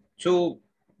 And to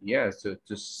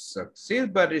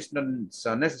succeed, but it's not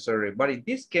so necessary. But in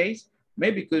this case,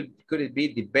 maybe could it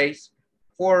be the base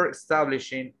for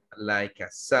establishing like a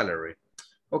salary?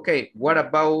 Okay, what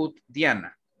about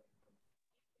Diana?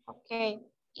 Okay,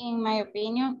 in my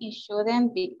opinion, it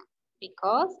shouldn't be,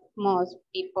 because most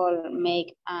people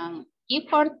make an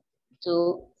effort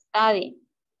to study,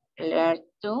 learn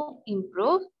to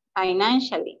improve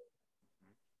financially.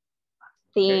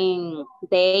 Think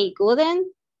they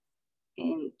couldn't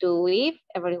do if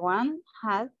everyone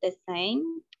has the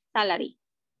same salary.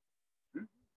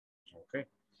 Okay,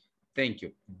 thank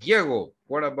you. Diego,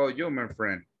 what about you, my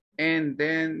friend? And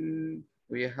then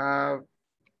we have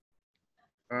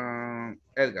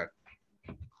Edgar.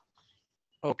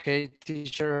 Okay,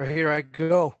 teacher, here I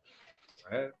go.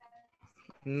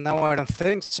 No, I don't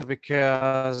think so,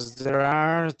 because there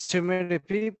are too many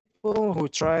people who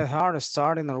try hard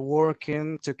starting or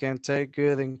working to can take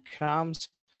good incomes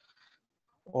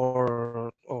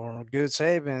or good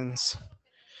savings,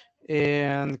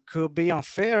 and could be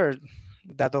unfair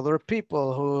that other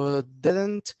people who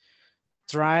didn't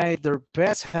try their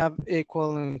best have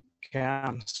equal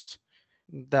incomes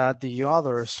that the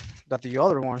other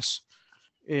ones.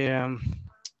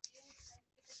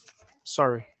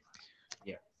 Sorry.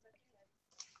 Yeah.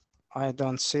 I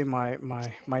don't see my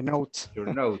notes.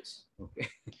 Your notes. Okay.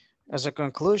 As a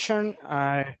conclusion,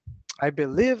 I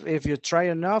believe if you try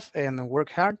enough and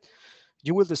work hard,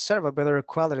 you will deserve a better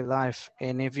quality life.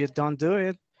 And if you don't do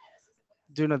it,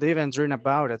 do not even dream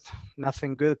about it.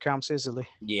 Nothing good comes easily.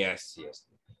 Yes, yes.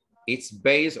 It's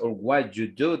based on what you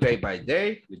do day by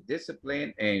day with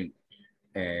discipline and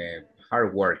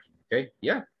hard work. Okay,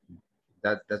 yeah,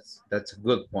 that's a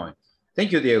good point.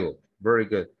 Thank you, Diego. Very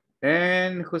good.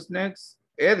 And who's next?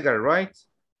 Edgar, right?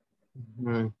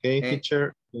 Okay,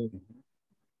 teacher.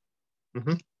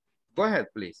 Go ahead,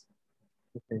 please.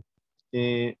 Okay.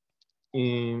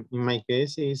 In my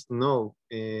case is no,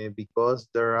 because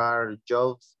there are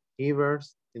jobs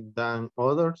givers than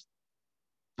others,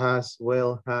 as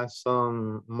well as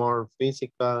some more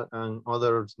physical and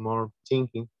others more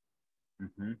thinking.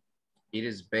 It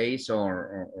is based on,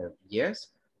 or yes,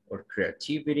 or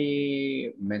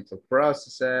creativity, mental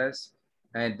processes,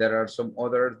 and there are some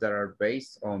others that are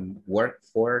based on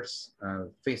workforce,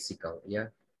 physical, yeah,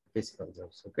 physical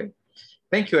jobs, okay?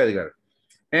 Thank you, Edgar.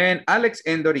 And Alex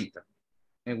and Dorita,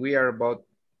 and we are about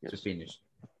to finish.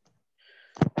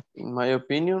 In my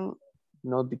opinion,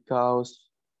 not because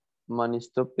many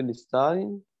stopped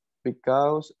studying,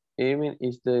 because even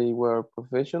if they were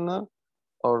professional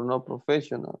or not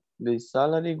professional, the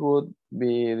salary would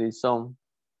be the same.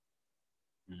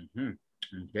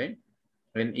 Okay,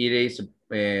 and it is,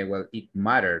 well, it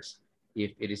matters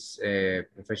if it is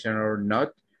professional or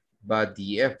not, but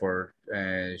the effort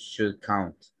should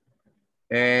count.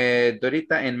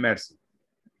 Dorita and Mercy.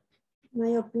 My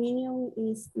opinion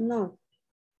is not,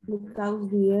 because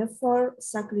the effort,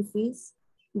 sacrifice,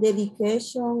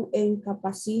 dedication, and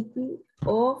capacity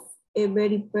of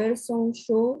every person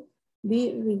should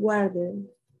be rewarded.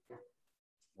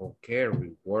 Okay,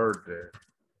 rewarded.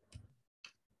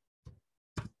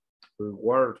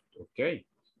 Reward, ok.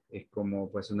 Es como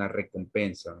pues una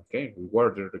recompensa, ok.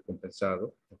 Rewarded,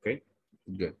 recompensado, ok.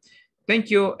 Good. Thank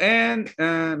you. And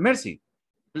Mercy,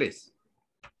 please.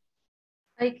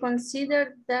 I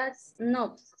consider that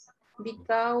not,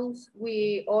 because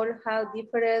we all have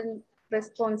different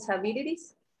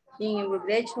responsibilities in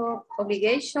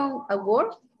obligation at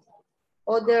work,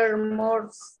 other more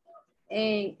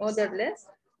and other less,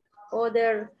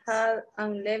 other have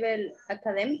level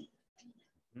academic.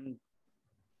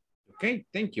 Okay,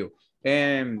 thank you.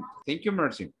 Thank you,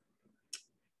 Mercy.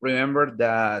 Remember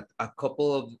that a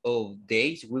couple of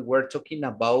days we were talking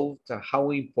about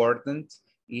how important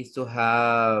is to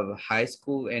have high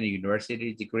school and a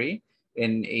university degree,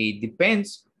 and it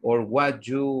depends on what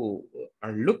you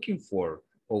are looking for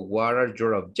or what are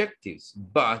your objectives,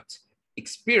 but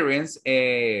experience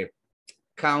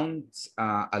counts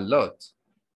a lot.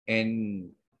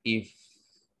 And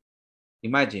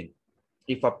imagine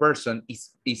if a person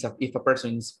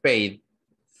is paid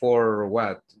for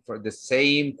what? For the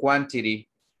same quantity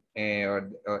or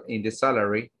in the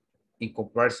salary in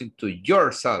comparison to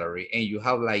your salary, and you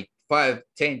have like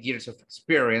 5-10 years of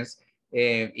experience,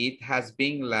 and it has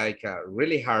been like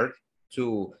really hard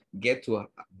to get to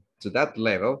that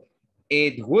level,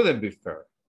 it wouldn't be fair.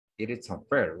 It is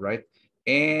unfair, right?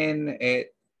 And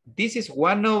this is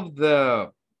one of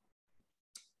the,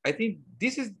 I think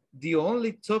this is the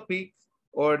only topic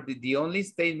or the only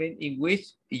statement in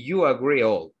which you agree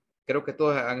all. Creo que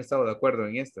todos han estado de acuerdo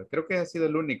en esto. Creo que ha sido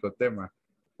el único tema,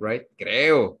 right?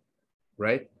 Creo,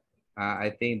 right? I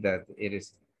think that it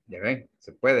is, ya ven,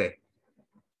 se puede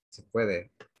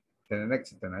tener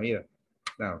éxito en la vida.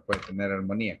 No, puede tener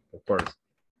armonía, of course.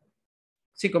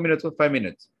 5 minutes or 5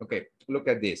 minutes. Okay, look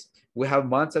at this. We have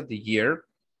months of the year.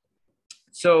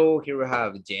 So here we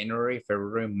have January,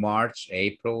 February, March,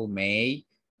 April, May,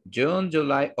 June,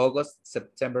 July, August,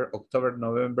 September, October,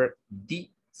 November,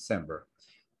 December.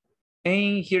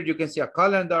 And here you can see a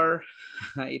calendar.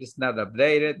 It is not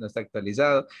updated, no está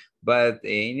actualizado, but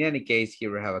in any case,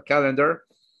 here we have a calendar.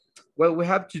 What we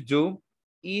have to do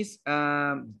is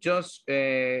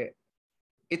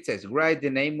it says, write the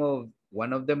name of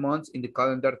one of the months in the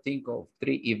calendar, think of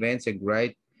 3 events and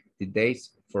write the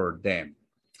dates for them.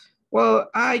 Well,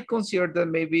 I consider that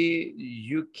maybe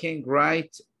you can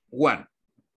write one,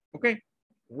 okay?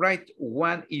 Write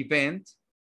one event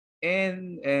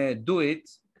and do it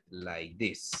like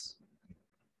this,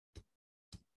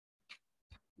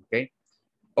 okay?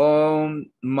 On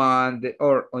Monday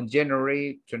or on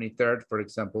January 23rd, for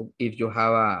example, if you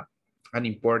have an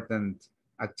important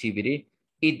activity,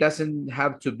 it doesn't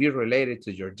have to be related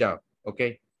to your job,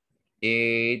 okay?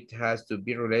 It has to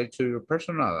be related to your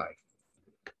personal life.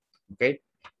 Okay,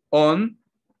 on,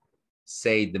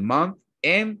 say the month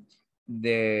and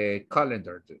the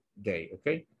calendar day,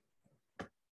 okay?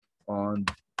 On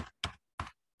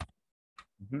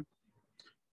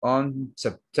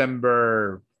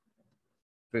September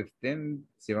 15th,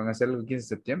 si van a hacer el 15 de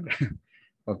septiembre,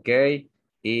 okay?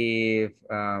 If,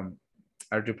 are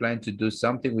you planning to do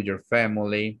something with your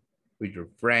family, with your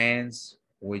friends,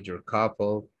 with your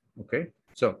couple, okay?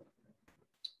 So,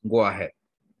 go ahead.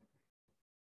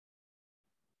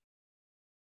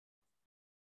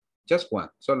 Just one,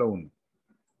 solo uno.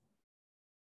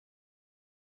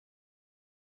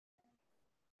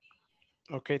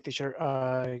 Okay, teacher,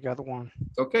 I got one.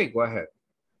 Okay, go ahead.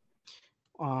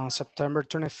 On September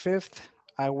 25th,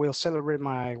 I will celebrate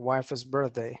my wife's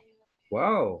birthday.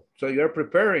 Wow, so you're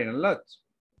preparing a lot.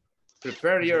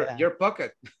 Prepare your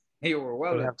pocket, your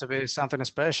wallet. It have to be something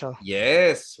special.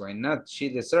 Yes, why not? She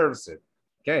deserves it.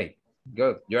 Okay,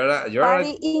 good. You're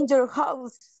Party in your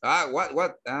house.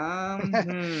 What?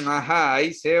 Ajá,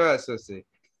 ahí se va, Susi.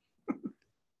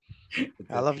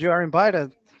 All of you are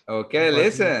invited. Okay,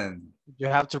 listen. You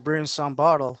have to bring some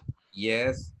bottle.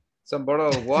 Yes, some bottle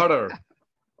of water.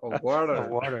 Of water. Of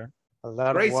water. A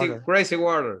lot of water. Crazy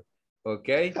water.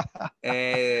 Okay.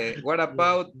 What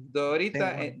about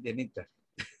Dorita and Janita?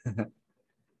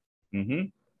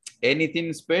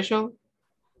 Anything special?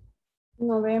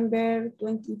 November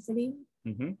 23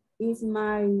 is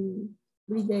my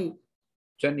birthday.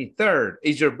 23rd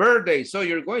is your birthday, so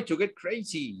you're going to get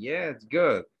crazy. Yes,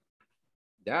 good.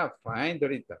 Yeah, fine,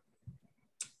 Dorita.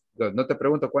 Good. No te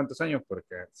pregunto cuántos años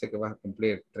porque sé que vas a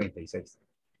cumplir 36.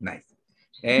 Nice.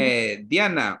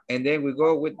 Diana, and then we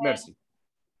go with Mercy.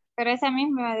 Pero esa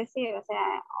misma iba a decir, o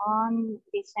sea, on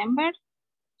December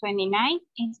 29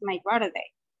 is my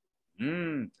birthday.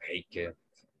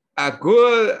 A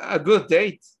good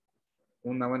date.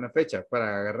 Una buena fecha para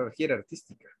agarrar gira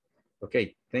artística.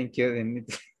 Okay, thank you.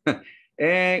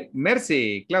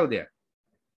 Mercy, Claudia.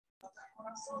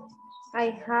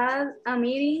 I had a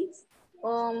meeting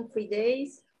on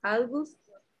Friday, August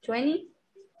 20.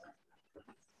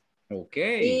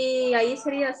 Okay. ¿Y ahí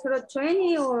sería solo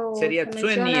 20 o? Sería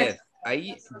 20th.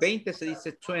 Ahí 20 se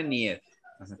dice 20th.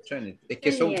 Ajá, 20th. Es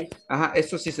que son, ajá,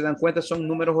 eso si se dan cuenta son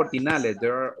números ordinales.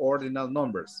 There are ordinal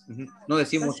numbers. No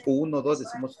decimos 1, 2,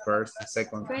 decimos first,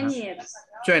 second. 20th.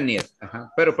 20th.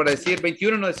 Ajá. Pero para decir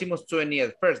 21 no decimos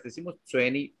 20th first, decimos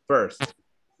 21st.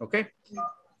 Okay.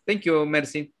 Thank you,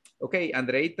 Mercy. Okay,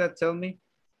 Andreita, tell me.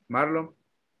 Marlon.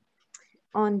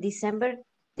 On December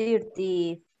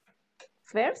 31st,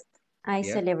 I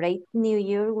celebrate New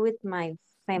Year with my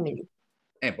family.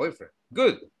 And boyfriend.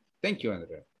 Good. Thank you,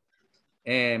 Andrea.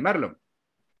 Marlon.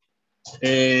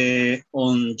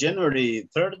 On January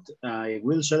 3rd, I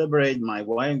will celebrate my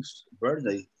wife's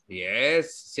birthday.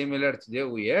 Yes, similar to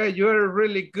you. Yeah, you're a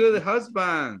really good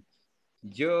husband.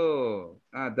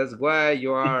 That's why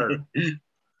you are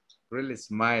really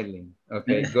smiling.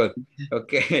 Okay, good.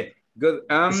 Okay, good.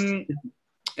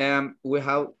 We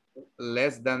have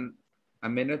less than a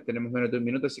minute. Tenemos menos de un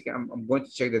minuto, así que I'm going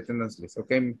to check the attendance list.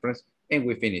 Okay, my friends, and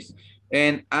we finish.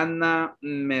 And Ana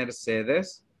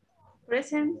Mercedes.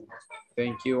 Present.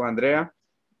 Thank you, Andrea.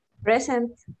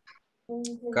 Present.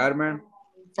 Carmen.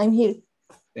 I'm here.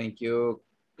 Thank you,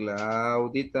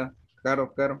 Claudita.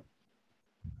 Caro.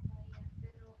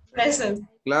 Present.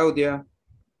 Claudia.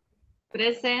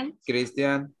 Present.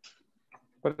 Christian.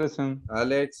 Present.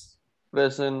 Alex.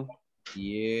 Present.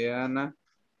 Diana.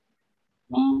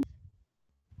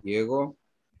 Diego.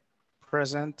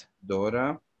 Present.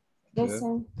 Dora.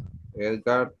 Present.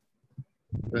 Edgar.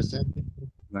 Present.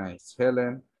 Nice.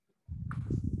 Helen.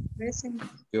 Present.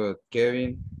 Good.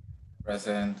 Kevin.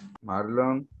 Present.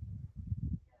 Marlon.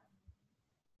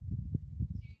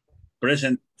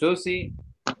 Present. Susie.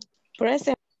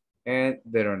 Present. And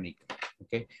Veronica.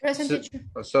 Okay. Present, So,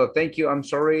 teacher. so thank you. I'm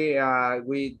sorry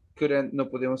we couldn't, no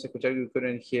pudimos escuchar, we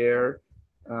couldn't hear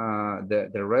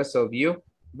the rest of you.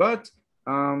 But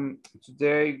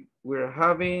today we're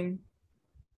having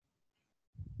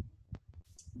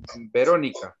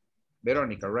Veronica,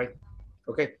 right?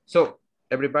 Okay, so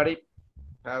everybody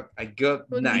have a good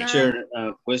night. Teacher,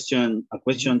 a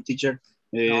question, teacher.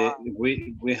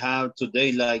 We have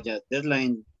today like a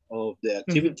deadline of the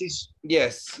activities.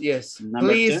 Yes. Number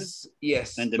Please, 10.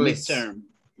 yes. And the please.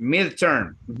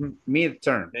 midterm.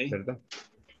 Midterm, Okay. ¿verdad?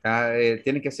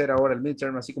 Tienen que hacer ahora el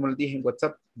midterm, así como les dije en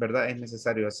WhatsApp, ¿verdad? Es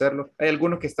necesario hacerlo. Hay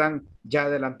algunos que ya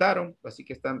adelantaron, así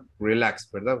que están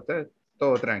relax, ¿verdad? Ustedes,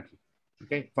 todo tranqui.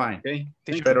 Okay, fine. Okay.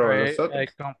 Pero I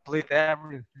nosotros. complete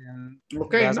everything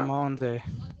Okay, last no. Monday.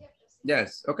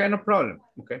 Yes, okay, no problem.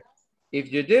 Okay.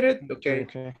 If you did it, okay.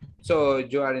 Okay. So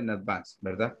you are in advance,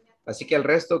 ¿verdad? Así que el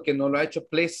resto que no lo ha hecho,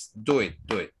 please do it.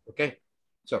 Okay.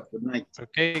 So, good night.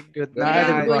 Okay, good night, night.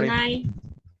 everybody. Good night.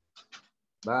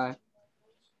 Bye.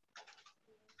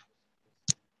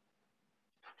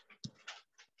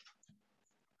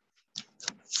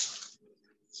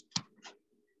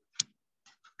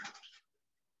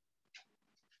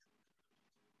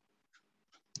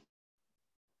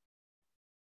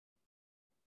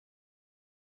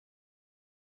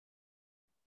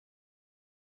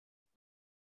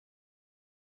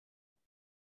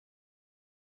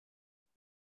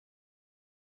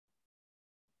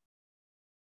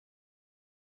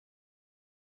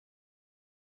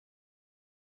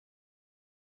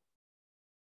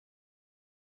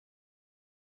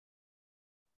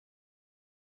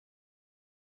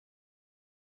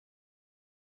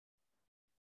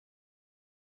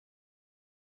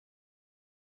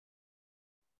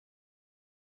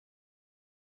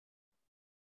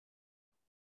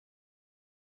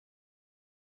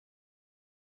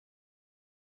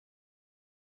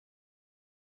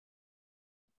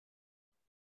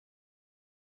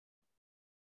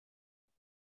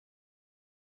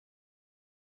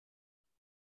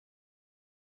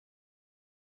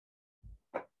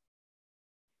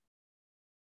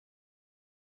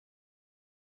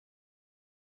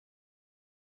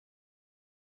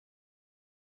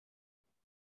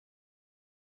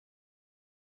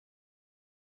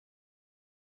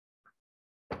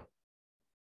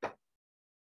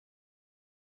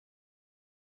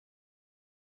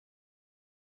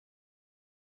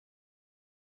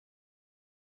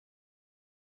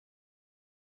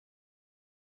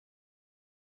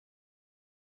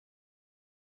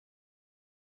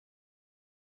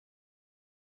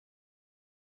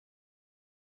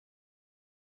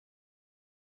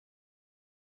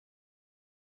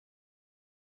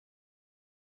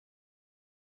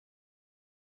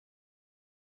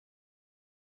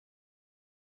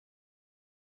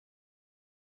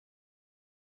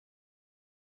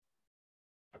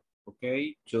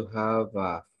 Okay, to have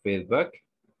feedback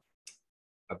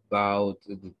about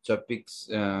the topics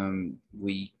and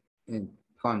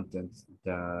contents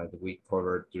that we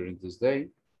covered during this day.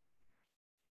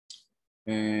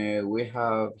 We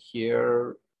have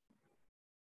here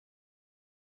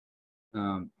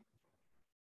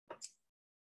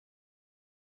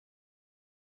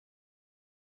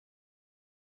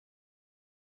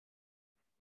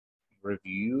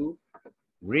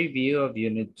review of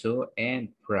unit 2 and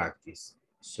practice.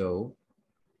 So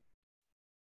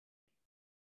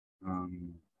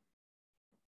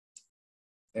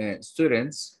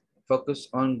students focus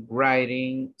on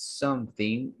writing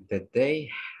something that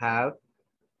they have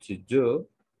to do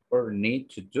or need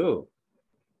to do.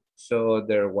 So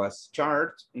there was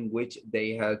chart in which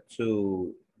they had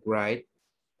to write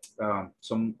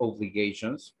some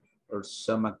obligations or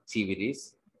some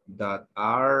activities that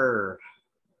are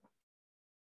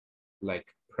like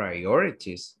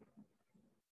priorities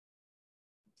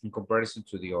in comparison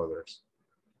to the others.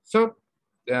 So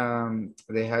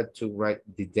they had to write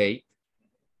the date,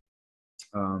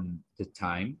 the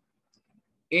time,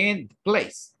 and the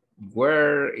place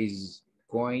where is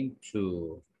going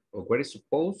to, or where is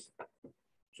supposed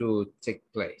to take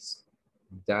place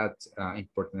that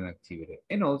important activity.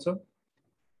 And also,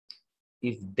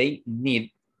 if they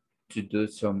need to do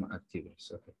some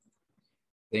activities. Okay.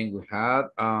 Then we have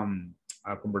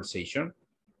a conversation,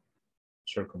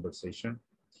 short conversation.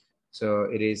 So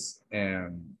it is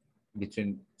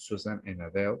between Susan and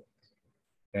Adele.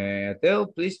 Adele,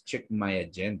 please check my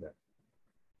agenda.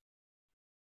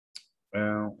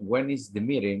 When is the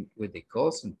meeting with the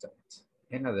consultant?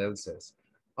 And Adele says,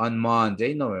 on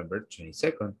Monday, November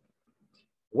 22nd.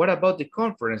 What about the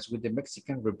conference with the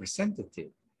Mexican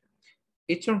representative?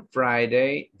 It's on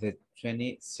Friday, the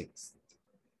 26th.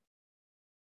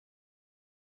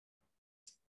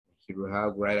 Here we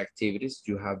have right activities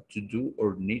you have to do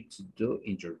or need to do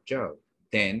in your job.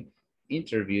 Then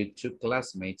interview 2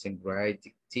 classmates and write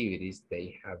activities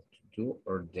they have to do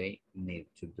or they need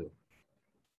to do.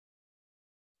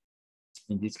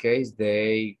 In this case,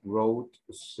 they wrote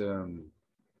some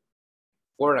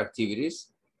 4 activities,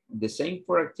 the same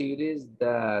 4 activities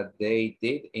that they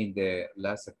did in the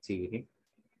last activity.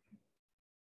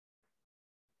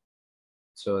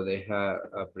 So they have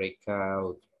a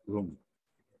breakout room.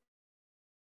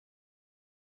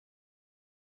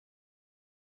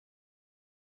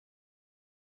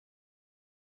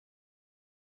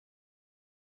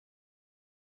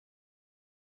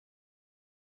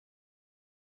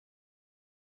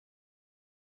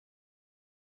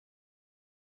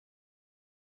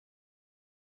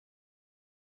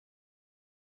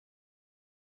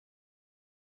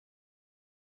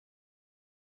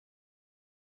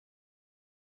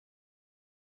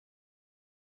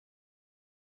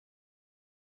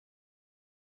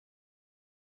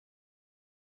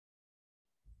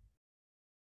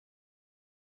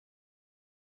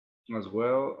 As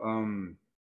well,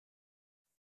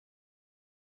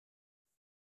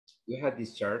 we had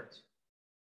this chart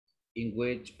in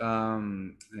which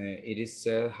it is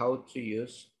said how to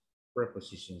use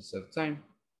prepositions of time.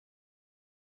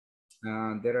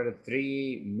 There are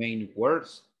 3 main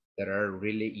words that are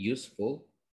really useful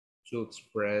to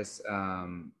express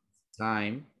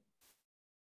time,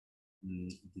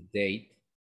 the date.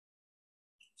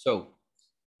 So,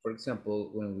 for example,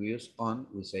 when we use on,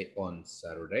 we say on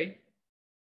Saturday,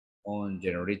 on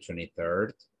January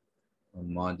 23rd,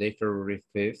 on Monday, February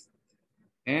 5th,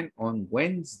 and on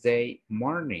Wednesday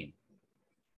morning.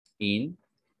 In,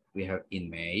 we have in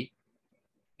May,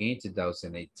 in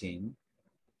 2018,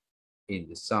 in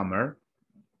the summer,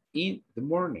 in the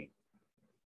morning.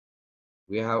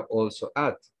 We have also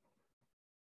at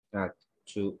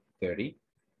 2:30,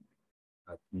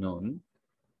 at noon,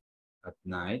 at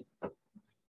night,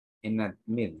 and at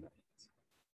midnight.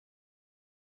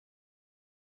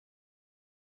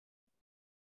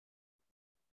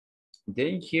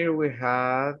 Then here we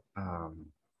have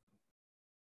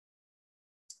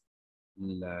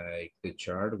like the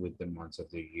chart with the months of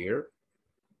the year.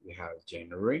 We have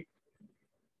January,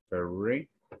 February,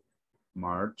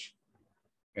 March,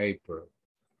 April,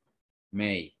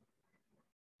 May,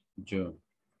 June,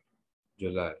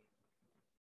 July.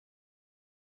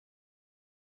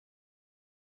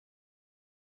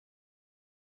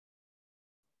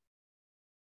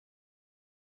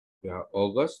 We have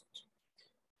August,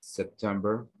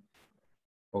 September,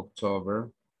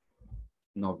 October,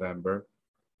 November,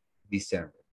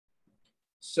 December.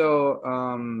 So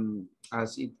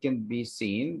as it can be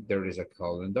seen, there is a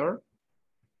calendar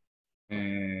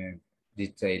and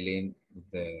detailing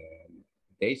the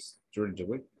days during the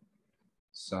week.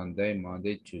 Sunday,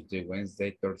 Monday, Tuesday,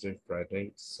 Wednesday, Thursday,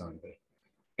 Friday, Sunday.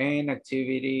 And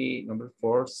activity number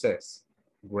 4 says,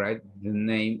 write the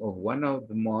name of one of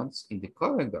the months in the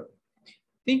calendar.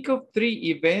 Think of 3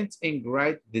 events and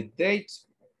write the dates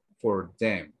for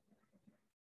them.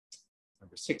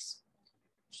 Number 6,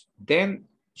 then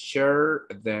share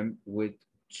them with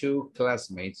 2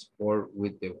 classmates or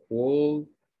with the whole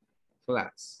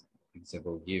class.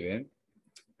 Example given,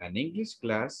 an English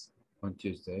class on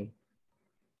Tuesday,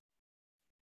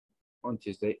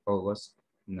 August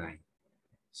 9.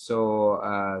 So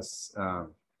as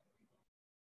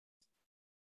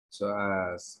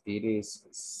it is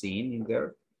seen in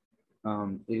there,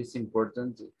 it is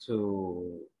important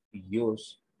to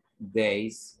use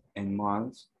days and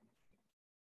months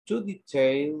to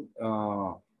detail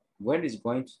when is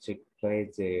going to take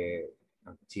place the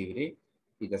activity.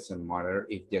 It doesn't matter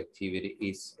if the activity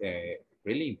is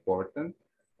really important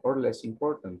or less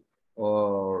important,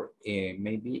 or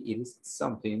maybe it is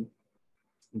something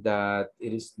that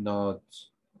it is not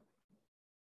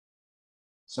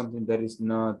something that is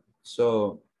not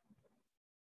so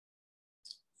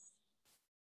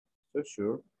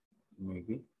sure,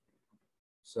 maybe.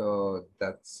 So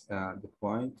that's the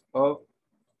point of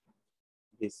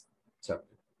this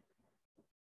chapter.